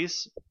enough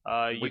copies,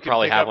 we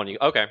probably have one.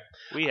 Okay.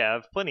 We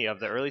have plenty of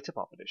the early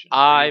tip-off edition.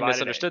 I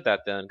misunderstood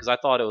that then, because I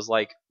thought it was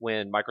like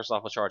when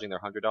Microsoft was charging their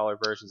 $100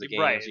 versions of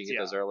games, so you get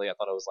those early. I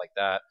thought it was like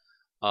that.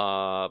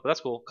 But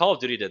that's cool. Call of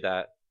Duty did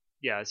that.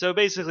 Yeah, so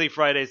basically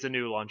Friday's the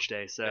new launch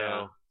day,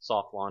 so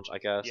soft launch, I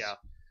guess. Yeah.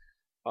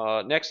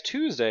 Next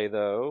Tuesday,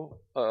 though,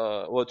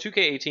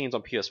 2K18 is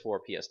on PS4,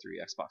 PS3,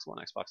 Xbox One,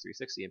 Xbox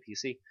 360, and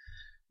PC.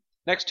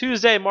 Next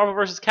Tuesday, Marvel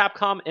vs.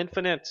 Capcom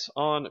Infinite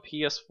on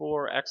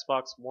PS4,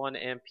 Xbox One,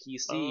 and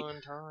PC.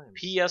 Fun times.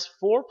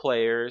 PS4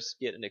 players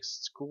get an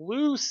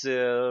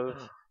exclusive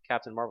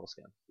Captain Marvel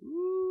skin.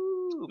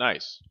 Ooh.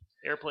 Nice.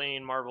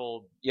 Airplane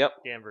Marvel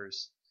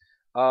Danvers.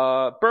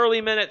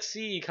 Burly Men at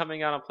Sea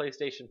coming out on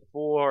PlayStation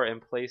 4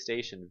 and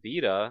PlayStation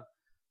Vita.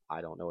 I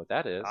don't know what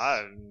that is.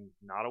 I'm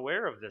not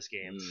aware of this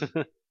game.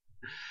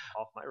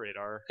 Off my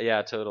radar.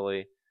 Yeah,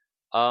 totally.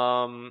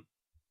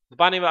 The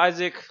Binding of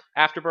Isaac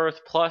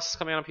Afterbirth Plus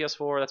coming out on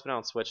PS4. That's been out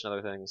on Switch and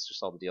other things.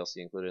 Just all the DLC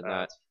included in that.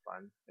 That's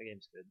fun. The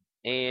game's good.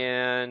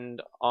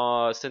 And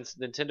since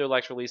Nintendo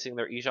likes releasing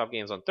their eShop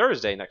games on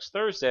next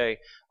Thursday,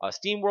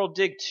 SteamWorld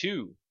Dig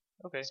 2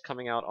 is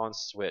coming out on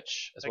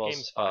Switch, as well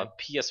as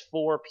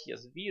PS4,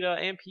 PS Vita,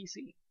 and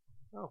PC.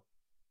 Oh.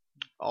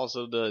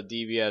 Also, the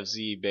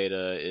DBFZ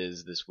beta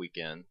is this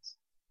weekend.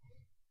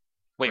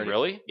 Wait,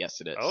 really?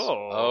 Yes, it is.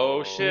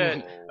 Oh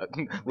shit.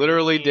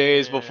 Literally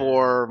days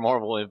before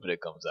Marvel Infinite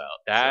comes out.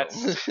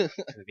 That's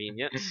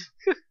convenient.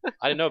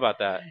 I didn't know about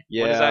that.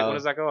 Yeah. When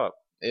does that go up?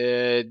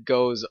 It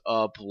goes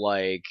up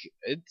like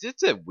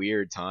it's at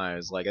weird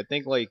times. Like I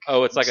think like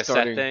it's like a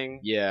set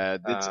thing. Yeah,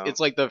 it's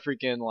like the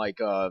freaking like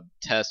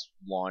test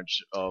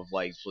launch of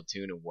like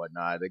Splatoon and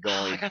whatnot. They go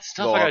only I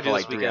gotta do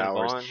like 3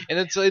 hours, and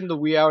it's in the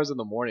wee hours in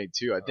the morning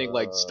too. I think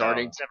like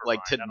starting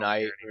like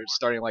tonight or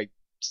starting like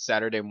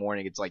Saturday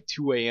morning, it's like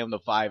 2 a.m. to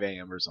 5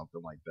 a.m. or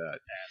something like that.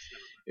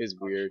 It's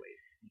weird.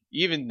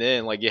 Even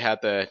then, like you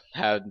had to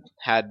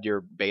had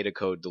your beta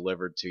code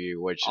delivered to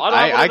you, which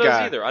I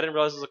got either. I didn't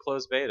realize it was a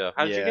closed beta.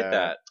 How did you get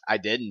that? I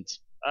didn't.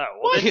 Oh,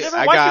 well,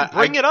 then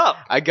bring it up.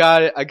 I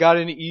got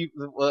an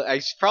well,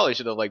 I probably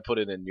should have like put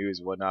it in news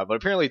and whatnot, but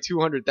apparently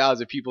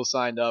 200,000 people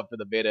signed up for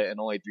the beta and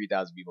only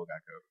 3,000 people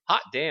got code.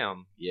 Hot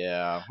damn.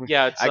 Yeah.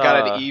 Yeah. I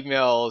got an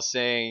email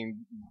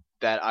saying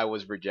that I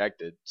was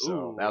rejected,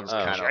 so that was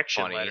kind of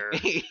funny.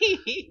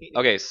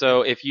 Okay,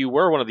 so if you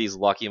were one of these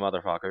lucky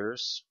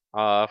motherfuckers,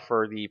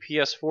 for the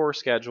PS4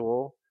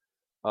 schedule,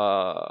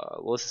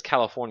 this is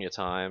California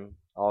time.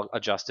 I'll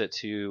adjust it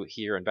to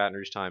here in Baton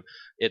Rouge time.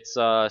 It's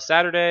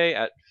Saturday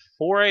at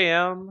 4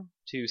 a.m.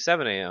 to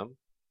 7 a.m.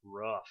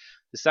 Rough.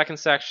 The second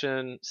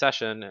session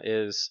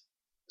is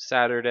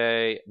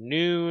Saturday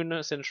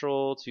noon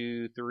Central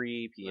to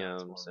 3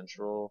 p.m.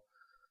 Central,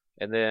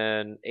 and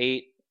then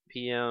 8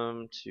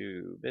 p.m.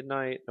 to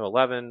midnight,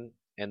 11,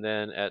 and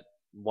then at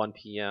 1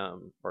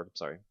 p.m.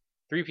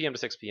 3 p.m. to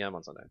 6 p.m.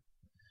 on Sunday.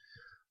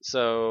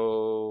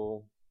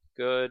 So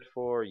good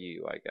for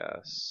you, I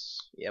guess.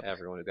 Yep.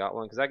 Everyone who got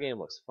one, because that game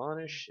looks fun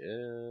as shit.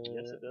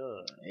 Yes, it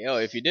does.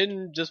 If you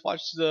didn't, just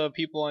watch the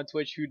people on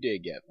Twitch who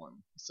did get one.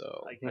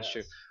 So that's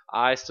true.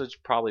 I still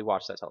probably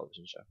watch that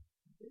television show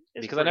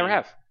because I never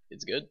have.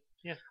 It's good.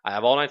 Yeah, I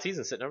have all 9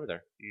 seasons sitting over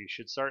there. You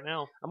should start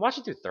now. I'm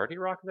watching through 30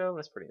 Rock though, and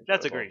it's pretty enjoyable.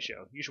 That's a great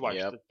show. You should watch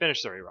it.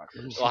 Finish 30 Rock.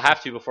 Well, I'll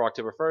have to before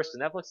October 1st,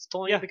 and Netflix is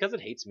pulling it because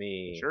it hates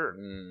me. Sure.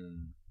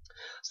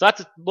 So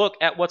that's a look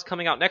at what's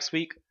coming out next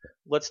week.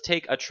 Let's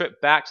take a trip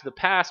back to the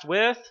past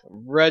with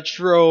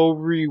Retro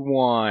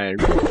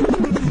Rewind.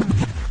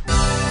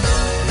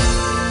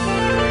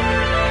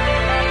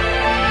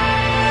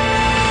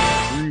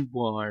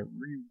 Rewind.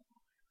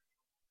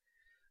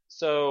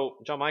 So,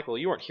 John Michael,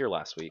 you weren't here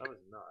last week. I was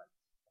not.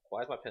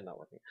 Why is my pen not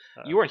working?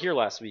 You weren't here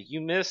last week. You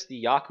missed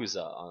the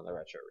Yakuza on the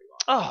Retro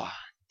Rewind. Oh,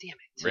 damn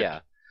it. Yeah.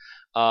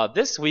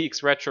 This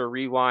week's Retro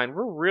Rewind,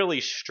 we're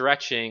really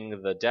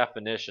stretching the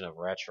definition of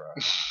retro.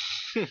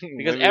 Because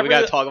we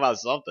got to talk about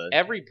something.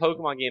 Every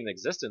Pokemon game in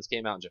existence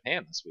came out in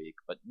Japan this week,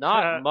 but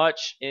not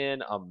much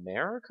in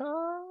America.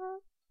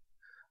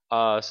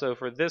 So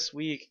for this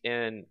week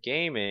in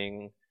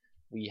gaming,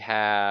 we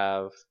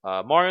have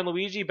Mario and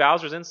Luigi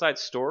Bowser's Inside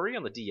Story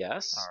on the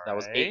DS. That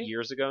was 8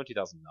 years ago in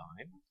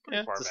 2009.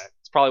 Pretty far back.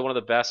 It's probably one of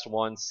the best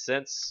ones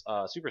since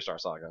Superstar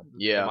Saga,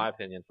 in my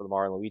opinion, for the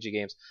Mario and Luigi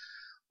games.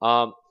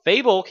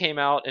 Fable came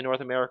out in North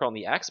America on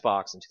the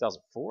Xbox in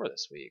 2004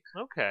 this week.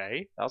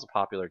 Okay. That was a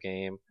popular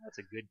game. That's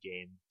a good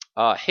game.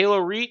 Halo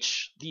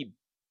Reach, the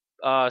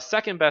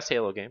second best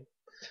Halo game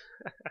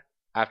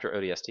after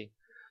ODST,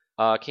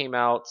 came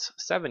out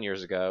 7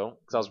 years ago.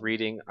 Because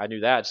I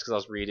knew that just because I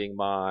was reading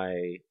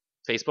my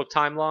Facebook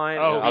timeline.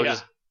 I was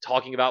just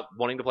talking about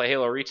wanting to play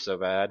Halo Reach so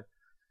bad.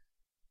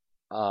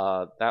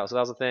 That was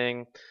a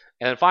thing.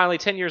 And then finally,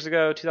 10 years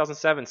ago,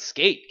 2007,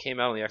 Skate came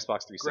out on the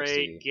Xbox 360.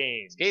 Great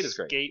game. Skate is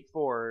great. Skate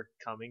 4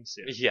 coming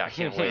soon. Yeah, I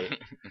can't wait.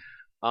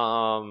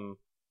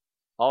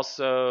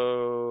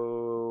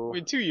 Also,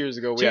 2 years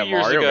ago,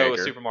 Mario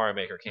Maker. Super Mario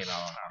Maker came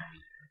out.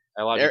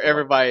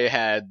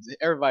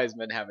 Everybody's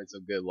been having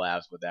some good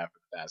laughs with that for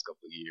the past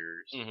couple of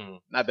years. Mm-hmm.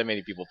 Not that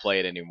many people play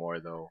it anymore,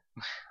 though.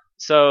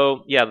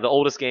 So yeah, the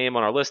oldest game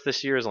on our list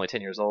this year is only 10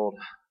 years old.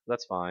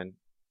 That's fine.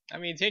 I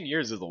mean, 10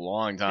 years is a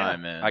long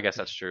time, man. I guess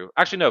that's true.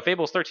 Actually, no,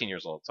 Fable's 13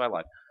 years old, so I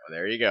lied. Oh,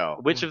 there you go.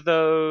 Which of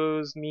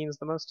those means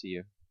the most to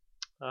you?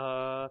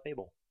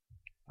 Fable.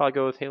 Probably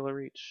go with Halo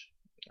Reach.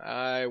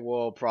 I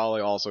will probably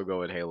also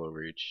go with Halo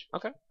Reach.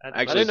 Okay.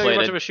 I didn't know you were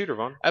much of a shooter,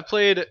 Vaughn. I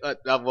played,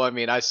 well, I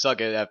mean, I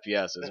suck at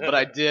FPSs, but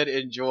I did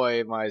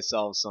enjoy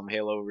myself some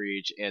Halo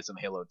Reach and some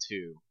Halo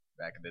 2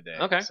 back in the day.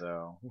 Okay.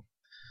 So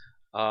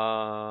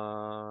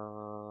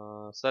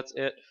that's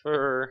it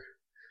for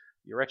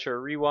your Retro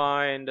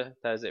Rewind.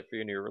 That is it for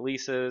your new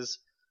releases.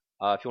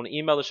 If you want to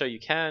email the show, you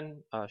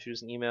can. Shoot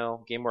us an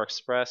email,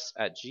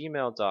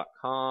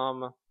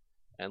 GameWareExpress@gmail.com.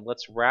 And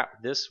let's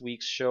wrap this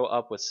week's show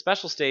up with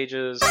special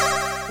stages.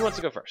 Who wants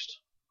to go first?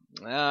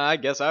 I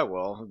guess I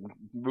will.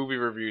 Movie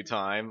review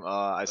time.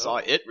 I saw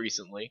it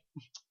recently.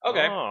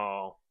 Okay.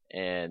 Oh.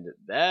 And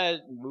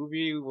that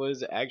movie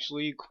was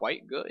actually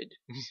quite good.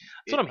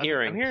 That's what I'm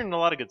hearing. I'm hearing a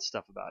lot of good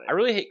stuff about it. I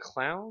really hate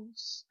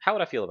clowns. How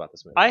would I feel about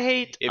this movie? I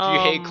hate... If you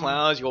hate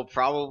clowns, you'll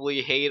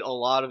probably hate a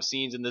lot of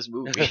scenes in this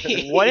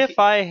movie. What if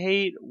I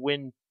hate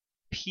when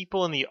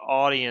people in the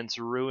audience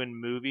ruin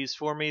movies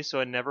for me, so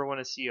I never want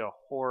to see a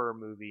horror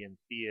movie in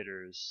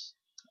theaters?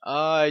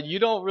 You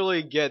don't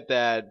really get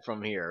that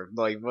from here.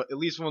 Like, at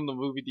least from the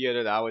movie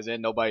theater that I was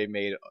in, nobody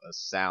made a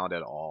sound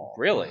at all.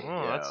 Really? Oh,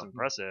 yeah. That's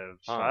impressive.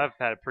 I've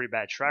had a pretty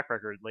bad track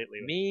record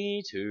lately with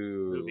Me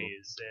too.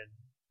 movies, and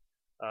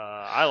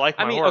I like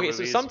my horror movies.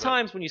 So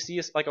sometimes when you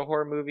see like a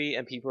horror movie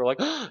and people are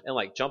like and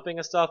like jumping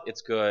and stuff,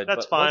 it's good.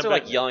 That's but fine. Once they're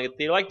like yelling at the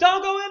theater, like,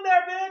 "Don't go in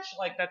there, bitch!"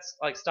 Like that's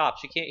like, stop.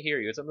 She can't hear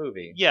you. It's a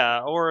movie.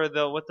 Yeah, or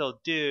what they'll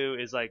do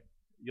is like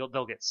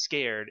they'll get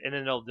scared, and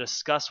then they'll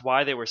discuss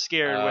why they were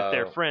scared with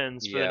their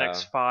friends for the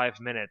next 5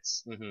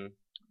 minutes. Mm-hmm.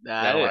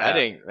 I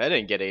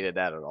didn't get any of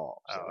that at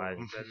all. So. That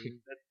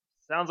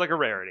sounds like a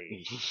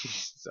rarity.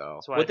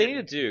 So what they need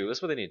to do. This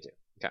is what they need to do.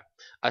 Okay.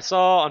 I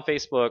saw on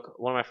Facebook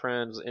one of my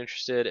friends was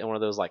interested in one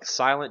of those like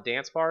silent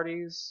dance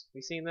parties. Have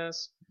you seen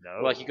this? No.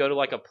 Where, like you go to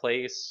like a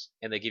place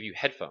and they give you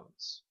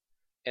headphones.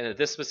 And at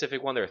this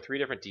specific one, there are 3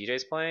 different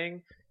DJs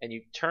playing, and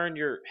you turn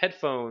your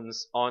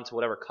headphones onto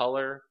whatever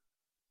color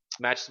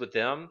matches with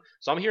them.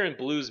 So I'm hearing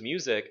blues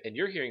music, and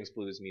you're hearing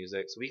blues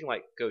music, so we can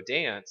like go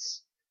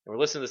dance, and we're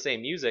listening to the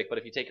same music. But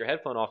if you take your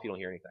headphone off, you don't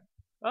hear anything.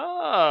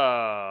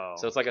 Oh.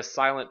 So it's like a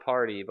silent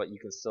party, but you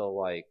can still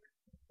like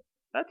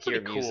that's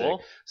hear pretty music.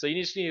 Cool. So you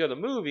just need to go to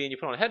the movie, and you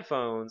put on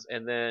headphones,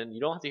 and then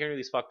you don't have to hear any of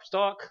these fuckers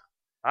talk.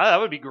 That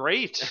would be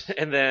great.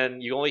 And then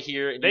you only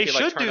hear. And they you can,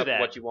 like, should turn do up that.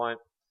 What you want.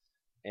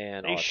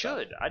 And they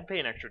should. I'd pay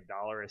an extra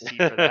 $1 a seat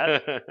for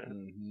that.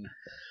 Mm-hmm.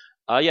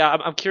 Yeah,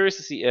 I'm curious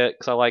to see it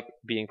because I like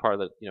being part of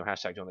the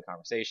hashtag join the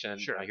conversation.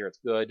 Sure. I hear it's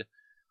good.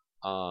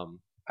 I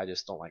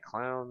just don't like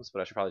clowns,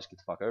 but I should probably just get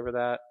the fuck over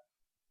that.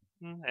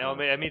 I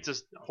mean, it's a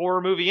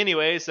horror movie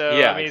anyway, so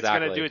yeah, I mean,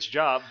 exactly. it's gonna do its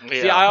job.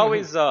 Yeah. See, I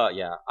always,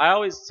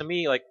 to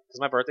me, like, because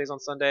my birthday's on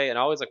Sunday, and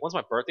I always like once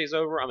my birthday's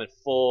over, I'm in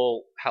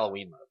full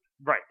Halloween mode.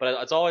 Right.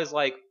 But it's always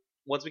like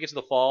once we get to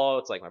the fall,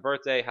 it's like my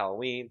birthday,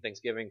 Halloween,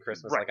 Thanksgiving,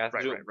 Christmas. Right, like I have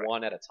to do it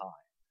one at a time.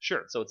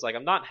 Sure. So it's like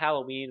I'm not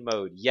Halloween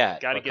mode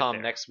yet. Gotta but get come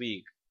there. Next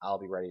week, I'll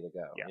be ready to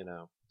go. Yeah.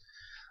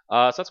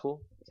 So that's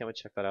cool. Can't wait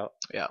to check that out.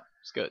 Yeah,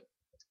 it's good.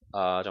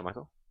 John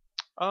Michael.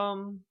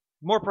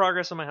 More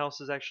progress on my house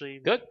is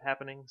actually good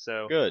happening.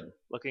 So good.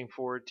 Looking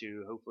forward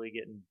to hopefully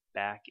getting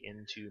back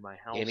into my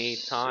house. Any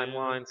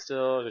timeline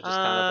still? Or just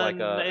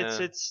kind of like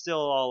it's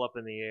still all up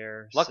in the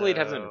air. Luckily, it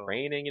hasn't been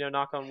raining.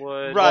 Knock on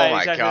wood. Right. Oh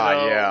my exactly,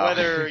 God. Yeah.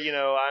 Weather.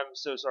 I'm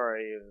so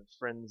sorry,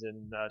 friends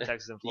in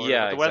Texas and Florida.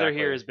 Yeah, but the weather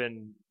exactly. here has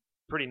been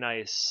pretty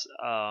nice.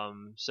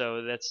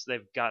 So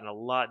they've gotten a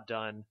lot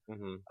done.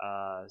 Mm-hmm.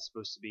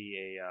 Supposed to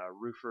be a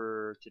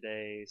roofer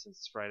today since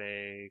it's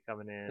Friday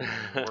coming in,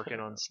 working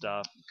on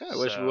stuff. I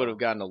wish we would have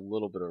gotten a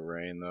little bit of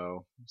rain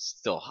though. It's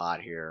still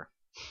hot here.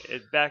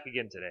 It's back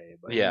again today.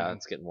 But, yeah,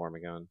 it's getting warm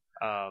again.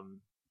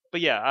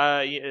 But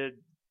yeah,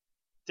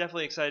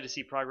 definitely excited to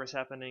see progress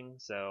happening.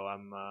 So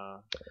I'm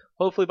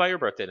hopefully by your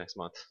birthday next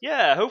month.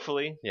 Yeah,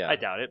 hopefully. Yeah. I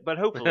doubt it, but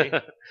hopefully.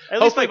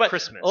 At least by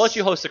Christmas. I'll let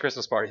you host a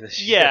Christmas party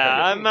this year.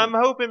 Yeah, I'm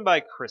hoping by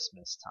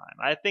Christmas time.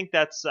 I think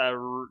that's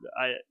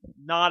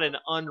not an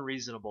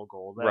unreasonable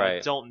goal. Right.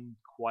 I don't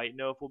quite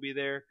know if we'll be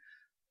there,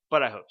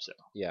 but I hope so.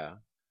 Yeah.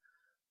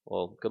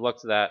 Well, good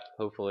luck to that.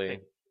 Hopefully.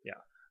 Yeah.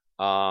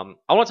 I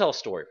want to tell a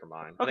story for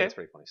mine. I Okay. think it's a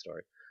pretty funny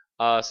story.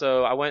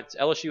 So I went.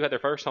 LSU had their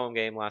first home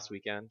game last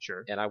weekend.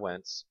 Sure. And I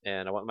went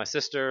with my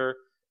sister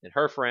and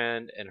her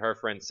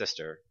friend's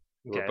sister,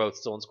 who were both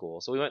still in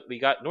school. So we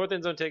got North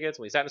End Zone tickets.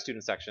 And we sat in the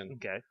student section.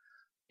 Okay.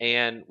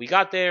 And we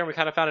got there and we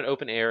kind of found an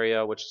open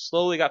area, which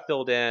slowly got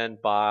filled in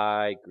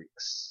by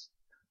Greeks.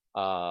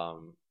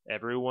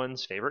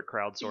 Everyone's favorite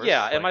crowd source.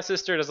 Yeah, and my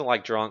sister doesn't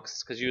like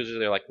drunks because usually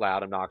they're like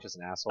loud, obnoxious,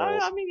 and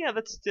assholes. I mean, yeah,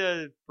 that's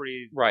a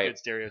pretty good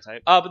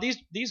stereotype. But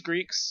these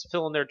Greeks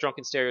filling their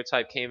drunken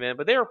stereotype came in,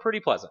 but they were pretty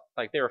pleasant.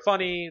 Like they were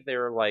funny, they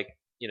were like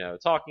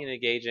talking and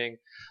engaging,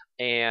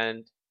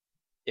 and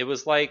it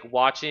was like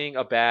watching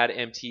a bad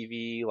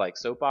MTV like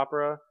soap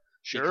opera.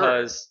 Sure.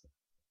 Because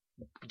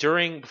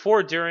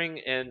before, during,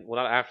 and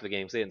well, not after the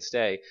games, they didn't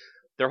stay.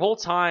 Their whole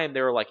time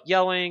they were like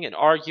yelling and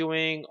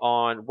arguing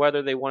on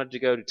whether they wanted to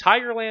go to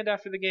Tigerland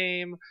after the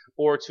game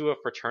or to a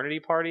fraternity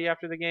party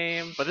after the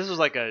game. But this was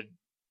like a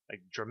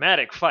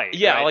dramatic fight.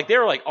 Yeah, right? like they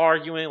were like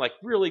arguing, like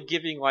really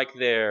giving like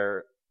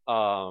their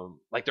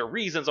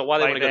reasons on why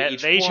they want to go to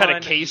each one. They each had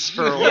a case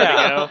for where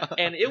to go.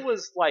 And it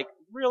was like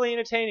really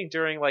entertaining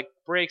during like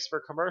breaks for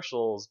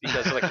commercials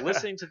because like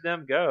listening to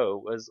them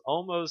go was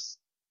almost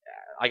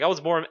like I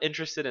was more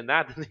interested in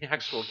that than the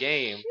actual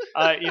game.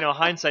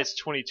 Hindsight's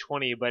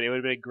 20/20, but it would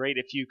have been great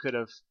if you could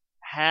have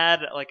had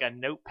like a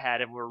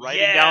notepad and we're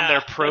writing down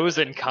their pros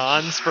and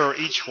cons for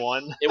each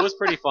one. It was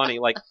pretty funny.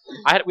 Like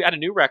we had a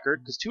new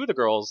record because two of the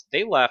girls,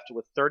 they left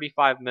with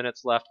 35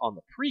 minutes left on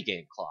the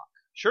pregame clock.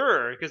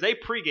 Sure, because they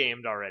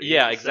pre-gamed already.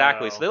 Yeah,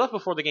 exactly. So they left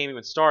before the game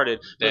even started.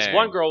 This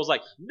one girl was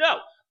like, "No,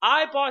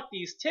 I bought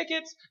these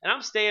tickets and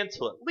I'm staying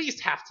till at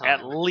least halftime."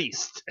 At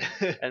least.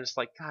 And it's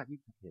like, God, you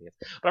idiots.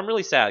 But I'm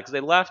really sad because they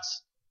left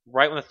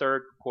right when the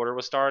third quarter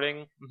was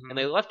starting, and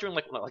they left during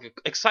like an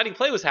exciting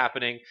play was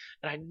happening,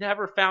 and I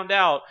never found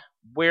out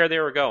where they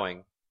were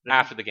going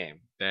after the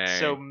game. Dang.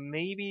 So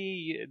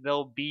maybe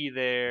they'll be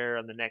there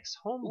on the next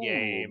home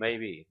game.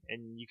 Maybe.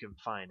 And you can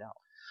find out.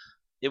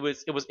 It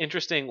was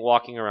interesting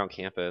walking around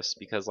campus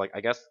because like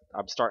I guess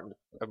I'm starting to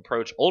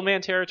approach old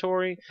man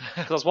territory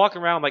because I was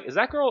walking around like, is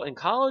that girl in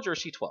college or is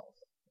she 12?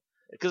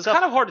 Because it's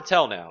kind of hard to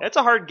tell now. It's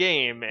a hard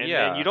game, and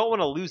you don't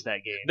want to lose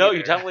that game. No, either.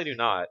 You definitely do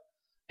not.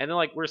 And then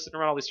like we're sitting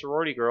around all these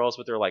sorority girls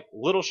with their like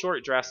little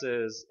short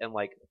dresses, and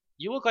like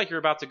you look like you're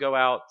about to go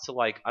out to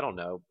like I don't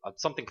know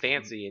something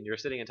fancy, and you're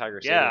sitting in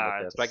Tiger Stadium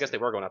with this. But I guess they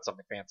were going out to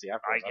something fancy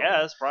afterwards. I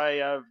guess probably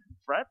a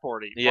frat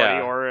party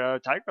or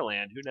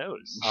Tigerland. Who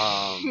knows?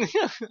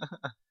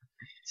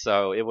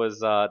 So it was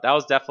that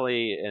was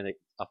definitely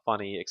a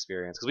funny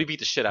experience because we beat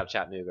the shit out of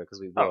Chattanooga because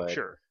we would. Oh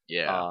sure.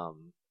 Yeah.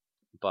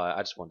 But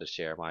I just wanted to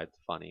share my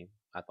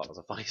I thought it was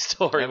a funny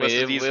story. I mean,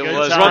 it these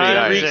was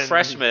drunken Greek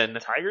freshmen.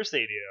 Tiger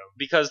Stadium.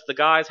 Because the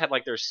guys had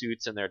like their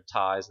suits and their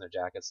ties and their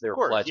jackets. They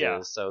were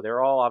pledges, so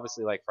they're all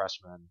obviously like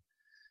freshmen.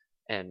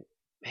 And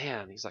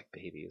man, these like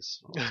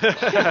babies.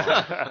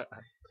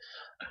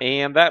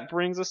 And that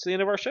brings us to the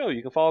end of our show.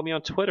 You can follow me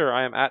on Twitter.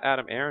 I am at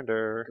Adam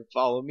Arender. You can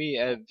follow me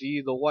at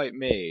V the White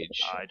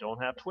Mage. I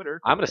don't have Twitter.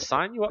 I'm going to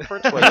sign you up for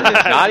Twitter. You're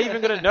not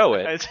even going to know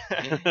it.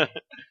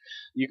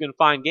 You can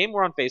find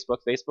GameWare on Facebook,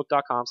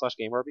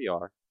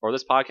 facebook.com/GameWareBR, or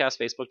this podcast,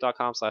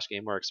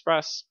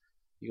 facebook.com/GameWareExpress.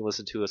 You can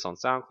listen to us on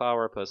SoundCloud,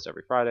 where I post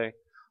every Friday,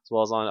 as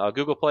well as on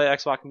Google Play,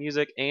 Xbox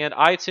Music, and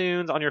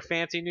iTunes on your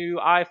fancy new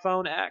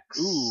iPhone X.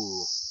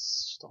 Ooh.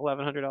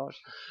 $1,100.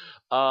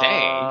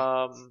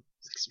 Dang.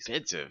 It's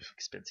expensive.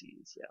 Expensive,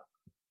 yeah.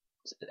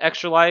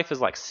 Extra Life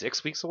is like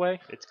 6 weeks away.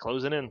 It's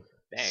closing in.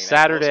 Dang,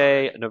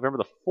 Saturday, November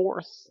the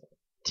 4th,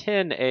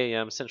 10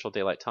 a.m. Central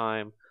Daylight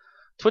Time.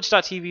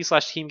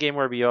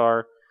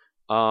 Twitch.tv/TeamGameWareBR.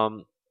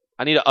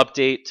 I need to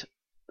update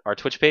our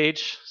Twitch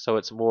page so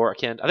it's more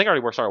akin. I think I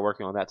already started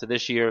working on that. So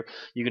this year,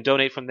 you can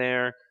donate from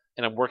there,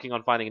 and I'm working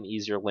on finding an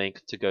easier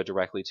link to go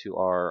directly to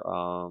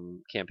our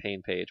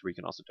campaign page where you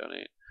can also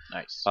donate.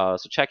 Nice. So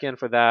check in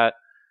for that.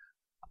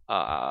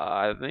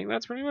 I think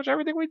that's pretty much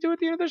everything we do at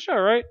the end of the show,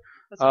 right?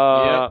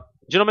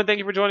 Gentlemen, thank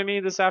you for joining me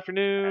this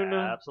afternoon.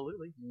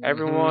 Absolutely.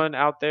 Everyone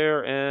out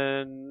there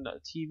in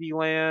TV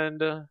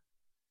land,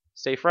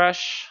 stay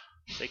fresh.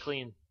 Stay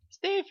clean.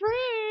 Stay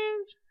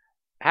fresh.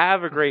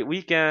 Have a great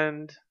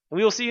weekend.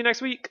 We will see you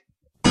next week.